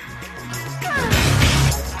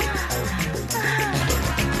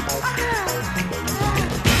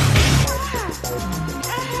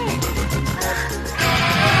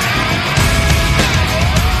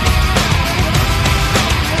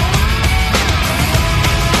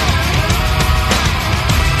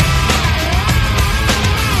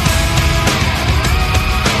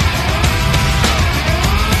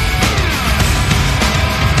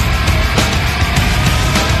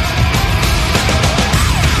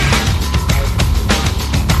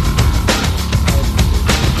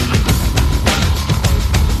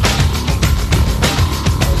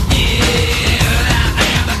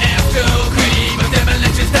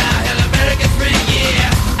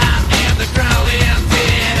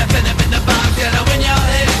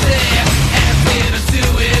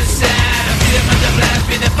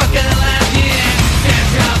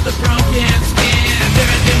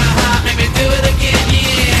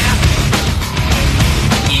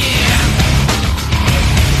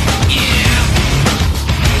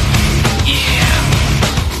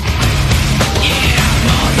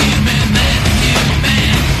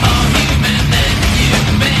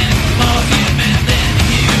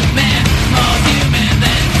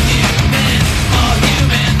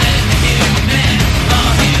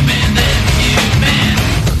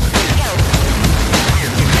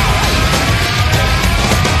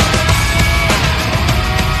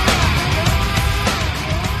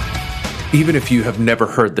 Even if you have never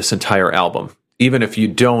heard this entire album, even if you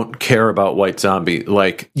don't care about White Zombie,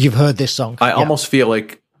 like you've heard this song. I almost feel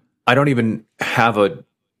like I don't even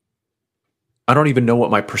know what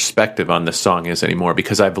my perspective on this song is anymore,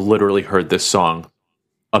 because I've literally heard this song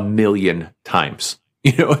 1,000,000 times.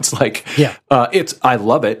 It's like, I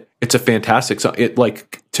love it. It's a fantastic song. It,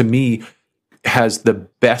 like, to me, has the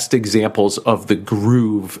best examples of the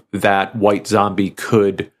groove that White Zombie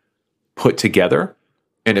could put together.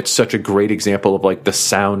 And it's such a great example of like the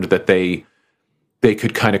sound that they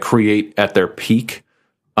could kind of create at their peak.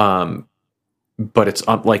 But it's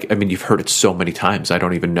like, I mean, you've heard it so many times. I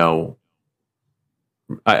don't even know.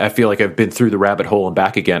 I feel like I've been through the rabbit hole and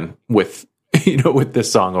back again with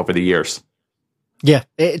this song over the years. Yeah,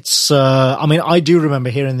 it's, I mean, I do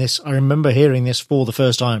remember hearing this. I remember hearing this for the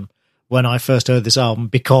first time when I first heard this album,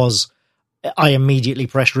 because I immediately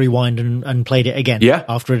pressed rewind and played it again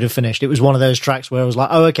after it had finished. It was one of those tracks where I was like,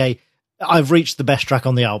 oh, okay, I've reached the best track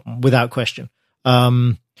on the album without question.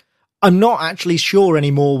 I'm not actually sure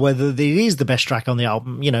anymore whether it is the best track on the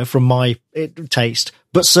album, from my taste,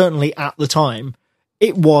 but certainly at the time,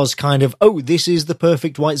 it was kind of, this is the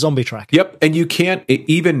perfect White Zombie track. Yep, and you can't,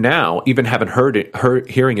 even now, even having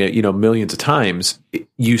hearing it, millions of times,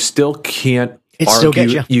 you still can't argue. Still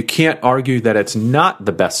gets you. You can't argue that it's not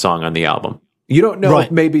the best song on the album. You don't know if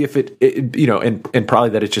maybe if it and probably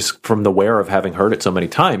that it's just from the wear of having heard it so many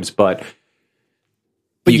times, but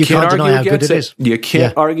you can't argue against it. You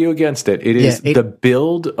can't argue against it. It is the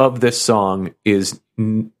build of this song is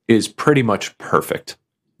pretty much perfect.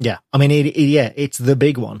 Yeah, I mean, it's the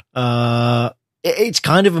big one. It's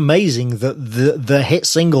kind of amazing that the hit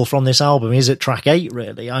single from this album is at track 8,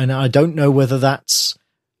 really. And I don't know whether that's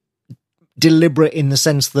deliberate in the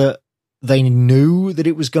sense that they knew that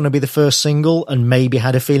it was going to be the first single and maybe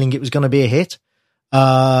had a feeling it was going to be a hit,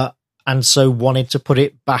 and so wanted to put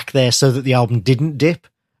it back there so that the album didn't dip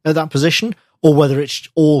at that position, or whether it's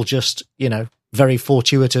all just, very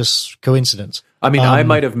fortuitous coincidence. I mean, I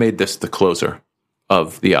might have made this the closer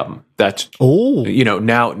of the album. That's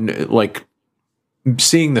now like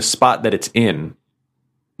seeing the spot that it's in,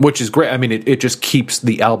 which is great. I mean, it just keeps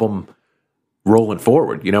the album rolling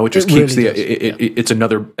forward. It just keeps really it's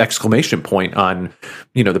another exclamation point on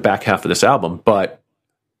the back half of this album. But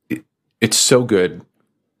it's so good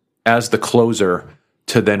as the closer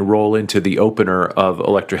to then roll into the opener of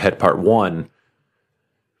Electra Head Part 1.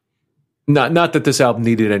 Not that this album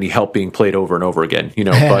needed any help being played over and over again,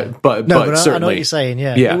 but certainly I know what you're saying.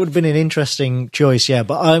 Yeah. It would have been an interesting choice. Yeah.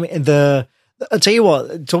 But I'll tell you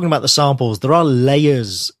what, talking about the samples, there are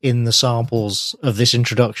layers in the samples of this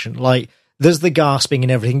introduction. Like there's the gasping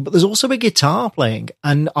and everything, but there's also a guitar playing,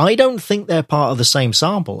 and I don't think they're part of the same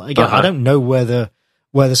sample. Again, I don't know where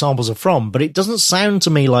the samples are from, but it doesn't sound to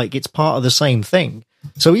me like it's part of the same thing.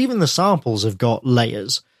 So even the samples have got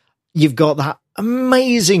layers. You've got that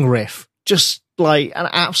amazing riff, just like an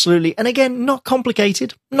absolutely, and again, not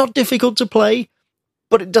complicated, not difficult to play,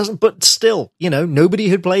 but still, nobody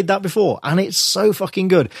had played that before, and it's so fucking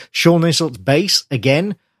good. Sean Nissel's bass,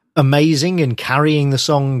 again, amazing and carrying the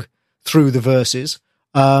song through the verses,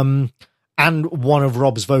 and one of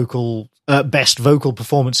Rob's best vocal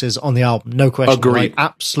performances on the album, no question. Agreed.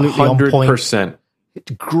 Absolutely 100%. On point.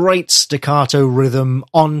 Great staccato rhythm,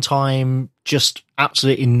 on time, just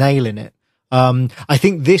absolutely nailing it. I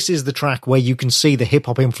think this is the track where you can see the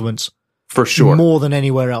hip-hop influence for sure, more than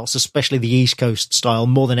anywhere else, especially the East Coast style,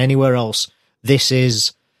 more than anywhere else. This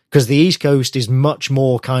is, because the East Coast is much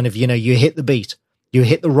more kind of, you hit the beat, you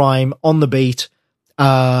hit the rhyme on the beat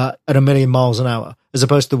at 1,000,000 miles an hour, as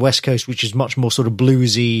opposed to the West Coast, which is much more sort of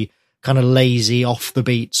bluesy, kind of lazy, off the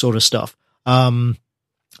beat sort of stuff.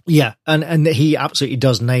 Yeah, and he absolutely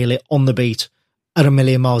does nail it on the beat at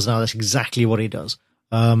 1,000,000 miles an hour. That's exactly what he does.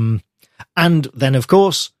 And then, of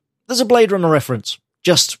course, there's a Blade Runner reference,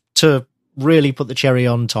 just to really put the cherry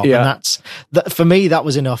on top. Yeah. And for me, that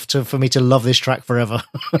was enough for me to love this track forever.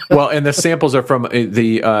 Well, and the samples are from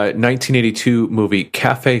the 1982 movie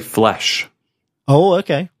Cafe Flesh. Oh,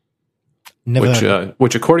 okay.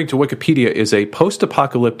 Which, according to Wikipedia, is a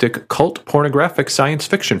post-apocalyptic cult pornographic science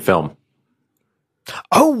fiction film.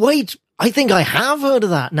 Oh, wait. I think I have heard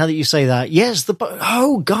of that now that you say that. Yes.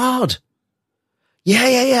 Oh, God.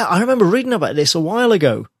 Yeah. I remember reading about this a while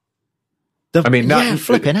ago. Flipping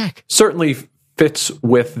heck. Certainly fits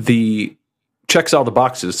with checks all the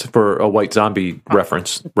boxes for a White Zombie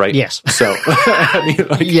reference, right? Yes. So,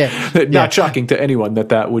 not shocking to anyone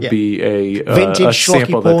that would be a vintage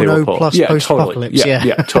sample that they will pull. Plus post-apocalypse.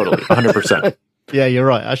 Yeah, totally. 100%. Yeah, you're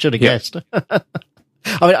right. I should have guessed.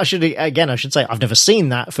 I mean, I should say I've never seen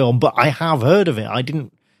that film, but I have heard of it. I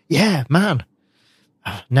didn't. Yeah, man.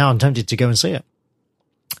 Now I'm tempted to go and see it.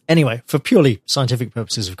 Anyway, for purely scientific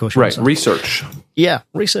purposes, of course. Right, research. Yeah,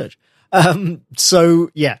 research. So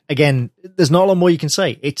yeah, again, there's not a lot more you can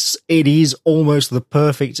say. It is almost the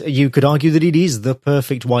perfect. You could argue that it is the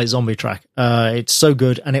perfect White Zombie track. It's so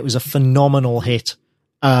good, and it was a phenomenal hit.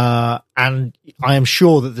 And I am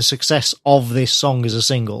sure that the success of this song as a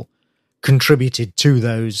single contributed to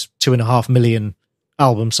those 2.5 million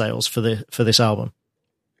album sales for this album.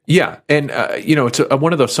 Yeah, and it's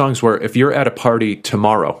one of those songs where if you're at a party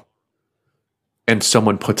tomorrow and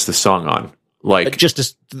someone puts the song on, like just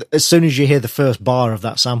as soon as you hear the first bar of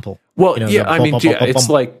that sample. Well, it's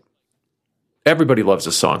like everybody loves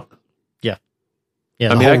a song. Yeah,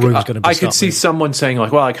 I could see someone saying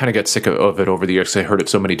like, "Well, I kind of get sick of it over the years because I heard it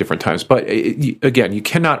so many different times." But again, you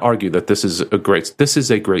cannot argue that this is a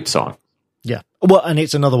great song. Yeah, well, and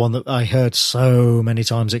it's another one that I heard so many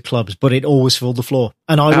times at clubs, but it always filled the floor,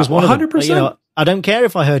 and I was one of them. 100%. I don't care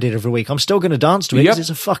if I heard it every week; I'm still going to dance to it because it's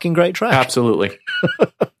a fucking great track. Absolutely.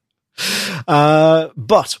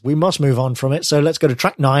 But we must move on from it, so let's go to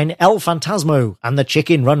track 9, El Fantasmo and the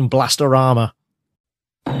Chicken Run Blastorama.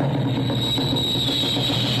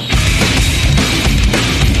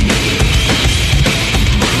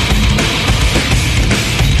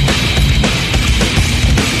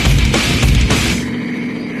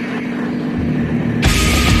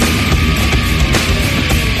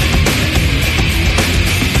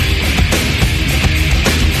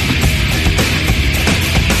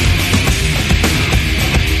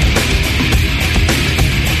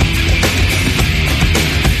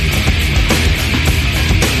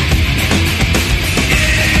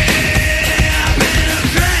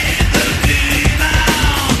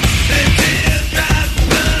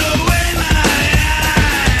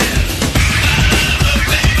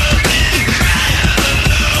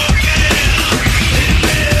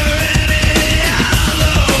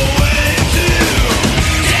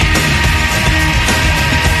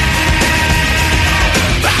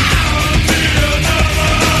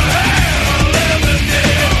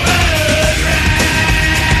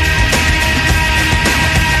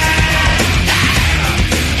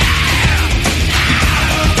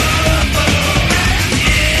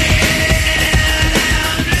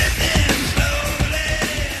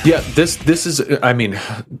 Yeah, this is, I mean,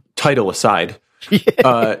 title aside,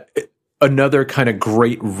 another kind of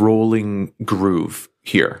great rolling groove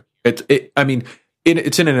here. It's in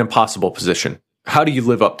an impossible position. How do you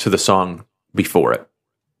live up to the song before it?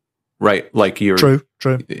 Right? Like you're True.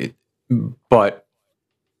 But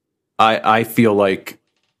I feel like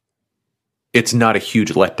it's not a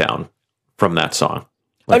huge letdown from that song.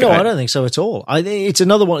 Like, I don't think so at all. It's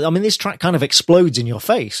another one. I mean, this track kind of explodes in your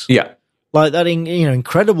face. Yeah. Like that,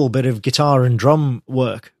 incredible bit of guitar and drum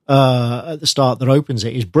work at the start that opens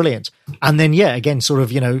it is brilliant. And then, again, sort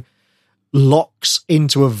of, locks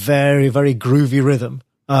into a very, very groovy rhythm.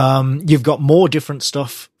 You've got more different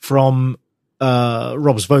stuff from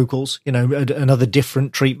Rob's vocals, another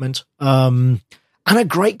different treatment, and a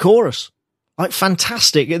great chorus. Like,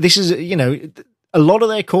 fantastic. This is, a lot of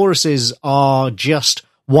their choruses are just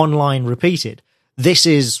one line repeated. This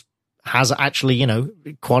has actually,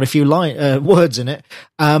 quite a few words in it.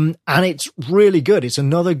 And it's really good. It's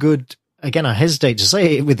another good, again, I hesitate to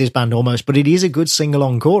say it with this band almost, but it is a good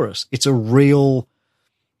sing-along chorus. It's a real,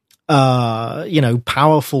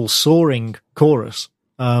 powerful, soaring chorus,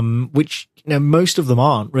 which, most of them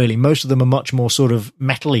aren't really. Most of them are much more sort of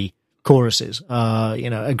metal-y choruses,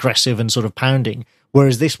 aggressive and sort of pounding.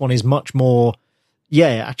 Whereas this one is much more,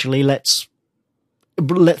 actually let's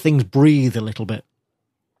let things breathe a little bit.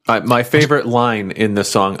 My favorite line in the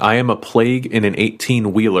song, I am a plague in an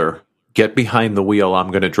 18-wheeler. Get behind the wheel, I'm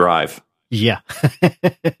going to drive. Yeah.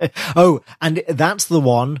 Oh, and that's the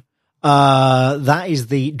one. That is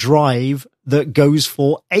the drive that goes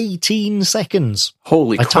for 18 seconds.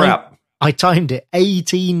 Holy crap. I timed it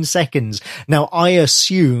 18 seconds. Now, I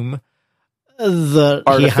assume that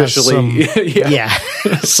artificially, he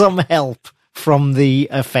has some help from the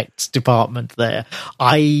effects department there.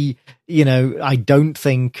 I don't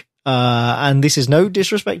think, and this is no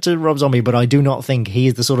disrespect to Rob Zombie, but I do not think he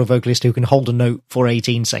is the sort of vocalist who can hold a note for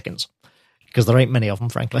 18 seconds. Because there ain't many of them,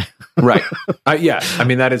 frankly. Right. I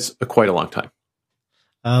mean, that is quite a long time.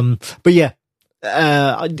 But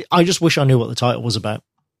I just wish I knew what the title was about.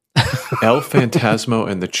 El Fantasmo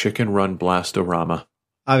and the Chicken Run Blastorama.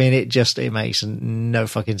 I mean, it makes no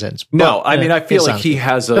fucking sense. No, I mean, I feel like he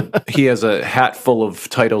has a hat full of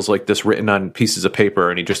titles like this written on pieces of paper,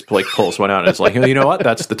 and he just like pulls one out and it's like, you know what,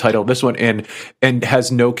 that's the title of this one, and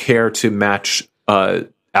has no care to match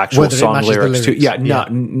actual song lyrics to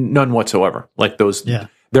none whatsoever. Like those,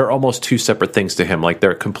 they're almost two separate things to him. Like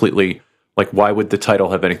they're completely like, why would the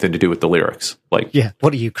title have anything to do with the lyrics? Like,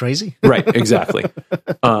 what are you, crazy? Right, exactly.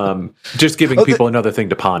 Just giving people another thing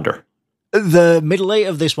to ponder. The middle eight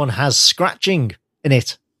of this one has scratching in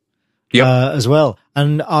it as well.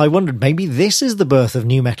 And I wondered, maybe this is the birth of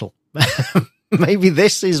new metal. Maybe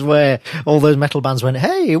this is where all those metal bands went,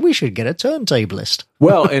 hey, we should get a turntablist.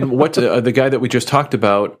 Well, and what the guy that we just talked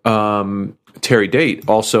about, Terry Date,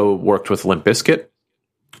 also worked with Limp Bizkit.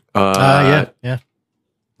 Yeah.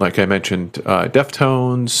 Like I mentioned,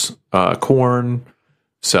 Deftones, Korn.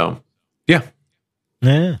 So, yeah.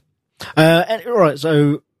 Yeah. All right,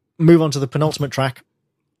 so move on to the penultimate track.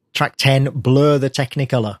 Track 10, Blur the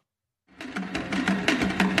Technicolor.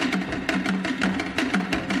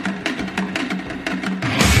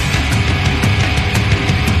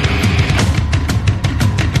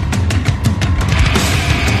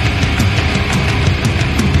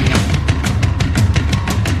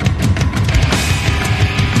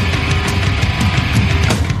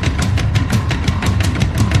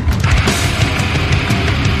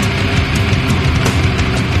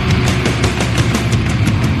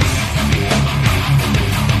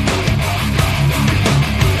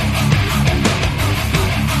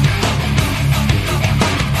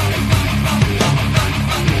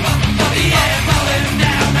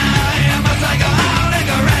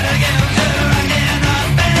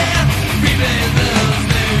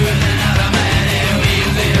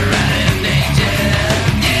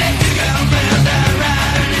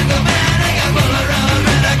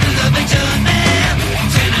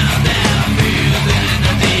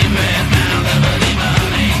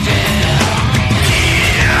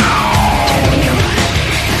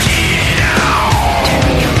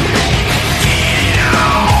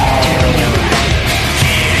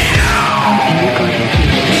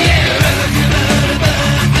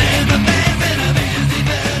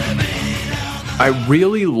 I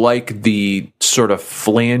really like the sort of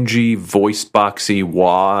flangey, voice boxy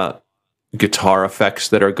wah guitar effects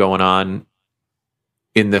that are going on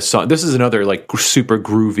in this song. This is another like super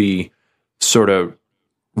groovy sort of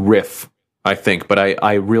riff, I think, but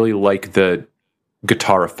I really like the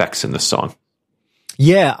guitar effects in the song.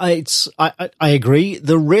 Yeah, I agree.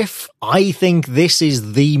 The riff, I think this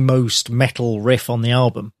is the most metal riff on the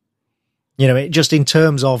album. You know, just in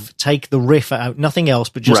terms of take the riff out, nothing else,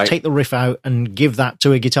 but just take the riff out and give that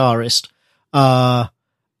to a guitarist. And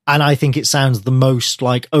I think it sounds the most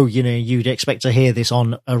like, oh, you know, you'd expect to hear this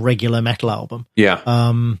on a regular metal album. Yeah.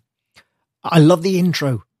 I love the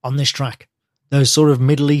intro on this track. Those sort of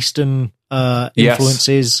Middle Eastern influences.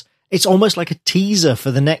 Yes. It's almost like a teaser for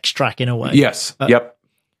the next track in a way. Yes. Yep.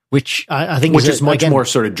 Which I think is much more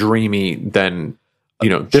sort of dreamy than, you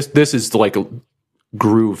know, this is like a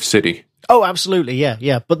Groove City. Oh, absolutely.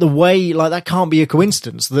 Yeah. But the way, like, that can't be a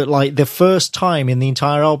coincidence that, like, the first time in the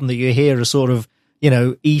entire album that you hear a sort of, you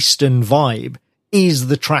know, Eastern vibe is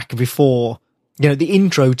the track before, you know, the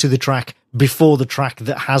intro to the track before the track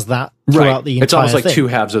that has that throughout the entire thing. It's almost like two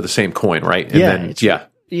halves of the same coin, right? And then,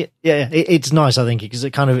 it's nice, I think, because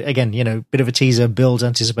it kind of, again, you know, bit of a teaser, builds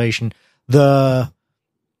anticipation.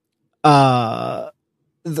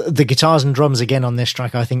 The guitars and drums again on this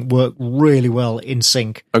track, I think, work really well in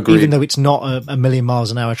sync. Agreed. Even though it's not a million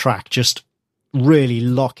miles an hour track, just really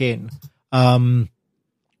lock in. And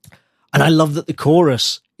I love that the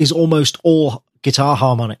chorus is almost all guitar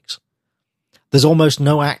harmonics. There's almost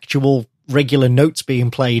no actual regular notes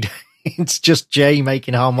being played. It's just Jay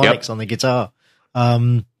making harmonics on the guitar.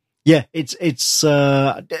 This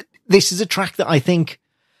is a track that I think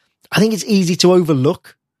it's easy to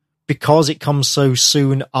overlook because it comes so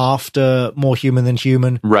soon after More Human Than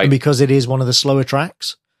Human, right? And because it is one of the slower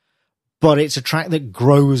tracks, but it's a track that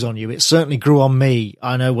grows on you. It certainly grew on me.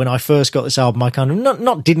 I know when I first got this album, I kind of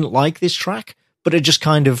not didn't like this track, but it just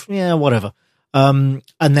kind of, whatever. And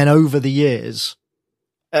then over the years,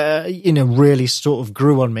 really sort of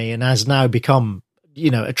grew on me and has now become,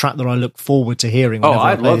 a track that I look forward to hearing.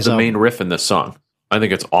 I love the main riff in this song. I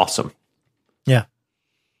think it's awesome. Yeah.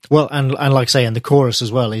 Well, and like I say, and the chorus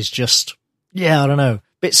as well is just, I don't know,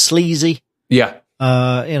 bit sleazy. Yeah.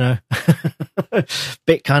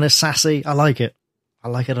 Bit kind of sassy. I like it. I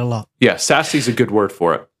like it a lot. Yeah, sassy's a good word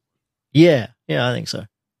for it. Yeah, I think so.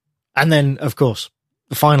 And then, of course,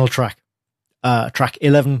 the final track, track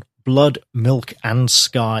 11, Blood, Milk, and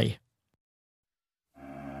Sky.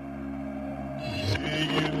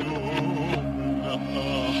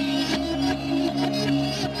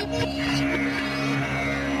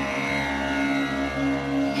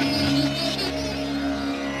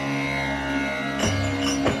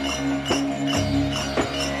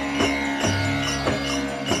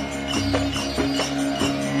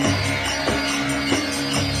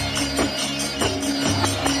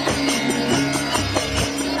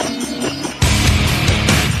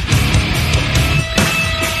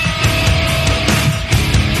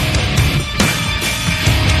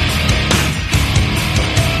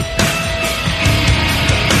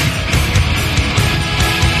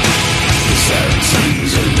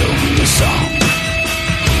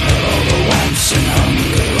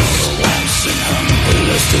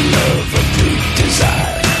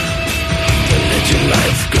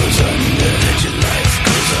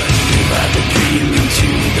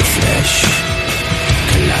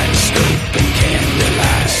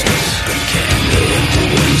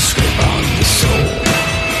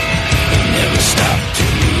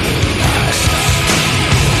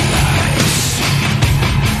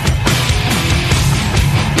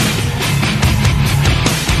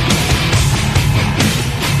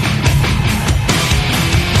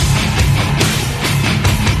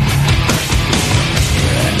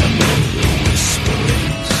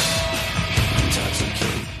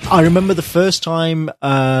 I remember the first time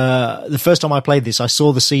I played this, I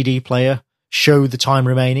saw the CD player show the time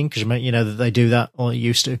remaining, because that they do that, or they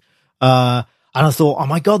used to. And I thought, oh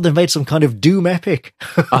my God, they've made some kind of Doom epic.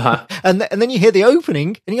 Uh-huh. and then you hear the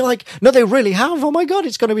opening and you're like, no, they really have. Oh my God,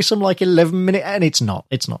 it's going to be some like 11-minute, and it's not.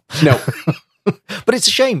 No. But it's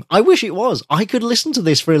a shame. I wish it was. I could listen to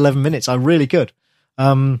this for 11 minutes. I really could.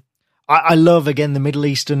 I love, again, the Middle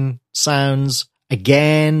Eastern sounds.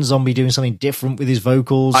 Again, Zombie doing something different with his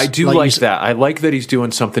vocals. I do like that. I like that he's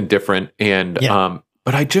doing something different, and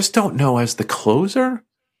but I just don't know as the closer.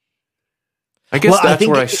 I guess that's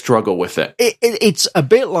where I struggle with it. It's a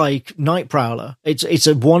bit like Night Prowler. It's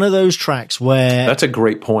one of those tracks where that's a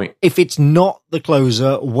great point. If it's not the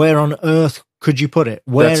closer, where on earth could you put it?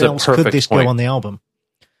 Where else could this go on the album?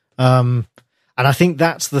 And I think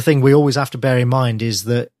that's the thing we always have to bear in mind is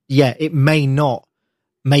that yeah, it may not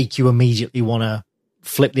make you immediately want to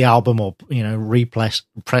flip the album or,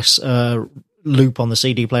 press loop on the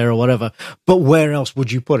CD player or whatever. But where else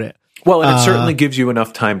would you put it? Well, and it certainly gives you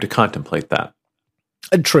enough time to contemplate that.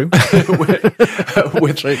 True. with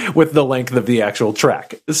the length of the actual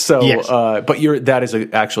track. So, yes. But that is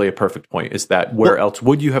actually a perfect point, is that where else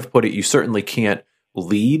would you have put it? You certainly can't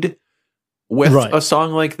lead with a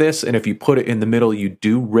song like this. And if you put it in the middle, you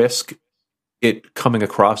do risk it coming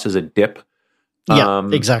across as a dip. Yeah,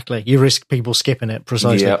 exactly. You risk people skipping it,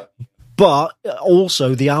 precisely. Yep. But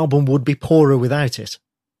also, the album would be poorer without it.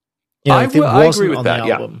 I agree with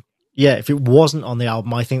that, Yeah, if it wasn't on the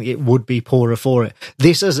album, I think it would be poorer for it.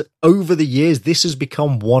 Over the years, this has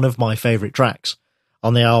become one of my favorite tracks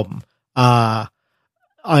on the album. I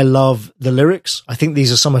love the lyrics. I think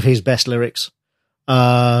these are some of his best lyrics.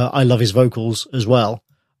 I love his vocals as well.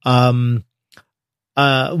 One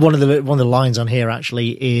of the lines on here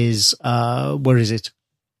actually is, where is it?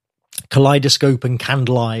 Kaleidoscope and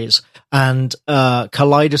Candle Eyes. And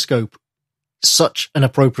Kaleidoscope, such an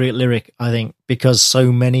appropriate lyric, I think, because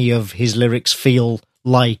so many of his lyrics feel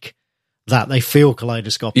like that. They feel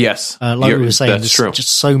kaleidoscopic. Yes. Like we were saying, there's true.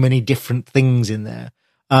 Just so many different things in there.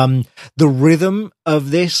 The rhythm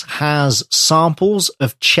of this has samples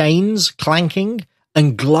of chains clanking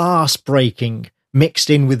and glass breaking mixed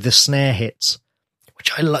in with the snare hits,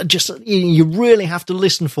 which I love. You really have to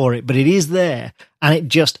listen for it, but it is there, and it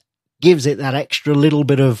just gives it that extra little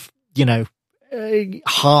bit of,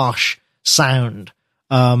 harsh sound.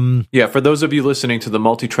 For those of you listening to the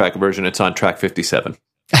multi-track version, it's on track 57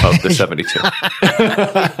 of the 72.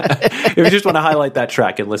 If you just want to highlight that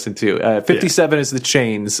track and listen to 57 is the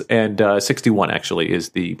chains, and 61 actually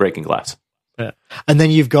is the breaking glass. Yeah. And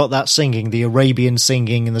then you've got that singing, the Arabian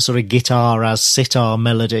singing, and the sort of guitar as sitar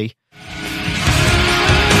melody.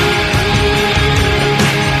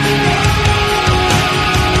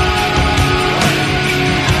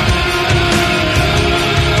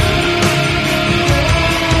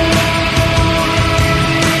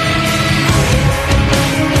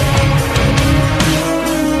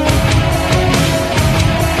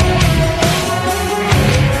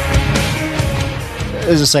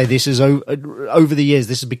 As I say, this is over the years,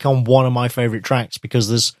 this has become one of my favorite tracks because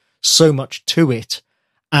there's so much to it,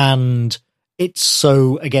 and it's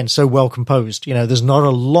so well composed. There's not a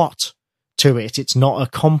lot to it. It's not a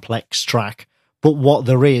complex track, but what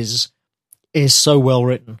there is so well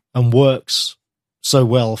written and works so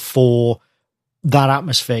well for that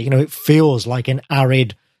atmosphere. It feels like an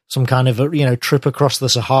arid, some kind of trip across the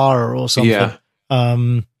Sahara or something. Yeah.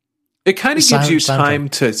 It kind of gives you time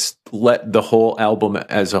to let the whole album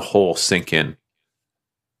as a whole sink in.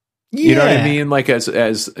 Yeah. You know what I mean? Like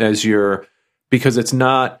as you're, because it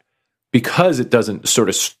doesn't sort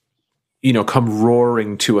of, come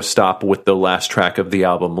roaring to a stop with the last track of the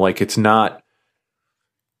album. Like it's not,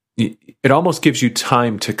 it almost gives you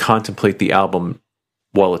time to contemplate the album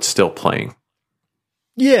while it's still playing.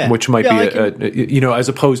 Yeah. Which might be, as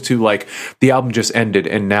opposed to like the album just ended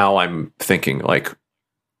and now I'm thinking like,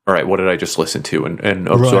 all right, what did I just listen to? And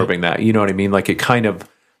absorbing that, you know what I mean? Like it kind of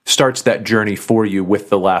starts that journey for you with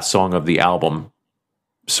the last song of the album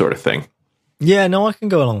sort of thing. Yeah, no, I can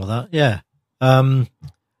go along with that. Yeah. And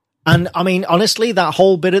I mean, honestly, that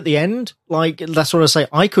whole bit at the end, like that's what I say.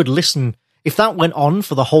 I could listen if that went on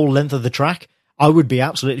for the whole length of the track. I would be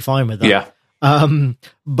absolutely fine with that. Yeah.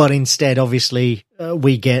 But instead, obviously,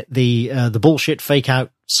 we get the bullshit fake out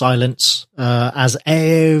silence, as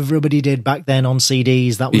everybody did back then on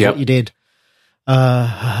CDs. That was what you did.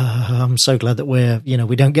 I'm so glad that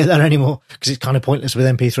we don't get that anymore because it's kind of pointless with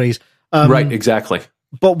MP3s. Right, exactly.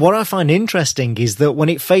 But what I find interesting is that when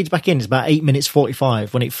it fades back in, it's about 8 minutes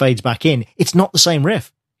 45. When it fades back in, it's not the same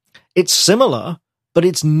riff. It's similar, but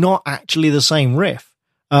it's not actually the same riff.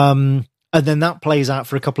 And then that plays out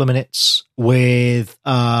for a couple of minutes with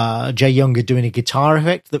Jay Younger doing a guitar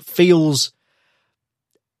effect that feels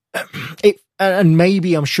and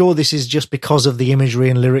maybe I'm sure this is just because of the imagery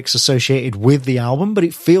and lyrics associated with the album, but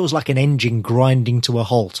it feels like an engine grinding to a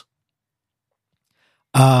halt.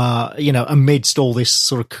 Amidst all this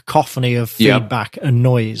sort of cacophony of feedback and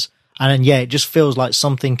noise. And it just feels like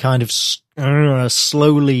something kind of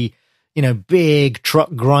slowly, big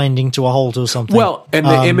truck grinding to a halt or something. Well, and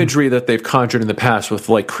the imagery that they've conjured in the past with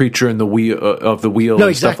like Creature in the Wheel of the Wheel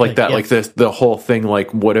and stuff like that, like the whole thing,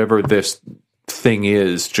 like whatever this thing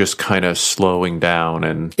is just kind of slowing down,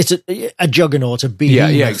 and it's a juggernaut, a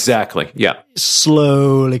behemoth. Yeah, exactly. Yeah.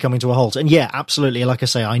 Slowly coming to a halt. And absolutely. Like I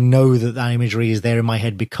say, I know that imagery is there in my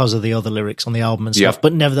head because of the other lyrics on the album and stuff,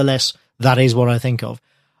 but nevertheless, that is what I think of.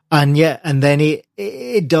 And and then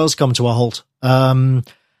it does come to a halt.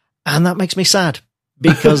 And that makes me sad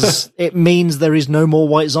because it means there is no more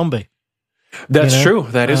White Zombie. That's true.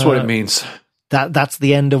 That is what it means. That's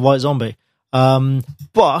the end of White Zombie.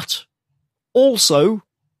 But also,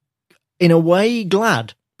 in a way,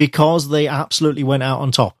 glad because they absolutely went out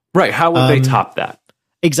on top. Right. How would they top that?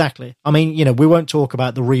 Exactly. I mean, we won't talk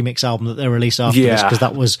about the remix album that they released after this because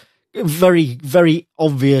that was very, very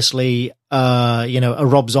obviously, a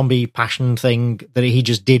Rob Zombie passion thing that he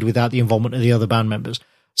just did without the involvement of the other band members.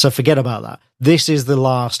 So forget about that. This is the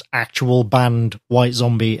last actual band White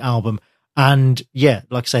Zombie album. And yeah,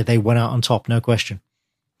 like I say, they went out on top, no question.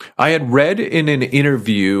 I had read in an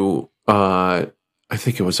interview, I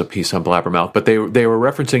think it was a piece on Blabbermouth, but they were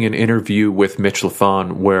referencing an interview with Mitch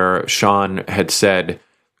Lafon where Sean had said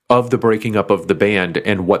of the breaking up of the band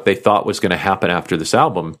and what they thought was going to happen after this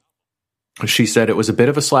album. She said it was a bit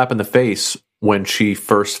of a slap in the face when she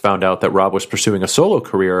first found out that Rob was pursuing a solo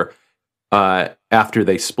career after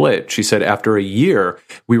they split. She said after a year,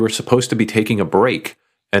 we were supposed to be taking a break,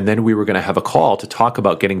 and then we were going to have a call to talk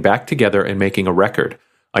about getting back together and making a record.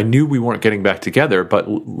 I knew we weren't getting back together, but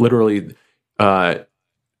literally,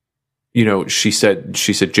 she said,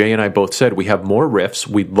 Jay and I both said, we have more riffs.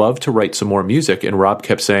 We'd love to write some more music. And Rob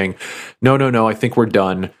kept saying, no, I think we're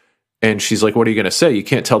done. And she's like, what are you going to say? You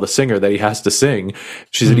can't tell the singer that he has to sing.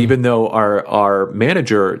 She said, even though our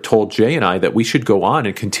manager told Jay and I that we should go on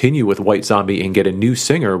and continue with White Zombie and get a new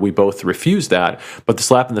singer, we both refused that. But the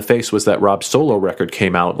slap in the face was that Rob's solo record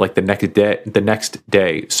came out like the next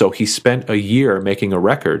day. So he spent a year making a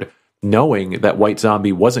record knowing that White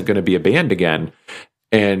Zombie wasn't going to be a band again.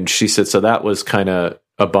 And she said, so that was kind of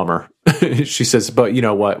a bummer. She says, but you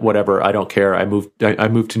know what, whatever, I don't care. I moved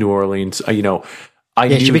to New Orleans.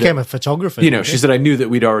 She became a photographer. She said, I knew that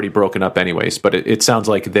we'd already broken up anyways, but it sounds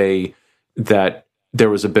like that there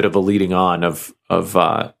was a bit of a leading on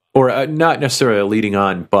not necessarily a leading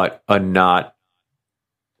on, but a not.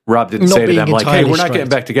 Rob didn't say to them like, hey, we're not getting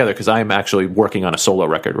back together because I'm actually working on a solo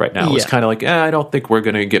record right now. Yeah. It's kind of like, I don't think we're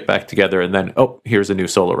going to get back together. And then, here's a new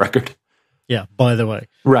solo record. Yeah, by the way.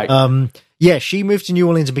 Right. She moved to New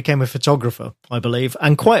Orleans and became a photographer, I believe,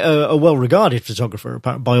 and quite a well-regarded photographer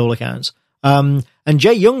by all accounts. And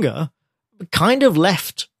Jay Younger kind of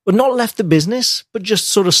not left the business, but just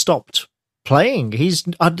sort of stopped playing. He's,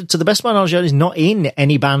 to the best of my knowledge, he's not in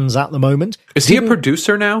any bands at the moment. Is he a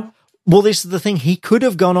producer now? Well, this is the thing. He could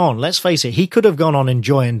have gone on. Let's face it. He could have gone on and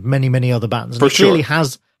joined many, many other bands. And clearly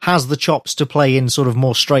has the chops to play in sort of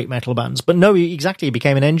more straight metal bands. But no, he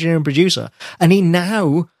became an engineer and producer. And he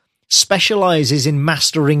now specializes in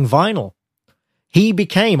mastering vinyl. He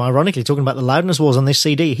became, ironically, talking about the loudness wars on this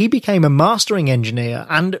CD, he became a mastering engineer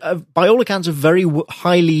and, by all accounts, a very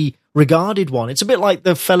highly regarded one. It's a bit like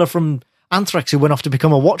the fella from Anthrax who went off to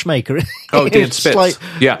become a watchmaker. Oh, Dan Spitz.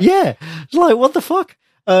 Yeah. It's like, what the fuck?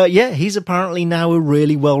 He's apparently now a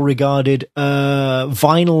really well-regarded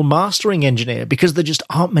vinyl mastering engineer because there just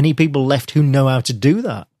aren't many people left who know how to do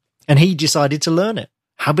that. And he decided to learn it.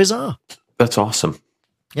 How bizarre. That's awesome.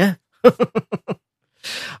 Yeah.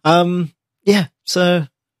 So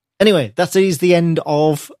anyway, that is the end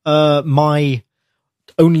of my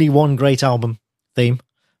only one great album theme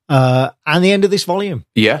and the end of this volume.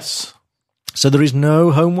 Yes. So there is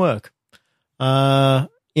no homework.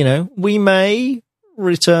 We may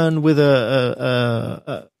return with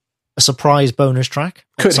a surprise bonus track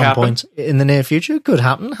at some point in the near future. Could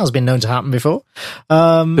happen. Has been known to happen before.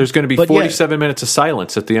 There's going to be 47 minutes of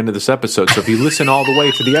silence at the end of this episode. So if you listen all the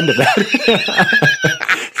way to the end of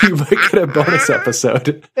that, you might get a bonus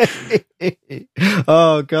episode.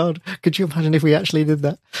 Oh, God. Could you imagine if we actually did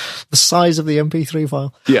that? The size of the MP3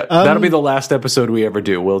 file. Yeah, that'll be the last episode we ever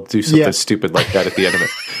do. We'll do something stupid like that at the end of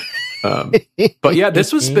it. But yeah,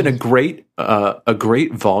 this has been a great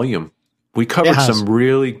volume. We covered some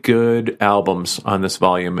really good albums on this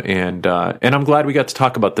volume, and I'm glad we got to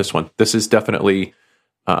talk about this one. This is definitely,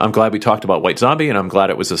 I'm glad we talked about White Zombie, and I'm glad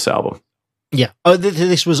it was this album. Yeah,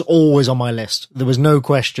 this was always on my list. There was no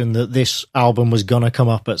question that this album was going to come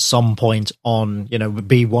up at some point on,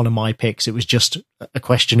 be one of my picks. It was just a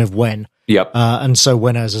question of when. Yep. And so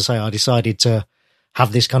when, as I say, I decided to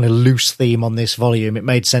have this kind of loose theme on this volume, it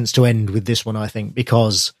made sense to end with this one, I think,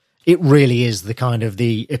 because it really is the kind of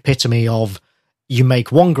the epitome of you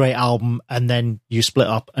make one great album and then you split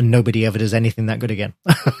up and nobody ever does anything that good again.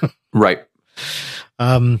 Right.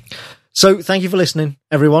 So thank you for listening,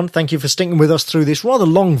 everyone. Thank you for sticking with us through this rather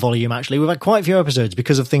long volume, actually. We've had quite a few episodes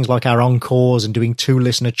because of things like our encores and doing 2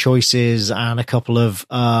 listener choices and a couple of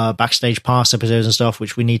Backstage Pass episodes and stuff,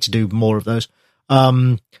 which we need to do more of those.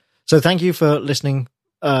 So thank you for listening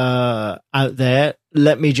out there,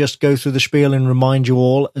 let me just go through the spiel and remind you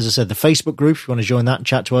all. As I said, the Facebook group, if you want to join that and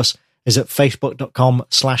chat to us, is at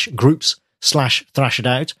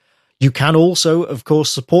facebook.com/groups/thrashitout. You can also, of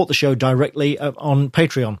course, support the show directly on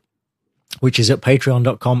Patreon, which is at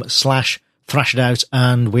patreon.com/thrashitout.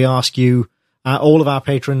 And we ask you, all of our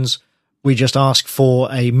patrons, we just ask for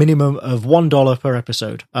a minimum of $1 per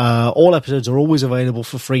episode. All episodes are always available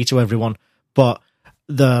for free to everyone, but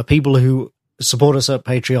the people who support us at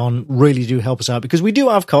Patreon really do help us out, because we do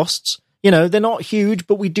have costs. They're not huge,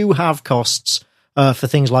 but we do have costs for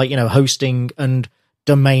things like, hosting and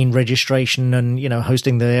domain registration and,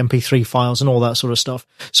 hosting the MP3 files and all that sort of stuff.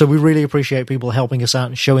 So we really appreciate people helping us out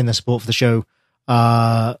and showing their support for the show,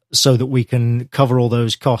 so that we can cover all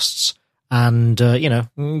those costs and,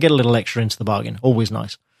 get a little extra into the bargain. Always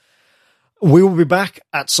nice. We will be back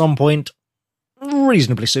at some point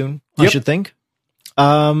reasonably soon, I should think.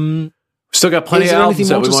 Still got plenty of albums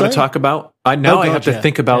that we want to talk about. I have to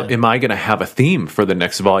think about, am I going to have a theme for the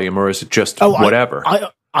next volume, or is it just whatever?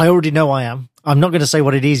 I already know I am. I'm not going to say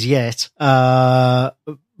what it is yet.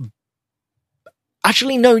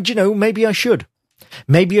 Actually, no, maybe I should.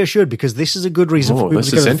 Maybe I should, because this is a good reason for people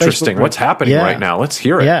to go to the Facebook group. This is interesting. What's happening right now? Let's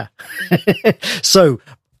hear it. Yeah. So,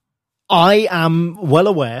 I am well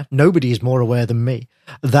aware, nobody is more aware than me,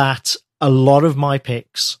 that a lot of my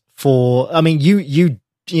picks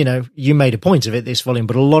you made a point of it this volume,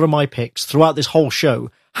 but a lot of my picks throughout this whole show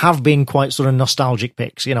have been quite sort of nostalgic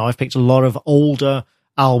picks. I've picked a lot of older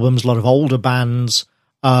albums, a lot of older bands,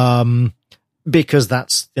 because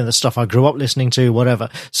that's the stuff I grew up listening to, whatever.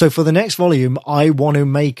 So for the next volume, I want to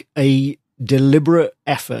make a deliberate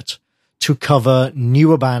effort to cover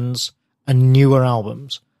newer bands and newer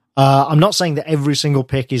albums. I'm not saying that every single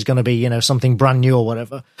pick is going to be, something brand new or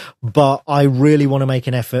whatever, but I really want to make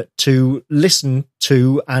an effort to listen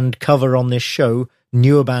to and cover on this show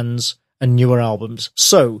newer bands and newer albums.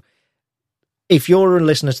 So if you're a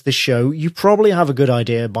listener to this show, you probably have a good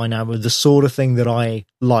idea by now of the sort of thing that I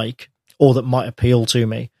like or that might appeal to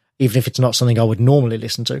me, even if it's not something I would normally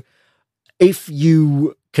listen to. If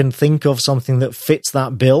you can think of something that fits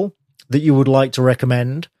that bill that you would like to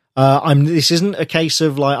recommend, this isn't a case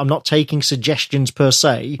of I'm not taking suggestions per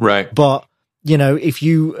se, right? But if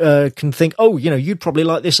you can think, you'd probably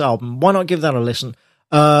like this album, why not give that a listen?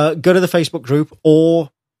 Go to the Facebook group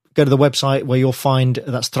or go to the website where you'll find,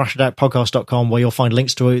 that's thrashitoutpodcast.com, where you'll find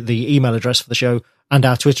links to the email address for the show and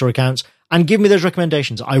our Twitter accounts, and give me those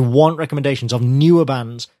recommendations. I want recommendations of newer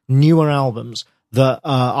bands, newer albums that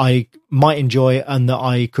I might enjoy and that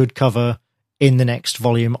I could cover in the next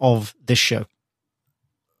volume of this show.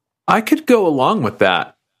 I could go along with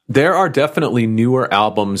that. There are definitely newer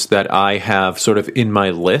albums that I have sort of in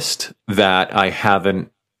my list that I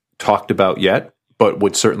haven't talked about yet, but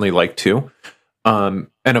would certainly like to.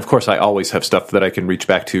 And of course, I always have stuff that I can reach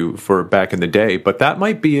back to for back in the day, but that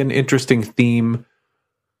might be an interesting theme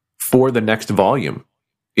for the next volume.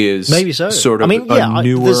 Is maybe so. Sort of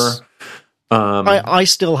newer. I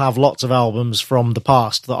still have lots of albums from the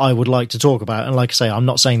past that I would like to talk about, and like I say, I'm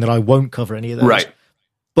not saying that I won't cover any of those. Right.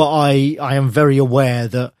 But I am very aware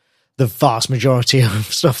that the vast majority of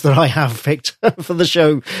stuff that I have picked for the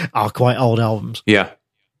show are quite old albums. Yeah.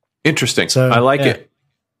 Interesting. So, I like it.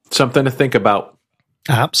 Something to think about.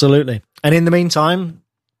 Absolutely. And in the meantime,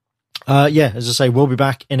 as I say, we'll be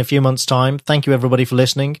back in a few months' time. Thank you, everybody, for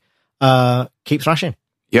listening. Keep thrashing.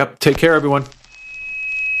 Yep. Take care, everyone.